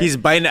 outta here. He's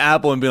biting an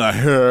apple and being like,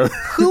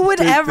 who would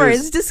ever?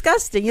 this. It's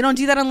disgusting. You don't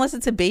do that unless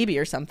it's a baby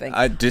or something.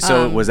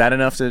 So was that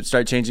enough to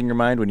start changing your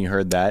mind when you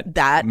heard that?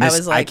 I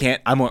was like,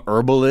 I'm an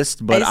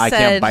herbalist, but I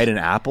can't bite an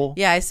apple.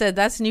 Yeah, I said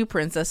that's new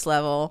princess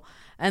level.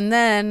 And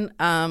then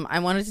I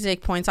wanted to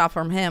take points off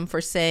from him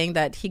for saying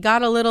that he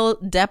got a little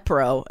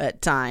depro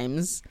at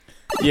times.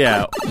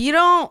 Yeah. You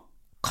don't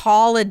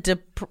call it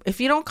if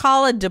you don't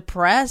call it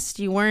depressed,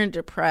 you weren't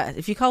depressed.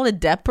 If you call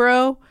it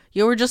depro,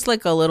 you were just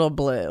like a little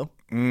blue.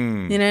 You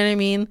know what I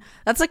mean?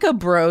 That's like a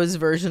bro's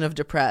version of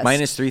depressed.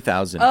 Minus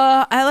 3,000.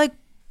 I like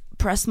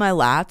press my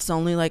lats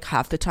only like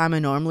half the time I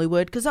normally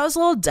would because I was a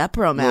little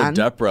depro, man.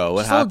 Little depro.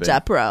 What happened? A little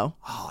depro.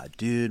 Oh,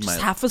 dude. Just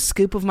half a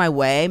scoop of my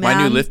whey, man.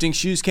 My new lifting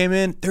shoes came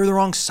in. They're the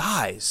wrong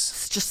size.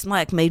 It's just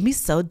like made me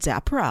so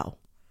depro.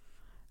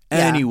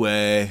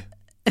 Anyway,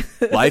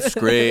 life's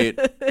great.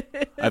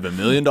 I have $1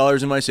 million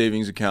in my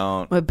savings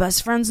account. My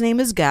best friend's name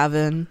is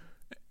Gavin.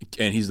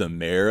 And he's the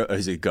mayor.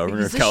 He's the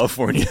governor of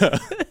California.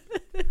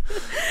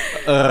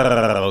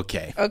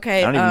 Okay. Okay.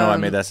 I don't even know why I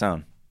made that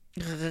sound.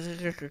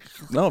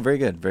 No, very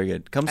good. Very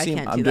good. Come see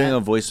him. I'm doing a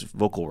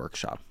vocal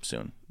workshop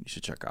soon. You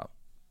should check out.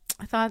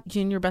 I thought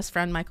you and your best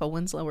friend Michael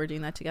Winslow were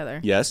doing that together.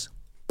 Yes.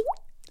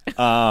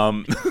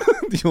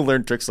 You'll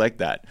learn tricks like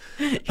that.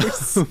 You're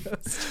so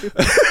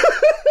stupid.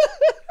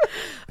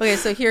 Okay,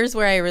 so here's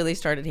where I really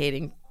started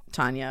hating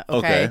Tanya.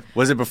 Okay.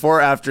 Was it before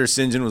or after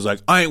Sinjin was like,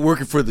 I ain't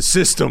working for the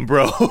system,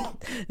 bro?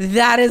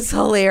 That is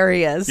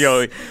hilarious.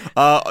 Yo,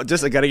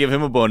 just I gotta give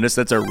him a bonus.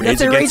 That's a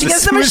Rage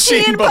Against the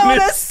Machine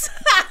bonus.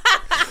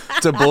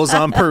 It's a Bulls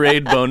on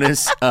Parade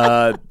bonus.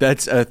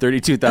 That's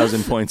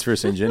 32,000 points for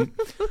Sinjin.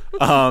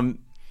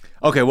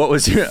 Okay,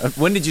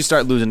 when did you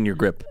start losing your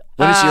grip?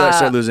 When did she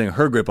start losing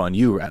her grip on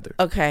you, rather?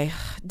 Okay.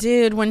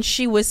 Dude, when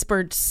she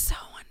whispered so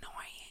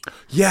annoying.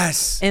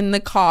 Yes. In the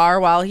car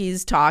while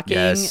he's talking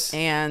Yes.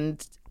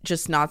 and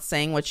just not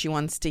saying what she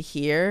wants to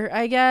hear,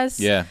 I guess.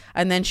 Yeah.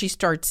 And then she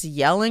starts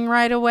yelling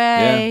right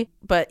away. Yeah.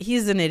 But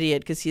he's an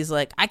idiot because he's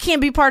like, I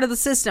can't be part of the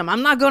system.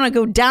 I'm not going to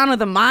go down to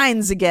the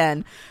mines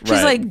again. She's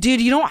Right. like,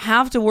 dude, you don't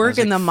have to work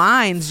in the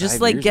mines. Just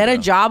 5 like years get a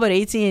ago. job at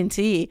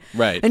AT&T.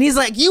 Right. And he's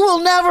like, you will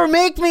never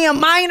make me a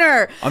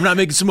miner. I'm not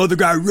making some other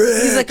guy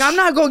rich. He's like, I'm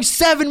not going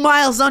 7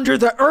 miles under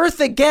the earth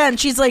again.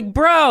 She's like,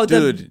 bro,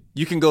 Dude,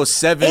 you can go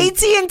 7.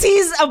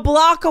 AT&T's a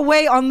block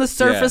away on the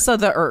surface of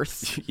the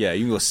earth. Yeah,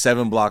 you can go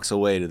 7 blocks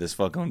away to this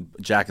fucking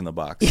Jack in the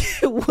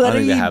Box. What are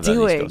you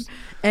doing?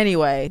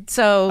 Anyway,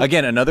 so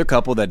Again, another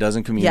couple that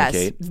doesn't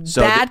communicate. yes,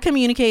 So bad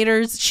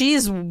communicators.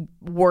 She's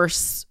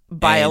worse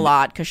by a And-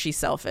 lot because she's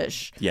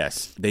selfish.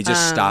 yes, they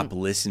just stop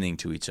listening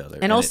to each other.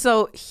 And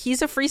also,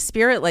 he's a free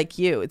spirit like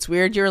you. It's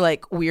weird you're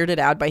like weirded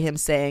out by him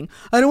saying,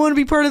 I don't want to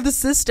be part of the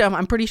system.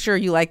 I'm pretty sure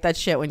you liked that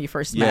shit when you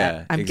first met.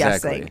 Yeah, I'm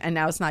exactly. guessing. And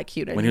now it's not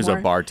cute anymore. when he was a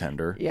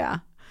bartender. Yeah.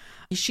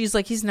 She's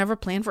like, he's never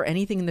planned for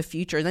anything in the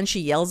future. Then she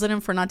yells at him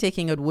for not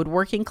taking a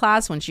woodworking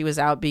class when she was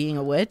out being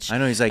a witch. I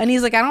know, he's like- and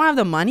he's like, I don't have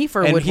the money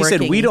for And woodworking. he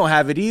said, we don't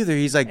have it either.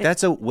 He's like,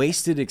 that's a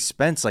wasted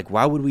expense. Like,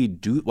 why would we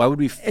further...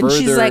 And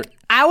she's like,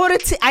 I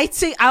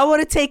would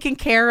have taken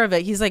care of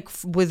it. He's like,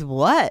 with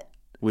what?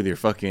 with your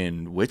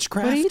fucking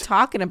witchcraft? What are you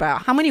talking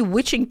about? How many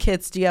witching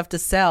kits do you have to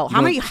sell?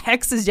 How many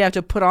hexes do you have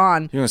to put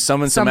on? You gonna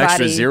summon some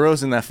extra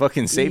zeros in that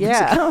fucking savings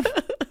Yeah. account?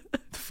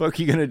 The fuck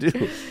you gonna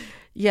do?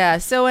 Yeah,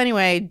 so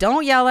anyway,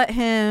 don't yell at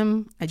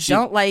him. I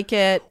don't like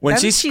it. When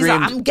Then she she's like,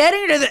 screamed- I'm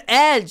getting to the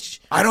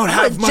edge. I don't I'm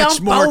have gonna much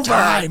jump more over."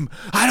 time.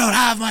 I don't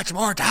have much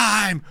more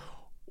time.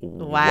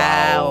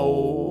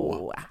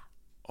 Wow.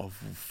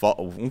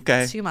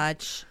 Okay. Too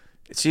much.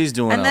 She's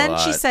doing and a then lot.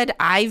 she said,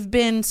 I've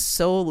been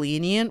so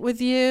lenient with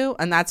you.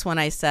 And that's when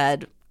I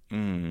said,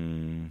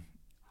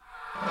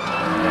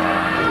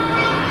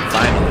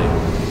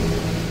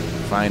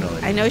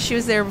 Finally. I know she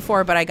was there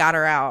before, but I got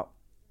her out.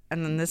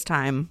 And then this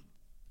time,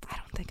 I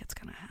don't think it's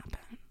going to happen.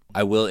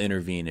 I will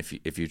intervene if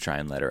you try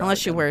and let her Unless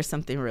out she again. wears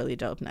something really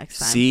dope next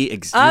time. See,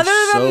 Other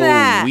you're than so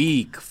that,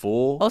 weak,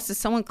 fool. Also,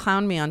 someone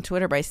clowned me on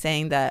Twitter by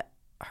saying that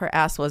her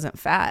ass wasn't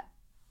fat.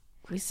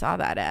 We saw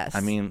that ass. I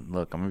mean,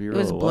 look, I'm going to be It real.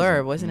 was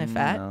blur, wasn't it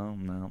fat?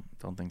 No,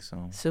 don't think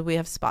so. So we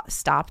have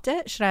stopped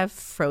it? Should I have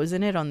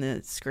frozen it on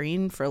the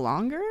screen for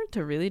longer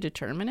to really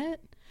determine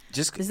it?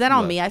 Is that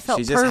on me? I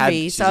felt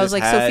pervy, so I was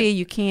like, Sophia,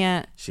 you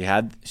can't. She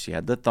had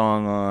the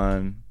thong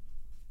on,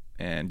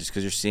 and just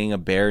because you're seeing a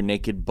bare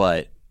naked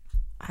butt,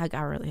 I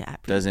got really happy.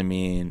 doesn't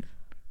mean,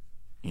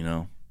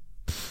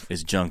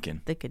 it's junking.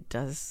 I think it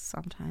does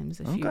sometimes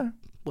if you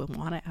will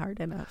want it hard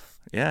enough.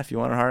 Yeah, if you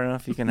want it hard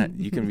enough, you can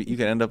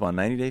end up on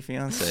 90 Day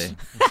Fiance.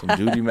 Some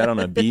dude you met on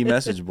a B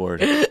message board.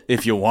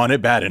 If you want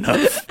it bad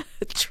enough.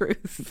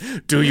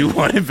 Truth. Do you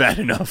want it bad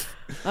enough?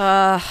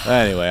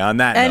 Anyway, on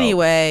that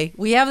note,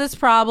 we have this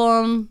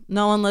problem.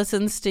 No one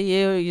listens to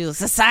you.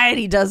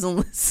 Society doesn't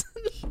listen.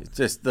 It's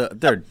just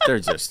they're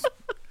just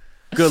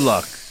good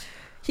luck.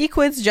 He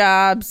quits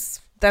jobs.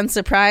 Then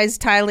surprise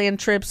Thailand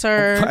trips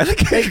her.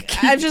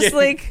 I'm just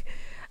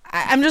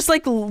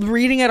like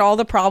reading at all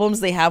the problems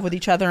they have with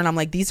each other, and I'm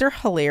like, these are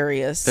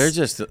hilarious. They're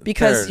just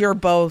because you're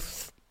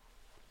both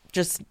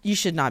you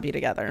should not be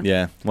together.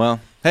 Yeah. Well,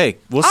 hey,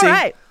 we'll all see.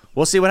 Right.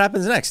 We'll see what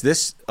happens next.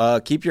 This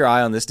keep your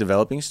eye on this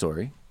developing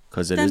story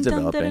because it is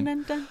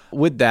developing.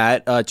 With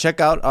that, check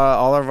out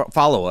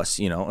follow us,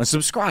 and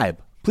subscribe.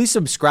 Please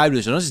subscribe to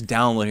this. Don't just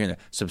download here and there.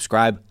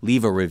 Subscribe,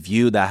 leave a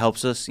review. That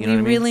helps us. You know what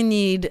I mean? We really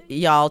need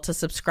y'all to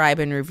subscribe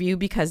and review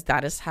because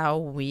that is how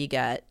we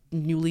get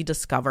newly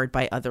discovered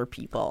by other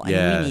people.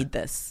 And we need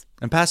this.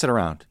 And pass it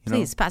around.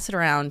 Please pass it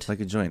around. Like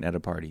a joint at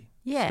a party.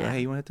 Yeah. So, hey,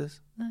 you want to hit this?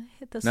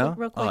 Hit this no?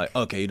 real quick.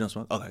 Oh, okay, you don't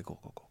smoke? Okay,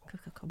 cool.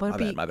 But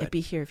it'd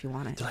be here if you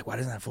want it. They're like, why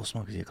doesn't that fool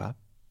smoke? Is he a cop?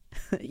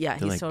 Yeah,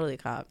 he's totally a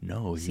cop.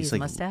 No, See he's his like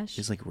mustache?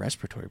 He's like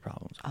respiratory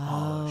problems.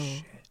 Oh,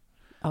 shit.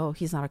 Oh,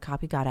 he's not a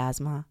cop. He got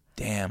asthma.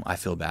 Damn, I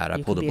feel bad. I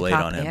You pulled could a be a blade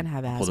cop on him. and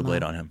have Pulled a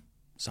blade asthma. on him.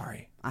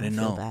 Sorry. I I didn't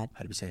feel know. bad.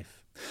 Had to be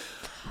safe.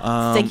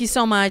 Thank you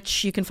so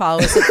much. You can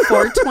follow us at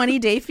 420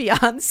 Day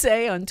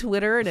Fiance on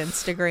Twitter and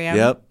Instagram.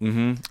 Yep.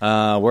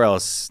 Mm-hmm. Where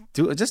else?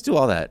 Do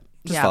all that.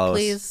 Just follow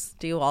please us.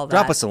 do all that.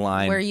 Drop us a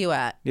line. Where are you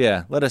at?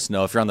 Yeah, let us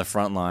know if you're on the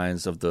front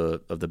lines of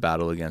the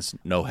battle against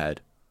No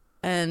Head.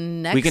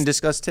 And next, we can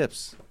discuss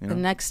tips. The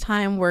next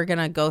time we're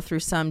gonna go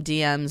through some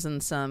DMs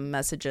and some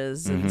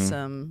messages and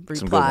some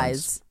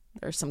replies.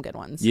 There's some good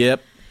ones.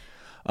 Yep.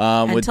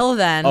 Until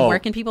then, where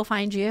can people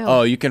find you?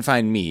 Oh, you can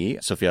find me,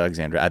 Sophia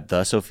Alexandra, at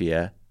the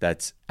Sophia.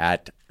 That's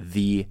at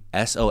the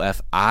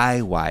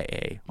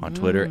SOFIYA on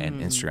Twitter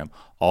and Instagram.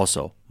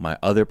 Also, my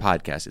other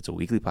podcast, it's a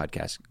weekly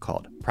podcast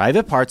called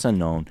Private Parts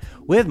Unknown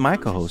with my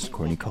co-host,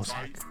 Courtney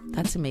Kosak.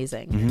 That's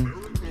amazing.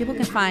 People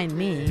can find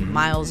me,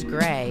 Miles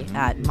Gray,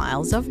 at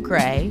Miles of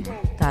Gray.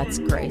 That's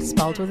Gray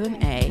spelled with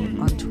an A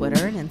on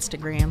Twitter and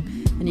Instagram.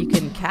 And you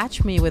can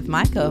catch me with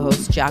my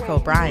co-host, Jack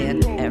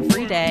O'Brien,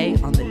 every day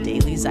on the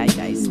Daily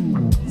Zeitgeist.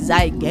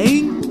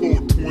 Zeitgang!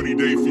 420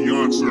 Day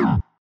Fiance.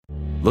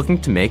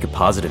 Looking to make a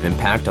positive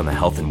impact on the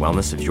health and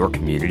wellness of your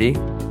community?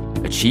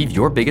 Achieve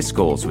your biggest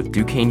goals with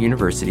Duquesne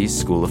University's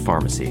School of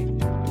Pharmacy.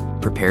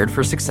 Prepared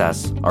for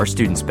success, our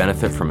students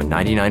benefit from a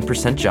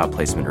 99% job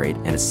placement rate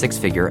and a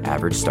six-figure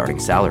average starting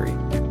salary.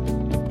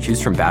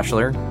 Choose from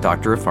bachelor,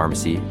 doctor of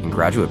pharmacy, and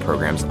graduate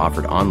programs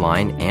offered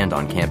online and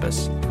on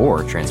campus,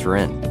 or transfer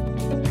in.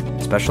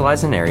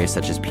 Specialize in areas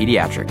such as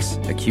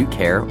pediatrics, acute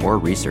care, or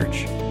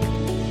research.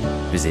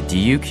 Visit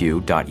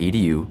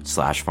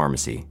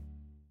duq.edu/pharmacy.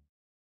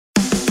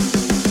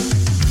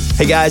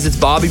 Hey guys, it's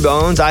Bobby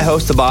Bones. I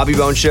host the Bobby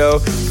Bones Show,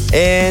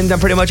 and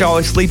I'm pretty much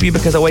always sleepy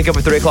because I wake up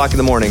at 3 o'clock in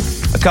the morning.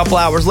 A couple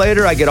hours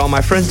later, I get all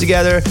my friends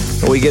together,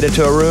 and we get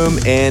into a room,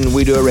 and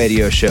we do a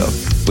radio show.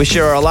 We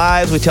share our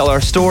lives, we tell our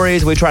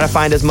stories, we try to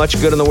find as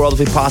much good in the world as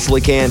we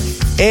possibly can,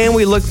 and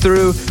we look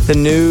through the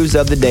news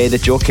of the day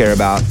that you'll care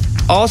about.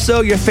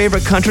 Also, your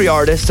favorite country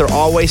artists are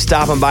always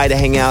stopping by to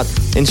hang out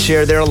and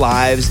share their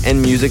lives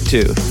and music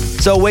too.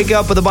 So wake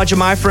up with a bunch of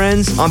my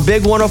friends on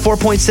Big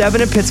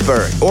 104.7 in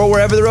Pittsburgh or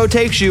wherever the road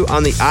takes you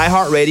on the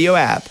iHeartRadio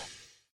app.